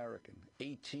African American,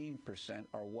 18%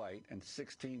 are white, and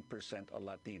 16% are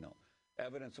Latino.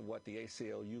 Evidence of what the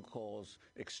ACLU calls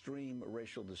extreme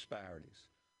racial disparities.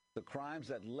 The crimes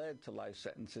that led to life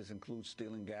sentences include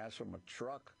stealing gas from a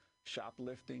truck,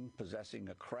 shoplifting, possessing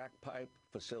a crack pipe,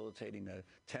 facilitating a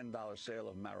 $10 sale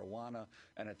of marijuana,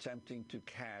 and attempting to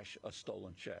cash a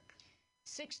stolen check.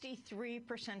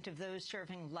 63% of those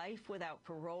serving life without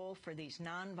parole for these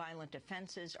nonviolent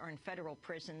offenses are in federal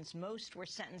prisons. Most were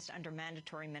sentenced under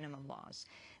mandatory minimum laws.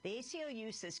 The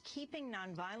ACLU says keeping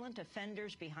nonviolent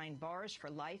offenders behind bars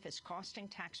for life is costing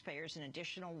taxpayers an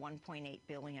additional $1.8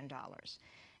 billion.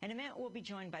 In a minute, we'll be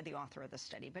joined by the author of the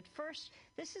study. But first,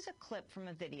 this is a clip from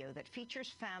a video that features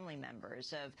family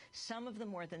members of some of the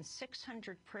more than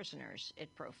 600 prisoners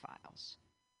it profiles.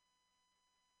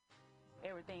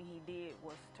 Everything he did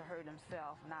was to hurt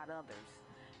himself, not others.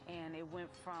 And it went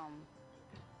from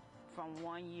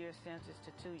 1 year sentence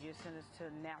to 2 year sentence to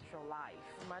natural life.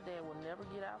 My dad will never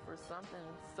get out for something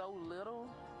so little,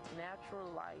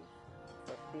 natural life.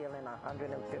 For stealing a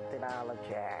 $150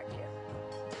 jacket.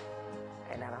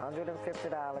 And that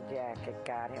 $150 jacket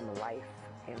got him life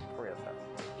in prison.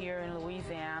 Here in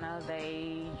Louisiana,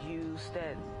 they use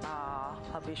that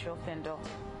habitual offender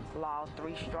law,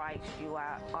 3 strikes, you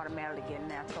automatically get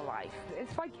natural life.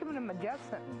 It's like giving him a death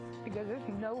sentence because there's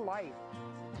no life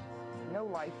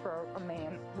for a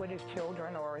man with his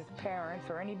children or his parents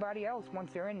or anybody else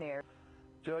once they're in there.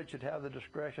 Judge should have the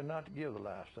discretion not to give the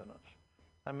life sentence.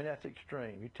 I mean, that's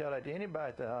extreme. You tell that to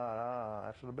anybody, that's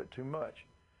a little bit too much.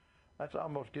 That's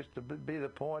almost gets to be the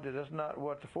point that that's not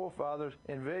what the forefathers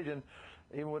envisioned,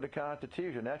 even with the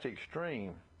Constitution. That's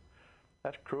extreme.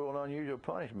 That's cruel and unusual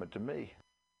punishment to me.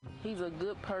 He's a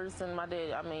good person. My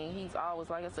dad, I mean, he's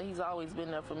always, like I said, he's always been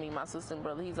there for me, my sister and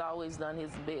brother. He's always done his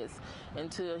best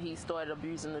until he started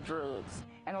abusing the drugs.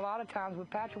 And a lot of times with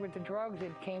Patrick with the drugs,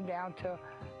 it came down to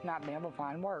not being able to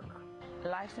find work.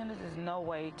 Life sentence is no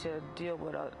way to deal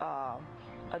with a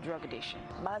drug addiction.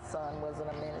 My son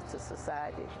wasn't a menace to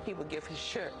society. He would give his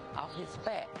shirt off his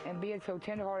back. And being so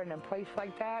tenderhearted in a place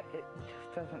like that, it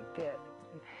just doesn't fit.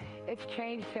 It's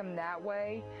changed him that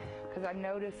way because I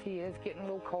notice he is getting a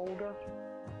little colder.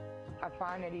 I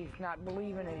find that he's not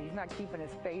believing it. He's not keeping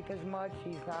his faith as much.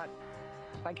 He's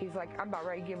like, I'm about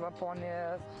ready to give up on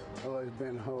this. Oh, it's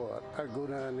been hard. I go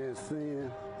down there and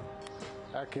sin.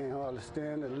 I can't hardly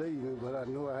stand to leaving, but I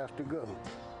know I have to go.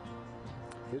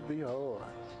 It'd be hard.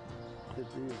 It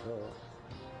is hard.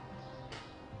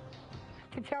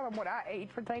 To tell him what I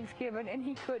ate for Thanksgiving, and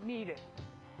he couldn't eat it.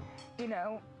 You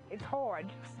know, it's hard.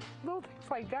 Just little things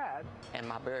like that. And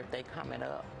my birthday coming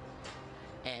up,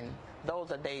 and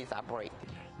those are days I break.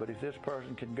 But if this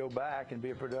person can go back and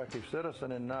be a productive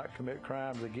citizen and not commit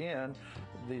crimes again,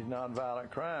 these nonviolent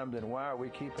crimes, then why are we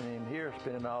keeping him here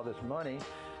spending all this money?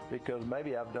 Because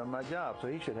maybe I've done my job, so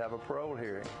he should have a parole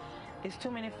hearing. There's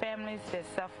too many families that's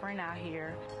suffering out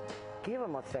here. Give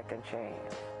him a second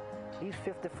chance. He's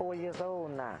 54 years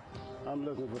old now. I'm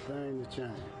looking for things to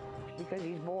change. Because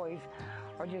these boys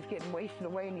are just getting wasted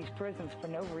away in these prisons for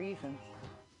no reason.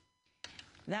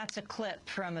 That's a clip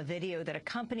from a video that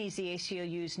accompanies the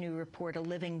ACLU's new report, A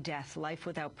Living Death, Life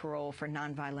Without Parole for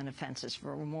Nonviolent Offenses.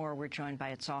 For more, we're joined by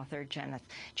its author,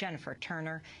 Jennifer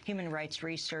Turner, human rights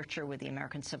researcher with the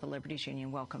American Civil Liberties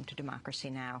Union. Welcome to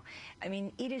Democracy Now! I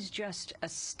mean, it is just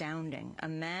astounding. A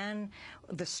man,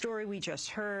 the story we just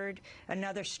heard,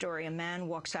 another story, a man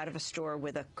walks out of a store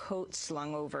with a coat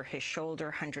slung over his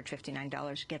shoulder,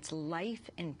 $159, gets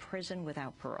life in prison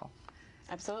without parole.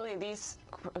 Absolutely.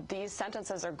 These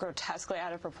sentences are grotesquely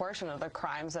out of proportion of the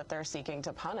crimes that they're seeking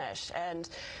to punish. And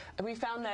we found that